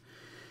these.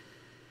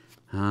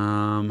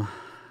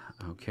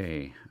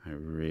 Okay, I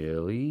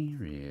really...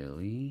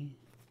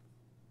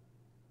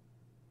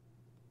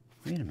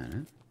 Wait a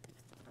minute.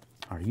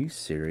 Are you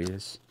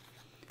serious?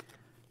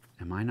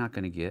 Am I not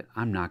going to get...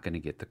 I'm not going to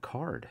get the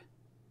card.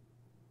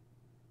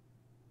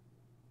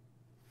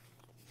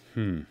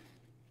 I'm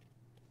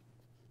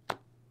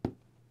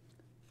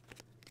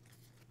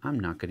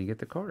not going to get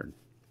the card.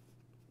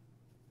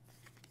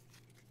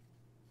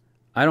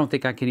 I don't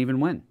think I can even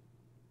win.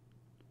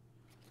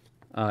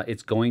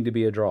 It's going to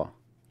be a draw.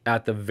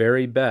 At the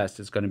very best,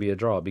 it's going to be a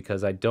draw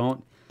because I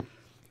didn't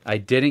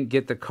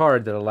get the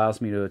card that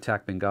allows me to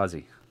attack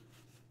Benghazi.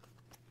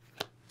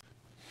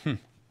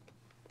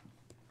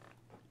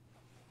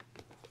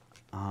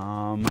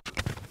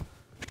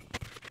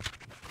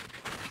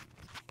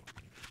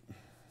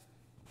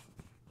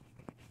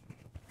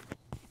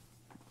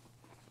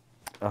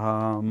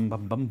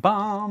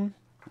 I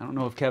don't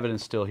know if Kevin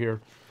is still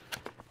here.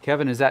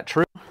 Kevin, is that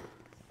true?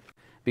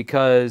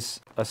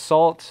 Because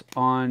assault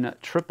on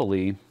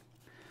Tripoli,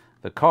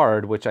 the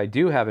card, which I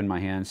do have in my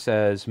hand,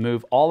 says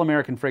move all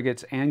American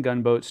frigates and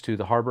gunboats to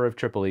the harbor of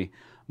Tripoli,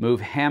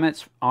 move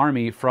Hammett's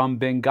army from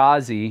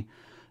Benghazi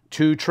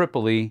to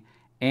Tripoli,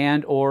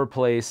 and or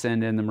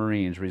send in the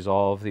Marines,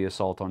 resolve the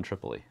assault on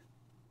Tripoli.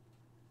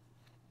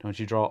 Don't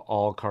you draw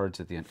all cards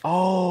at the end?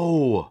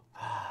 Oh!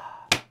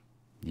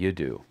 You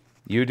do.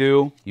 You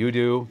do. You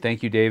do.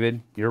 Thank you,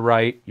 David. You're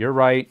right. You're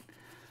right.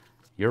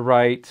 You're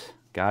right.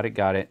 Got it.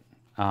 Got it.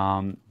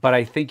 But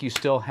I think you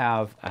still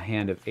have a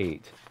hand of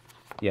 8.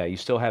 Yeah, you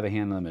still have a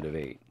hand limit of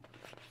 8.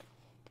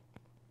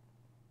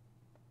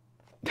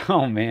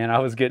 Oh man, I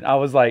was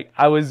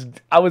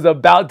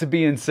about to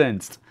be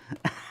incensed.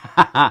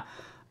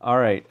 All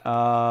right,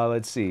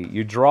 let's see.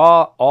 You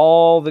draw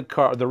all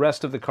the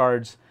rest of the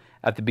cards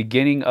at the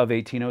beginning of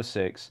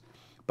 1806,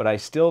 but I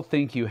still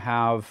think you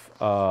have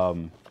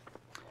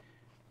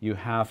you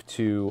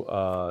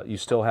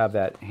still have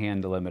that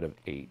hand limit of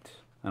 8.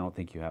 I don't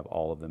think you have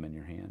all of them in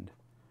your hand.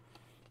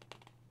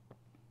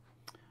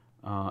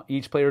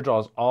 Each player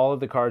draws all of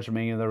the cards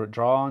remaining. The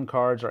drawn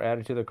cards are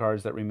added to the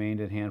cards that remained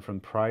in hand from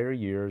prior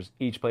years.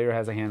 Each player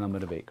has a hand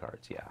limit of 8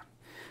 cards. Yeah.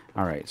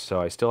 All right, so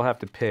I still have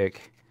to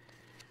pick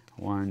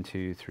 1,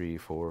 2, 3,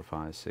 4,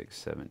 5, 6,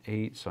 7,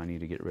 8. So I need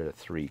to get rid of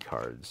 3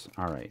 cards.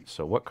 All right,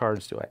 so what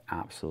cards do I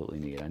absolutely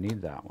need? I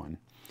need that one.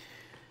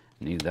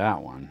 I need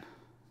that one.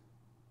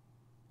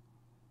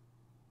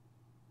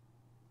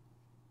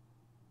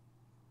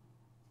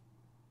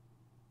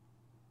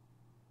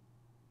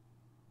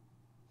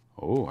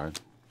 Oh, I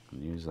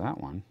can use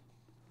that one.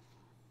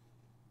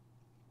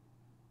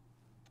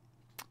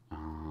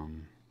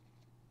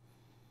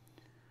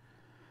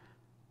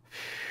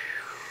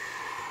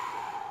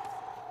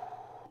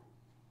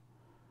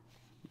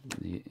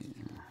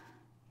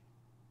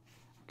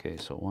 Okay,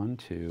 so 1,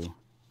 2,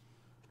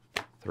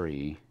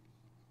 3,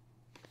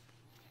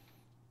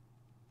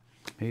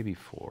 maybe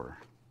 4.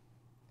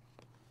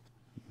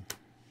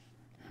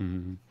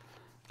 Don't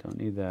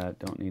need that,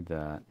 don't need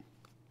that.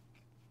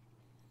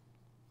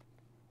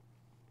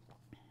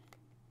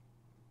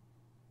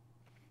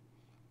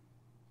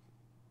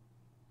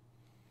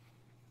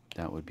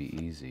 That would be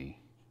easy.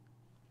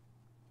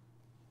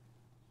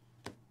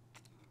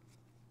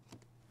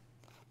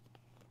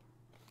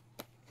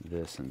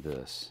 This and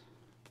this.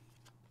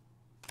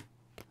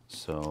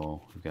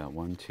 So we've got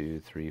 1, 2,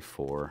 3,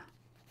 4,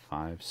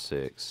 5,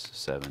 6,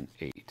 7,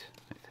 8,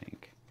 I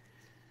think.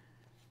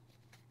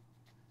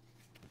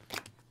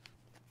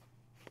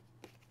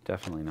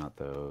 Definitely not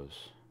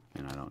those,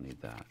 and I don't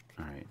need that.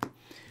 All right.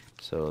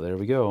 So there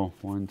we go.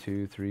 1,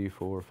 2, 3,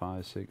 4,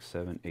 5, 6,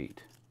 7,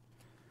 8.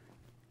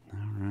 All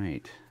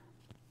right.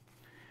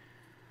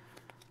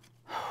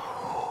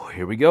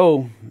 Here we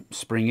go.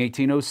 Spring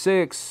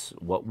 1806.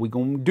 What we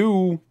gonna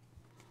do?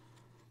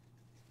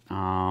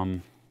 All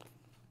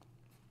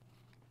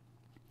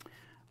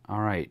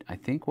right, I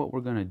think what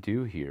we're going to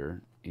do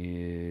here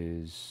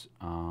is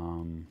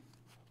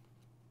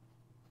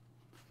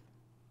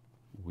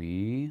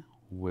we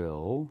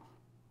will,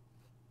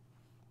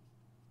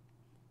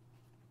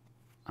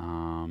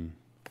 all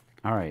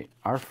right,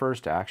 our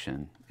first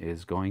action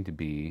is going to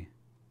be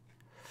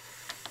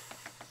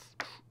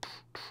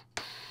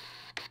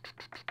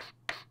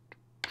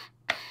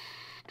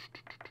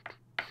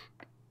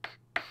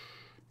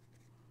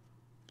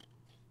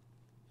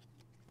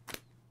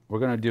we're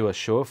going to do a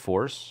show of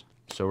force.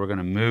 So we're going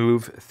to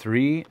move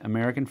 3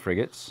 American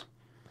frigates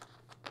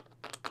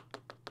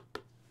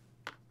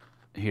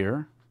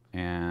here,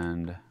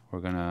 and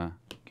we're going to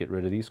get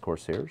rid of these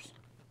Corsairs.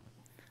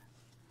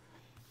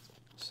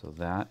 So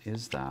that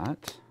is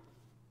that.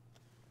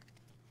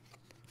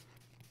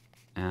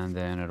 And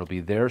then it'll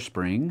be their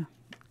spring.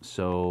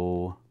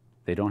 So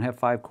they don't have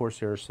 5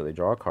 Corsairs, so they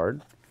draw a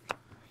card.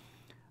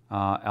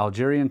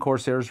 Algerian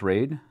Corsairs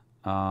raid.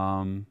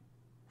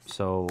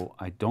 So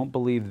I don't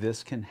believe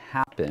this can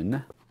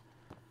happen.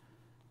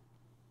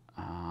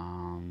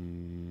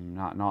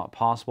 Not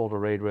possible to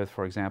raid with.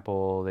 For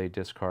example, they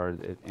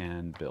discard it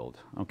and build.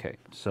 Okay,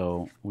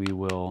 so we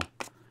will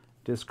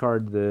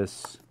discard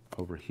this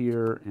over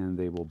here, and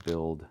they will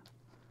build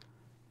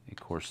a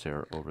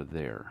Corsair over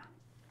there.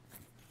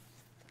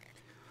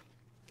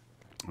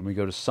 And we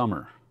go to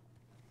summer.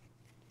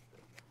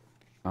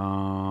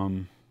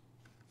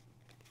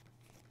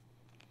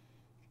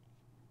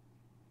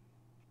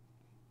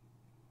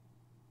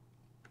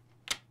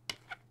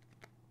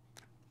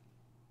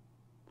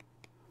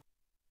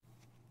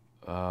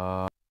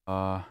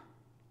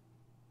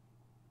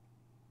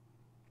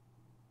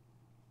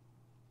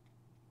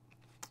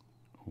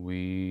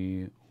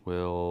 We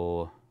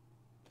will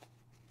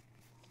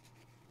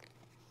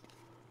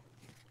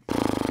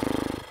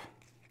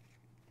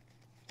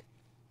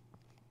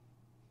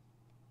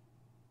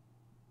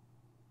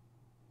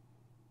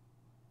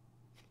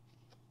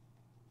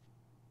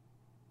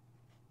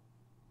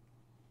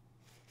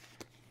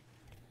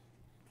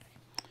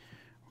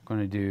going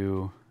to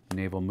do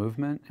naval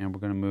movement, and we're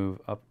going to move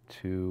up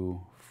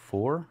to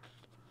 4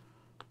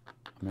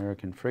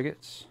 American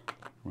frigates.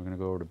 We're going to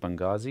go over to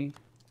Benghazi,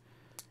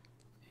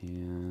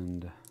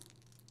 and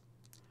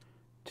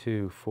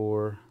 2,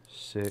 4,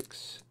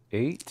 6,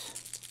 8.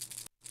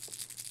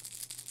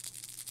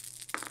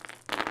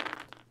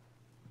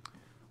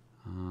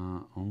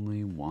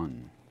 Only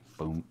 1.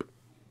 Boom.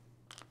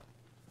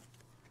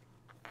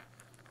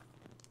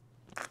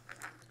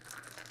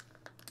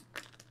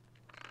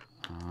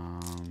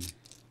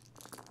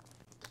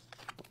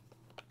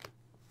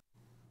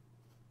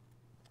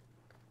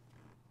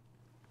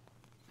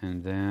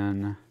 And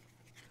then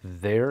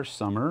their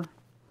summer.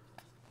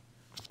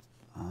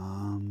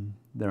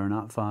 There are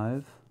not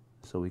 5,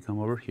 so we come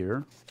over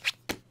here.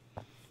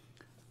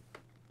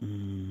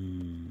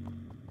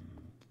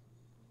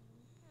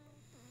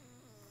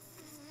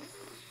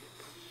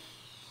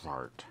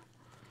 Fart.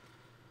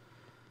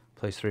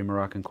 Place 3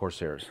 Moroccan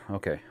Corsairs.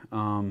 Okay.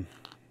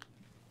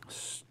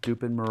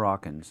 Stupid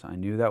Moroccans. I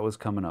knew that was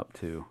coming up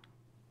too.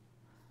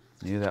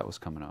 Knew that was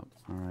coming up.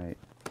 All right.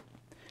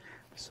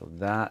 So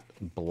that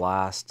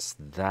blasts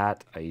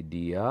that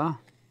idea.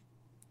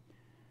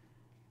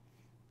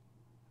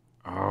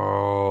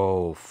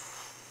 Oh,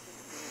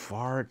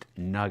 fart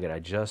nugget. I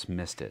just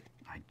missed it.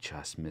 I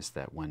just missed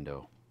that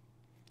window.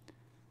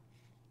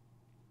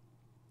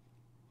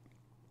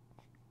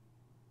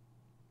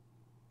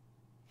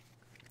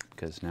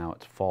 Because now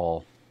it's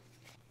fall.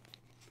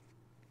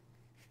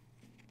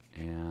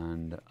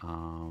 And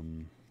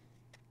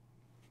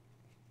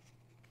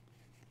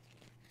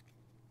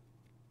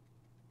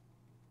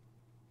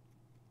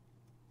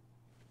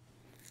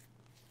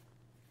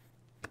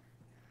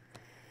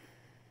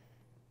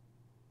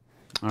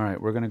all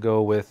right, we're going to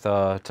go with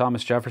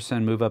Thomas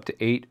Jefferson, move up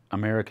to 8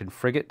 American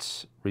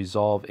frigates,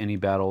 resolve any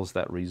battles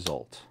that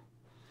result.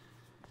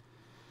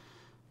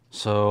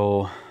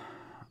 So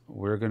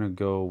we're going to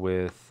go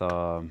with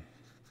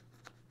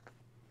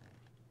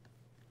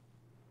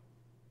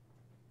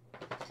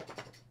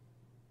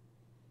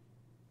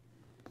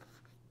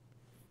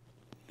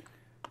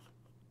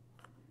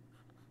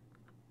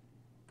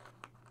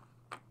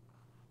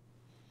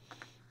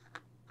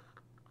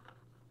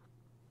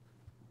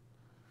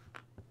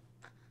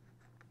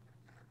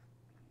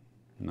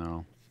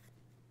no.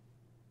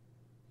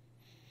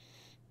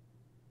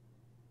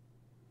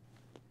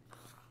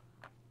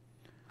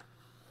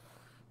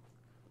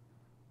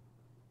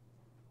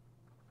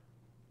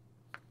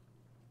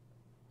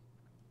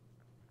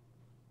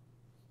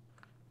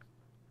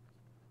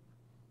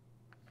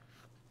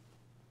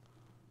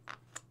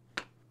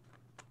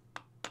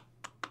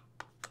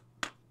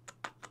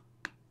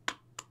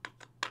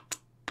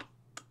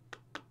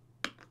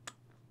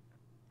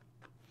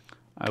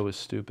 I was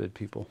stupid,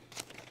 people.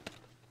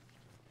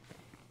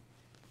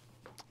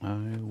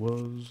 I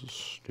was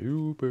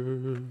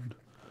stupid.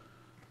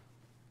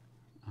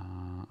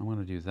 I'm going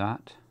to do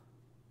that.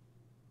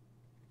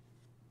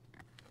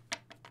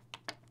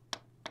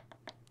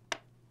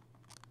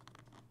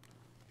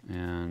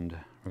 And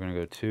we're going to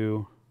go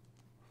 2,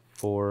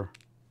 4,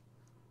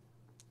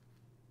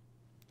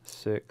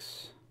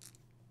 6,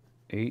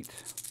 8.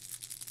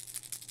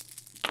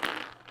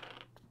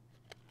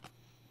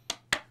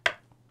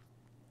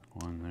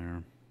 One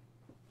there.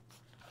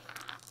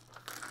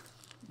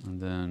 And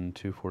then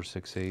 2, 4,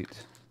 6,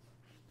 8.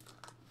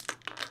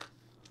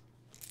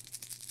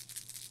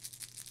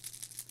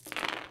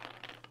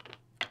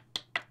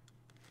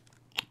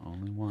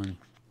 Only one.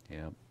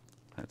 Yep,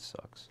 that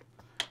sucks.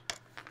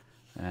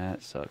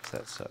 That sucks,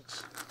 that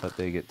sucks. But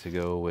they get to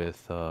go with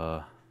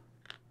 3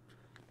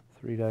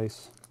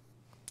 dice.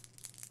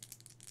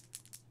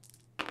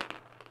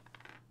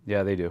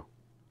 Yeah, they do.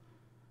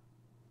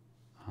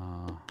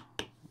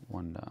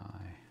 1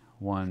 die.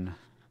 1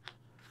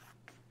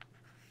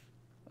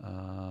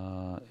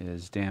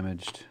 is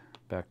damaged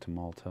back to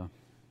Malta.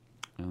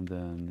 And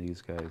then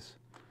these guys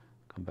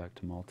come back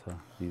to Malta.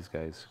 These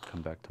guys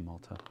come back to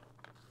Malta.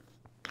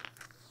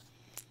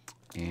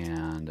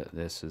 And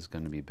this is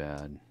going to be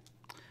bad.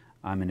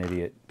 I'm an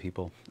idiot,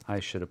 people.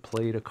 I should have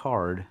played a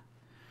card.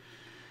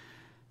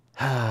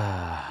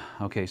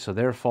 Okay, so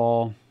their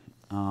fall.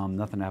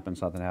 Nothing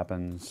happens, nothing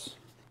happens.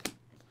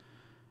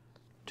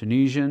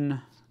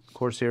 Tunisian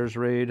Corsairs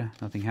raid,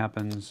 nothing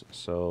happens.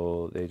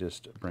 So they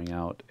just bring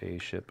out a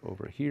ship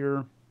over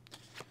here.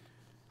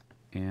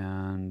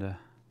 And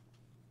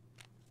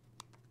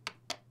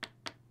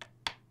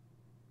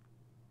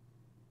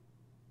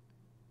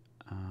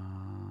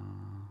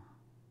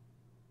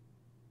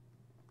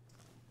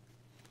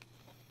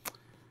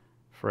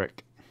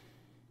frick.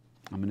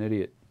 I'm an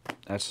idiot.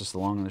 That's just the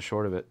long and the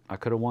short of it. I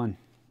could have won.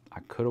 I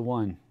could have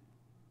won.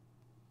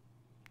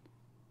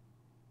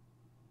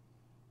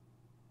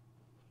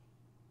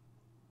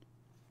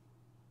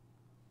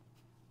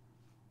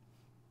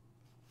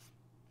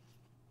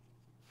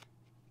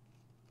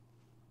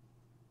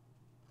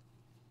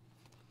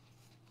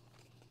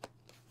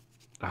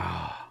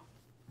 Ah.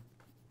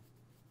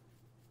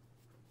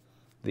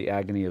 The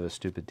agony of a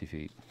stupid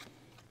defeat.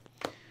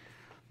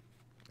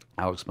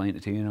 I'll explain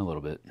it to you in a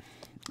little bit.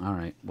 All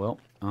right, well,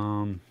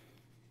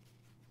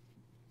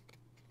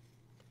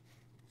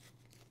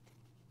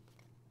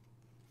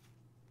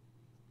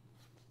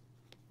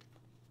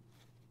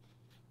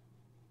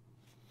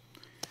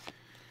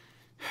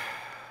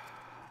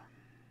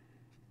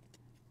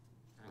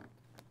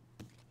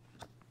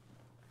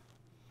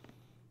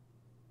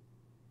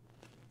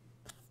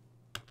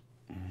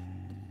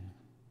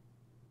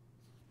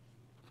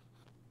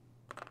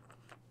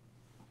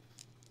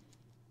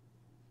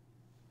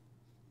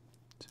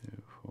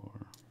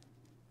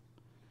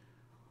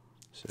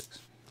 6.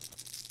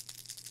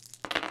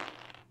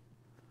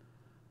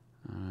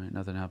 All right,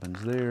 nothing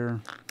happens there,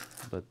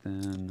 but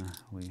then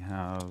we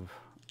have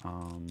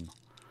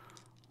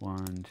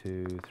 1,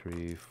 2,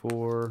 3,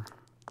 4.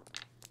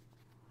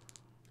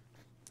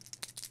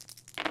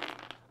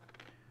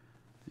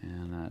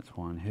 And that's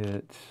 1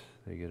 hit.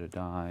 They get a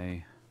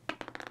die.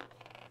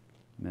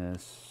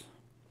 Miss.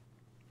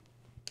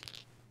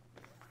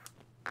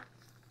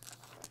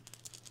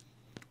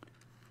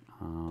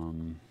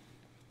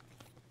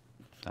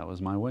 That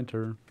was my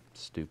winter.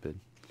 Stupid.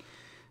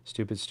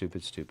 Stupid,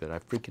 stupid, stupid. I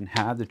freaking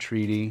had the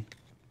treaty,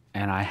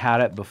 and I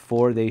had it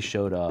before they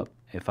showed up.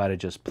 If I'd have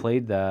just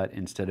played that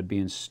instead of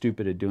being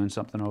stupid at doing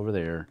something over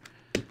there,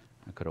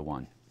 I could have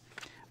won.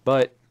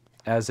 But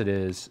as it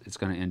is, it's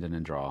going to end in a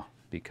draw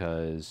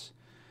because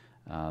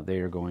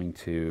they are going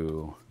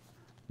to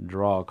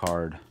draw a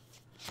card.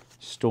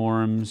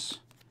 Storms.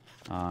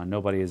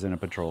 Nobody is in a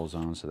patrol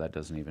zone, so that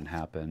doesn't even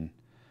happen.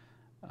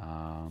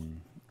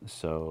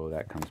 So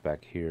that comes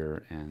back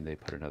here, and they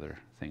put another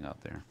thing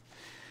out there.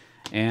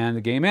 And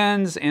the game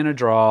ends in a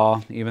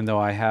draw, even though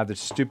I have the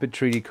stupid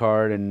treaty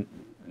card and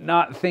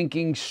not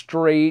thinking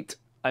straight.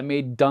 I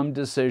made dumb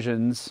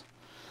decisions.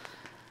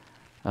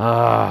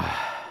 The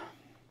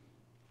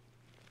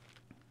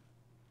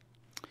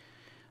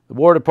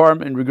War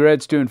Department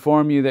regrets to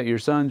inform you that your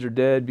sons are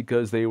dead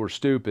because they were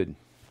stupid.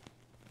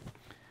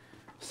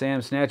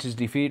 Sam snatches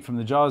defeat from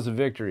the jaws of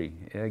victory.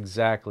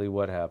 Exactly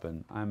what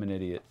happened. I'm an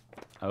idiot.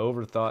 I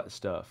overthought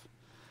stuff.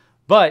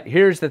 But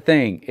here's the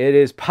thing. It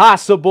is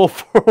possible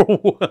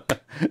for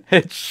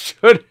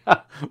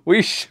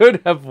we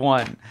should have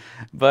won.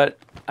 But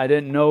I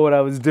didn't know what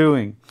I was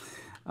doing.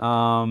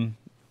 And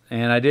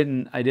I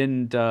didn't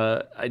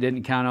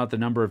count out the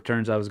number of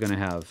turns I was going to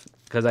have.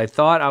 Because I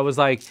thought, I was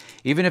like,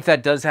 even if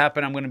that does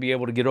happen, I'm going to be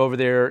able to get over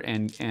there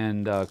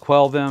and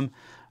quell them.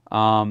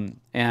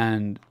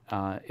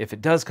 If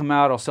it does come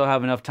out, I'll still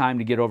have enough time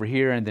to get over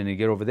here and then to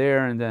get over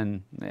there. And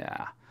then,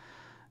 yeah,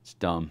 it's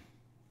dumb.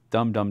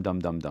 Dumb, dumb, dumb,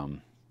 dumb,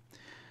 dumb.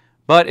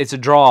 But it's a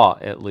draw,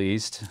 at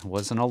least. It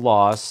wasn't a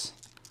loss.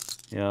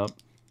 Yep.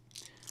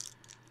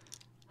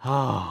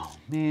 Oh,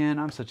 man,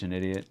 I'm such an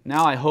idiot.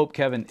 Now I hope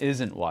Kevin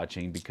isn't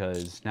watching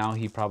because now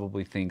he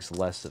probably thinks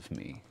less of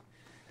me.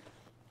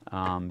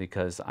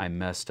 Because I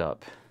messed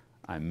up.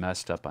 I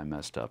messed up.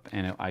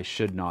 And I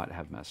should not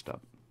have messed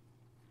up.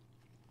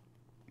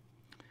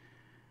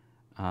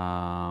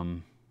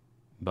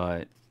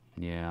 But,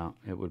 yeah,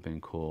 it would have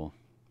been cool.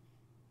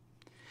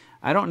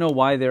 I don't know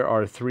why there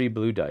are 3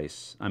 blue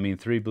dice. I mean,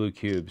 3 blue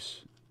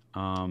cubes.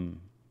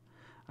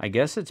 I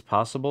guess it's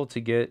possible to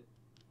get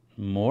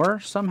more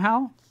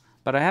somehow,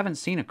 but I haven't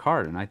seen a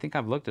card, and I think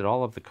I've looked at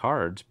all of the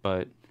cards,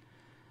 but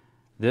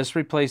this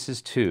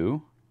replaces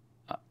 2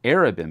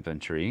 Arab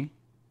infantry.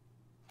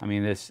 I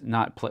mean, this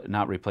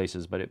not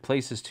replaces, but it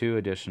places 2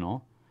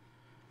 additional.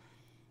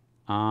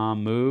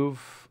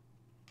 Move.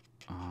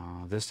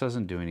 This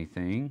doesn't do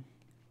anything.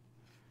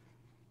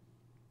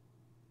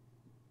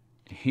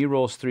 He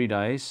rolls 3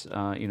 dice.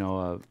 You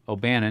know,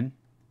 O'Bannon.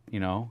 You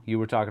know, you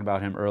were talking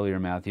about him earlier,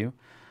 Matthew.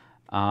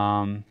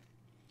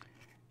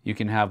 You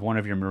can have one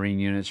of your Marine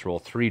units roll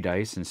 3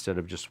 dice instead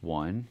of just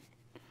 1.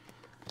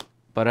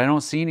 But I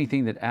don't see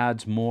anything that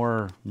adds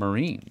more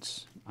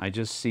Marines. I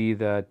just see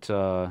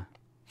that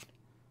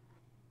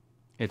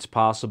it's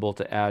possible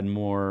to add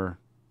more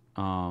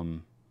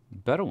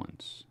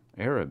Bedouins,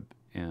 Arab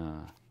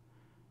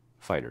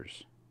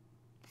fighters.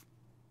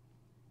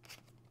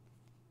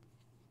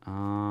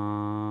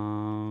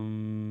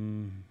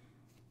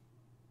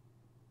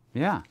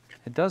 Yeah,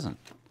 it doesn't.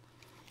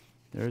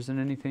 There isn't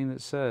anything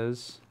that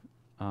says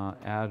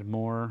add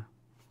more.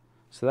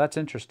 So that's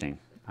interesting.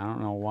 I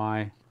don't know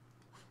why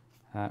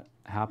that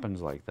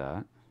happens like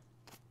that.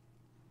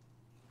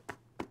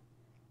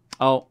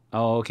 Oh,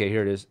 okay,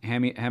 here it is.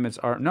 Hammets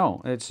are,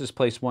 no, it's just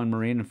place 1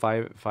 Marine and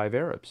 5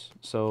 Arabs.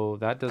 So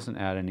that doesn't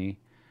add any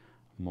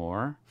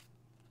more.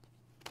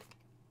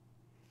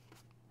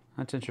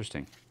 That's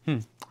interesting.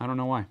 I don't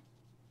know why.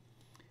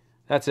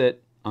 That's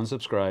it.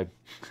 Unsubscribe.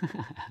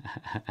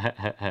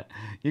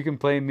 You can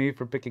blame me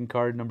for picking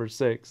card number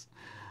 6.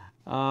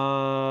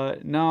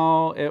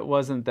 No, it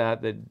wasn't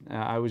that.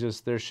 I was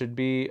just, there should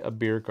be a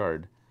beer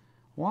card.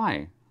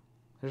 Why?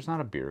 There's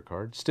not a beer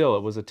card. Still,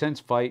 it was a tense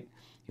fight.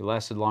 You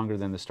lasted longer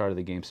than the start of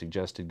the game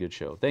suggested. Good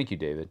show. Thank you,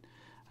 David.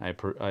 I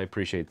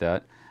appreciate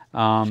that.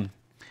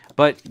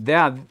 But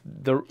yeah,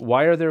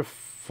 why are there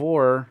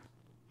 4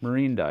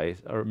 Marine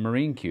dice or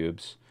Marine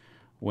cubes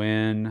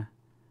when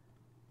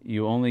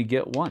you only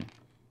get 1?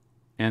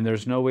 And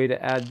there's no way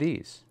to add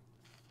these.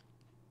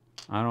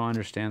 I don't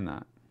understand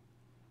that.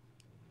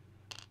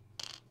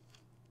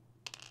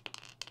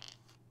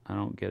 I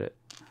don't get it.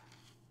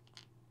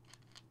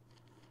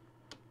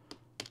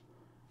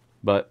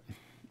 But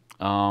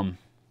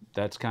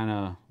that's kind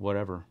of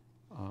whatever.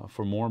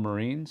 For more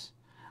Marines?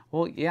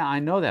 Well, yeah, I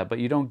know that, but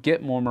you don't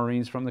get more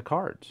Marines from the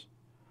cards.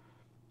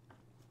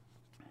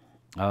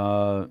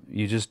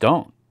 You just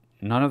don't.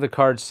 None of the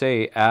cards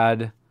say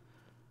add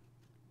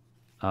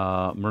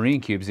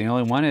Marine cubes. The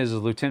only one is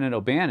Lieutenant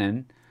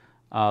O'Bannon.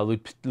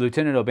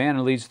 Lieutenant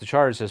O'Bannon leads the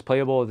charge, says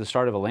playable at the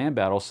start of a land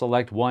battle.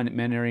 Select 1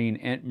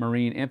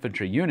 Marine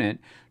infantry unit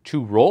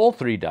to roll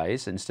 3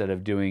 dice instead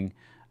of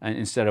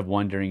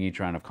 1 during each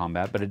round of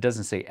combat. But it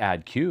doesn't say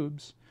add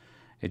cubes.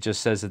 It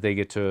just says that they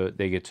get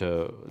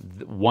to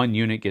 1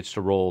 unit gets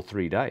to roll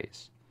 3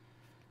 dice.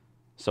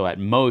 So at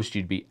most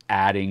you'd be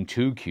adding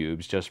 2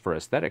 cubes just for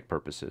aesthetic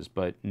purposes.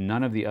 But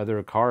none of the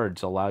other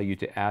cards allow you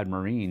to add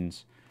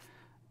Marines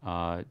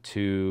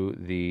to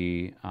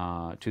the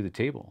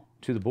table,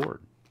 to the board.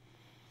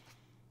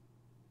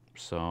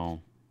 So,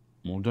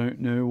 I don't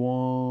know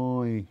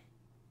why.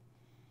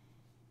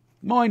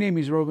 My name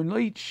is Robin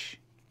Leach.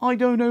 I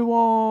don't know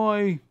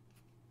why.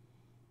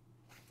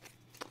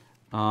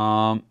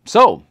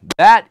 So,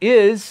 that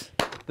is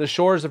the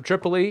Shores of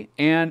Tripoli,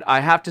 and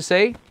I have to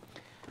say,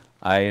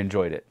 I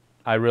enjoyed it.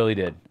 I really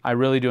did. I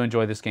really do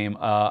enjoy this game.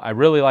 I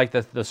really like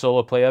the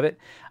solo play of it.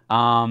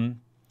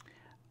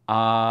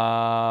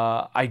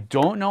 I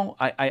don't know.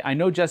 I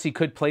know Jessie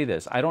could play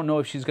this. I don't know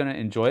if she's going to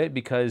enjoy it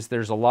because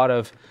there's a lot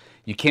of,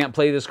 you can't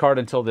play this card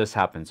until this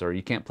happens, or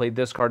you can't play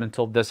this card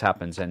until this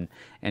happens, and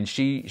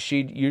she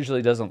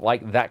usually doesn't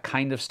like that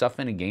kind of stuff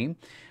in a game.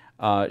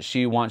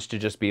 She wants to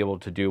just be able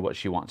to do what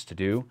she wants to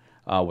do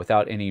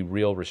without any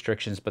real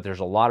restrictions, but there's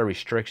a lot of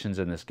restrictions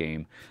in this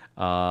game,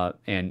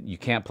 and you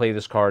can't play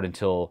this card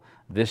until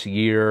this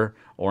year,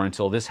 or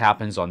until this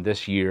happens on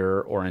this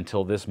year, or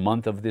until this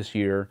month of this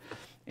year.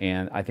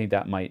 And I think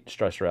that might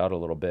stress her out a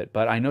little bit.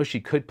 But I know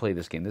she could play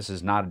this game. This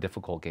is not a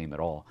difficult game at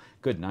all.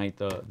 Good night.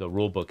 The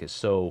rule book is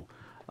so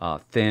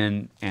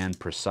thin and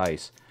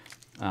precise.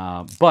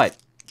 But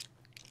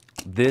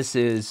this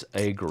is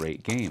a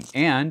great game.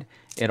 And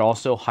it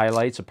also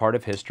highlights a part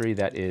of history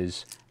that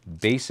is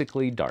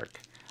basically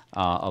dark.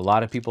 A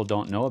lot of people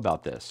don't know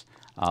about this.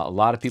 A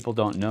lot of people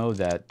don't know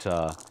that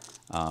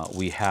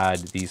we had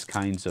these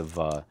kinds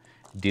of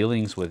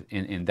dealings with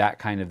in that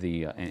kind of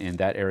in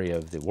that area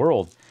of the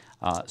world.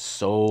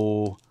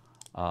 So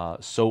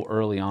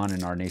early on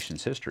in our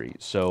nation's history.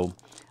 So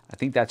I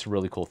think that's a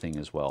really cool thing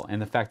as well.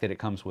 And the fact that it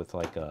comes with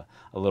like a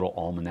little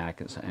almanac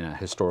and a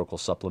historical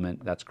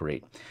supplement, that's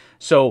great.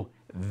 So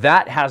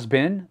that has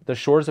been the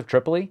Shores of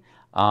Tripoli.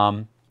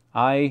 Man,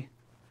 I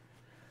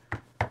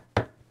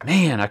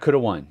could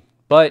have won,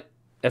 but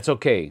that's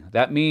okay.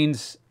 That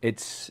means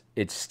it's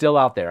still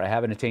out there. I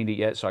haven't attained it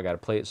yet, so I got to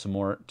play it some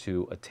more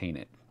to attain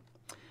it.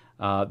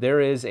 There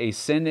is a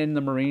Send in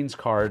the Marines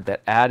card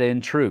that add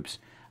in troops.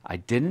 I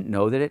didn't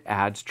know that it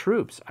adds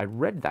troops. I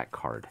read that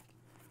card.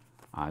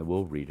 I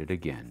will read it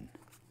again.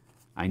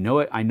 I know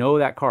it. I know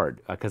that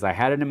card because I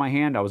had it in my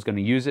hand. I was going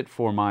to use it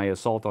for my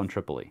assault on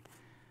Tripoli.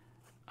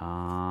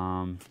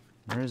 Where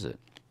is it?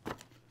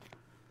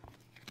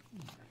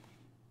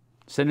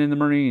 Send in the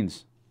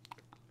Marines.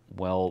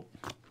 Well,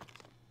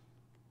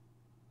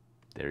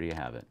 there you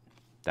have it.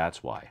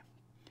 That's why.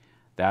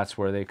 That's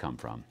where they come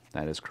from.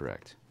 That is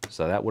correct.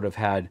 So that would have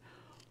had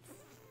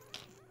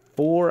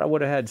 4. I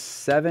would have had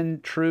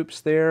 7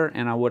 troops there,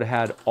 and I would have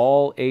had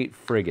all 8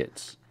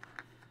 frigates.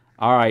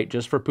 All right,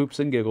 just for poops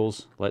and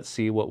giggles, let's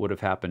see what would have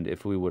happened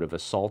if we would have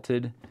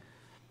assaulted.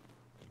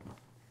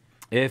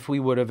 If we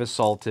would have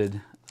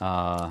assaulted,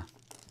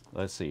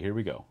 let's see, here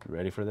we go. You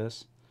ready for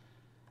this?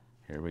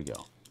 Here we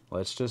go.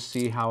 Let's just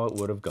see how it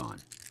would have gone.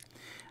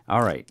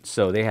 All right,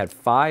 so they had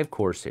 5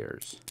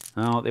 Corsairs.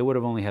 No, they would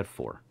have only had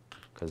 4,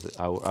 because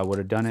I would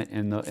have done it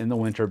in the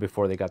winter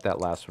before they got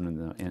that last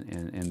one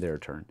in their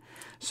turn.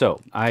 So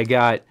I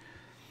got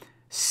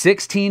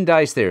 16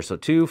 dice there. So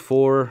 2,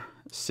 4,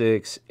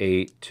 6,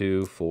 8,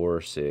 2,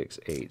 4, 6,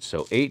 8.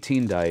 So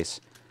 18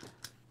 dice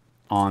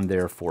on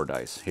their 4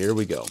 dice. Here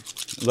we go.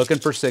 Looking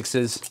for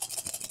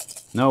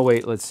 6s. No,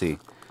 wait, let's see.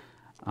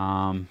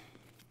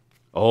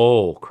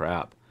 Oh,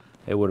 crap.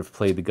 They would have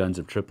played the Guns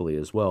of Tripoli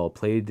as well.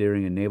 Played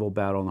during a naval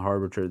battle in the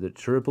harbor. The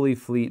Tripoli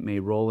fleet may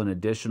roll an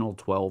additional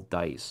 12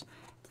 dice.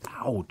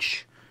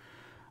 Ouch.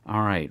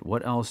 All right,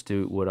 what else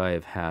would I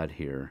have had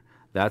here?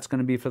 That's going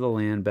to be for the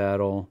land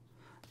battle.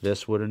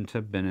 This wouldn't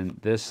have been in.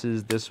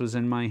 This was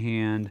in my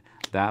hand.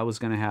 That was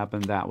going to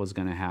happen. That was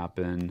going to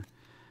happen.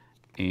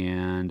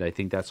 And I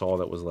think that's all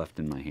that was left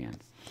in my hand.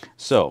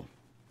 So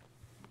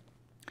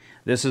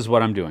this is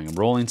what I'm doing. I'm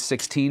rolling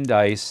 16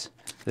 dice.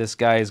 This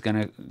guy is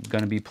gonna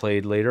be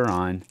played later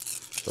on.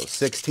 So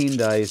 16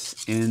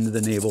 dice in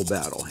the naval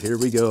battle. Here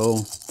we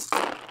go.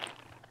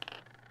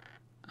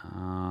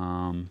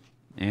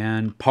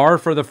 And par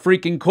for the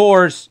freaking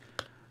course.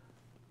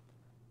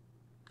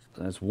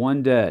 That's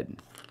 1 dead.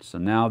 So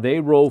now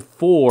they roll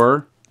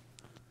 4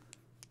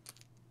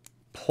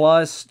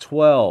 plus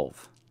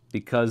 12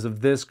 because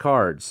of this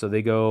card. So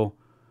they go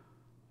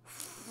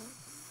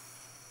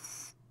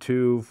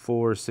 2,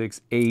 4,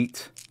 6,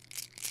 8.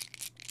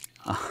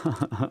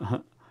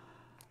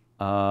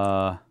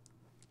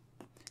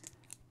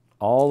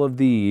 All of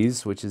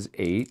these, which is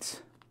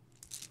 8.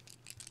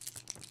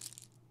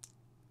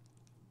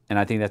 And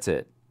I think that's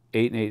it.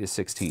 8 and 8 is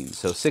 16.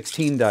 So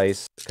 16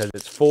 dice, because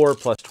it's 4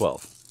 plus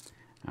 12.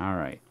 All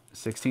right.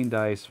 16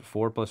 dice,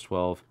 4 plus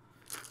 12.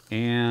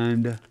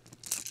 And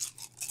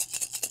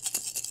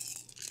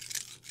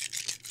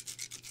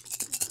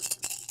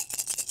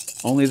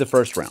only the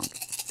first round.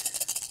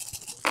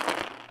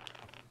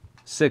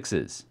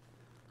 6s.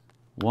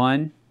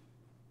 1.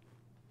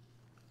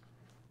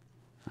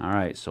 All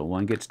right, so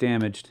 1 gets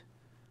damaged.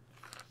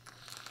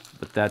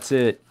 But that's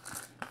it.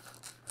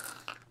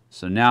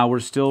 So now we're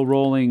still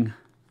rolling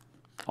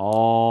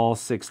all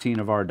 16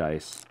 of our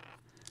dice.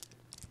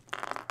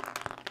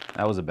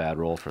 That was a bad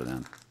roll for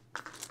them.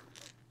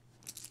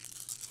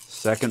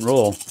 Second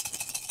roll.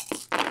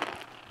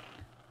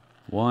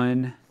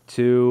 1,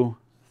 2,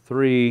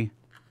 3.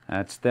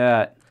 That's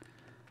that.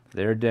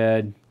 They're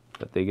dead,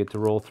 but they get to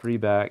roll 3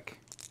 back.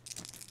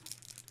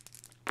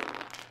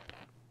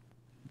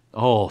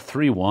 Oh,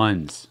 3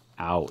 1s.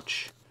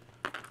 Ouch.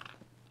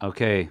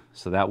 Okay,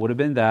 so that would have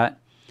been that.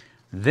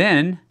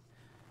 Then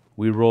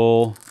we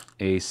roll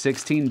a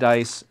 16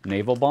 dice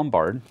naval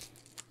bombard.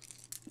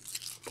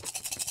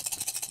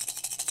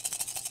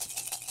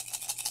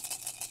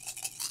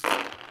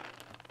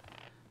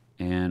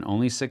 And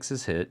only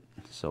 6s hit.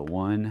 So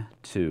 1,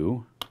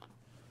 2.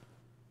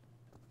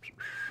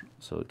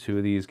 So 2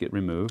 of these get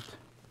removed.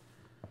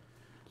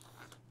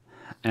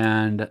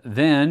 And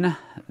then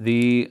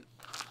the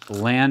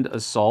land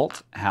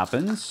assault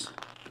happens.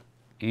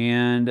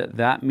 And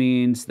that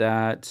means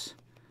that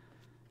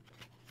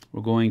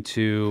we're going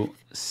to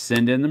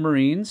send in the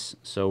Marines.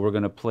 So we're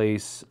going to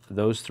place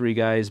those 3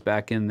 guys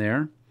back in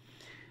there.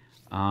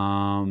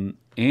 And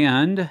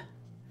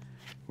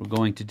we're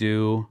going to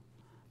do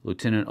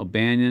Lieutenant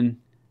O'Banion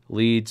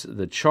leads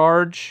the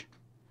charge.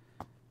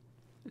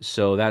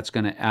 So that's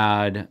going to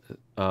add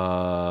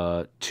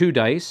 2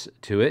 dice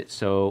to it.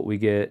 So we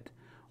get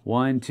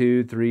 1,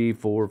 2, 3,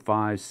 4,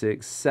 5,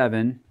 6,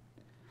 7,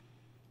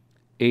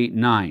 8,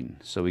 9.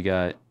 So we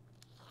got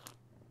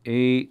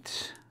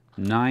 8,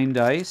 9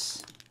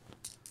 dice.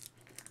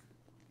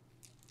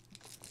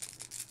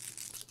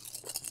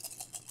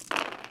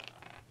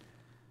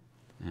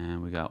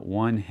 And we got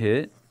 1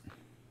 hit.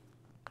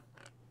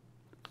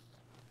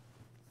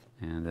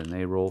 And then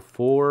they roll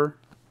 4.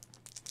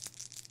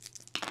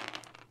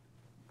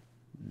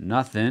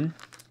 Nothing.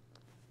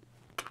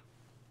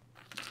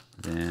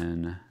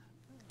 Then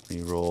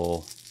we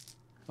roll,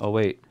 oh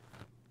wait,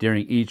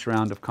 during each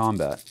round of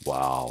combat.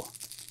 Wow.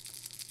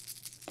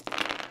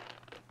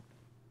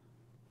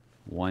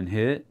 1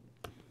 hit.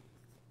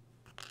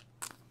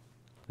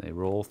 They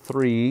roll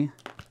 3.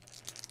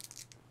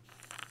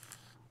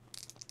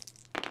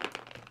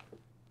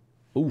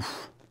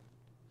 Oof.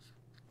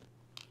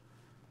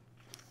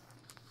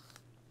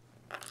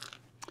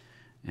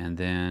 And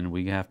then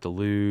we have to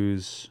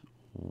lose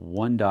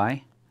 1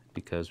 die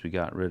because we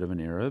got rid of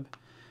an Arab.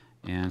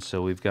 And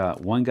so we've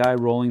got 1 guy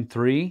rolling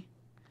 3,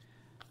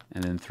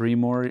 and then 3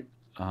 more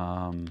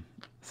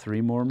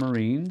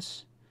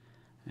Marines,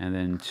 and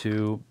then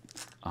 2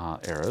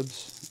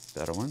 Arabs,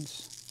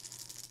 Bedouins.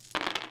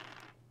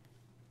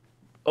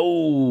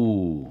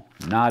 Oh,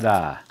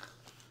 nada.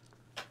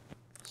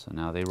 So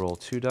now they roll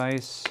 2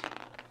 dice.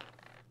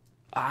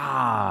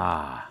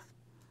 Ah.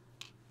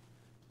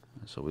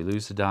 So we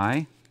lose the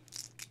die.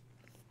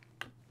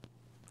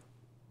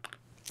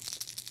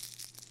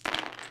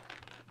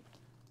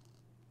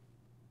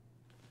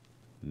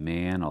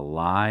 Man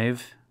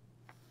alive.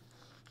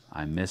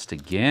 I missed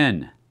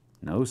again.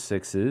 No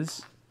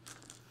 6s.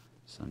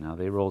 So now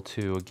they roll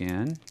 2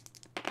 again.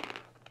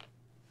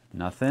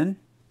 Nothing.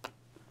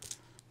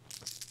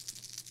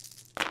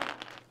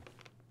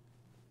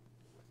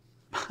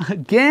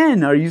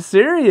 Again, are you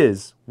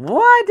serious?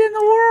 What in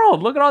the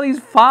world? Look at all these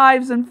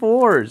 5s and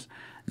 4s.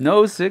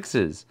 No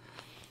 6s.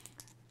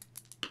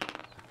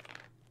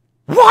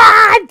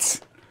 What?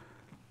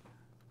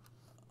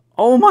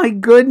 Oh my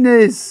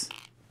goodness.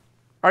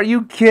 Are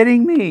you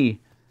kidding me?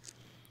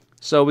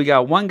 So we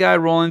got 1 guy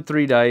rolling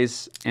 3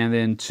 dice and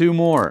then 2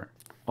 more.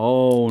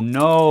 Oh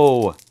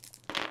no.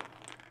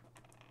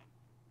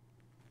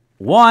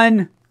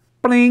 1.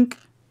 Blink.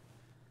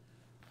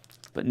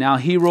 But now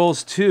he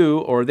rolls 2,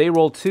 or they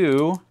roll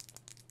 2.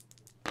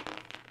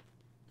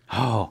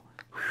 Oh.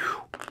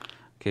 Whew.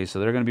 Okay, so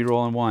they're going to be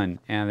rolling 1.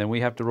 And then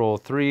we have to roll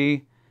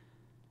 3.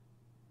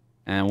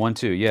 And 1,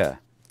 2. Yeah.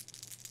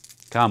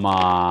 Come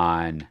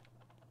on.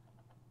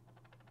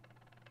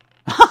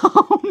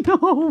 Oh,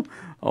 no.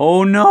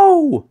 Oh,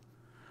 no.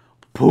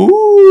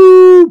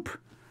 Poop.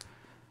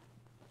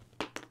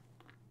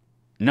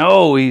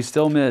 No, he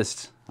still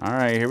missed. All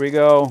right, here we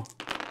go.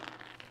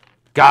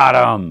 Got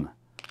him.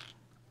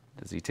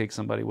 Does he take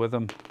somebody with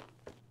him?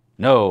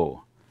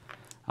 No.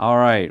 All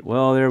right,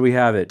 well, there we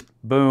have it.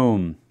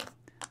 Boom.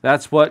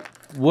 That's what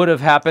would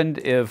have happened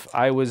if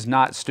I was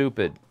not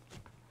stupid.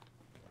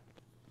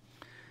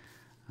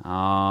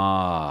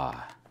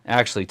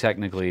 Actually,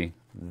 technically,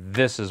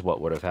 this is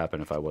what would have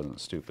happened if I wasn't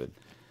stupid.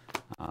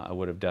 I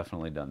would have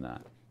definitely done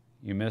that.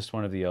 You missed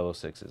one of the yellow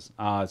 6s.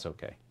 It's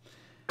okay.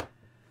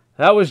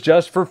 That was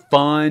just for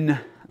fun.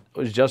 It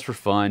was just for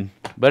fun.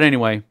 But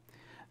anyway,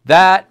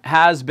 that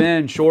has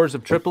been Shores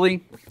of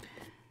Tripoli.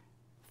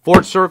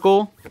 Fort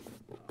Circle,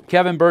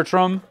 Kevin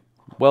Bertram,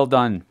 well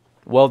done.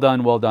 Well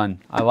done, well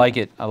done. I like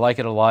it. I like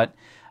it a lot.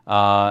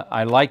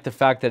 I like the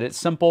fact that it's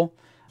simple,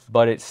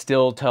 but it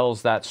still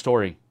tells that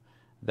story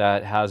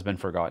that has been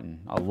forgotten.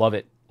 I love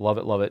it. Love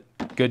it, love it.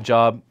 Good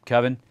job,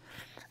 Kevin.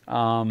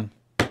 And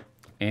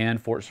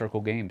Fort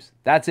Circle Games.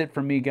 That's it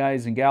from me,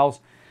 guys and gals.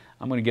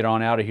 I'm going to get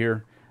on out of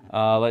here.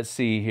 Let's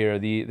see here.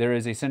 There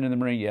is a Send in the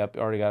Marine. Yep,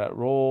 already got it.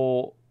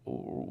 Roll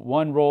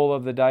 1 roll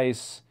of the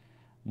dice,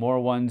 more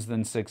 1s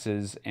than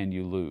 6s, and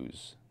you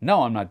lose.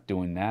 No, I'm not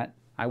doing that.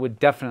 I would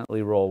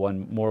definitely roll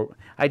 1 more.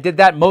 I did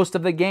that most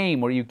of the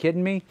game. Were you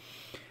kidding me?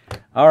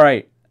 All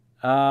right.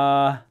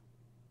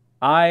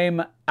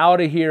 I'm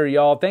out of here,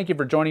 y'all. Thank you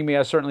for joining me.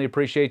 I certainly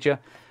appreciate you.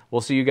 We'll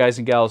see you guys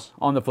and gals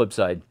on the flip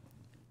side.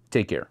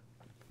 Take care.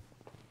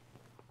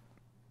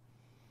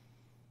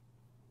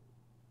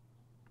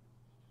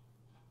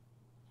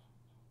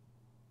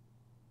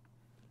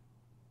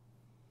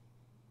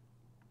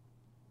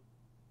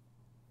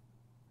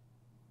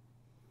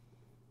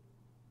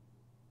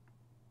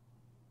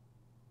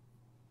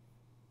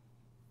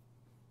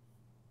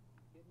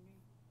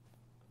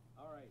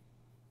 All right.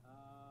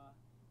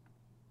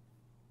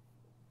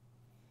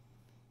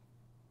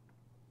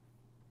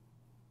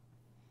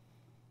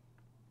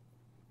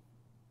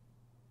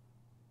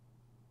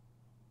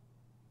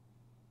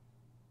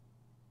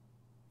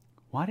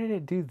 Why did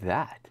it do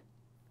that?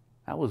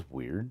 That was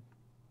weird.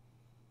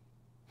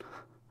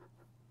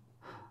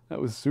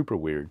 That was super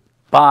weird.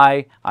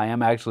 Bye. I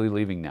am actually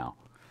leaving now.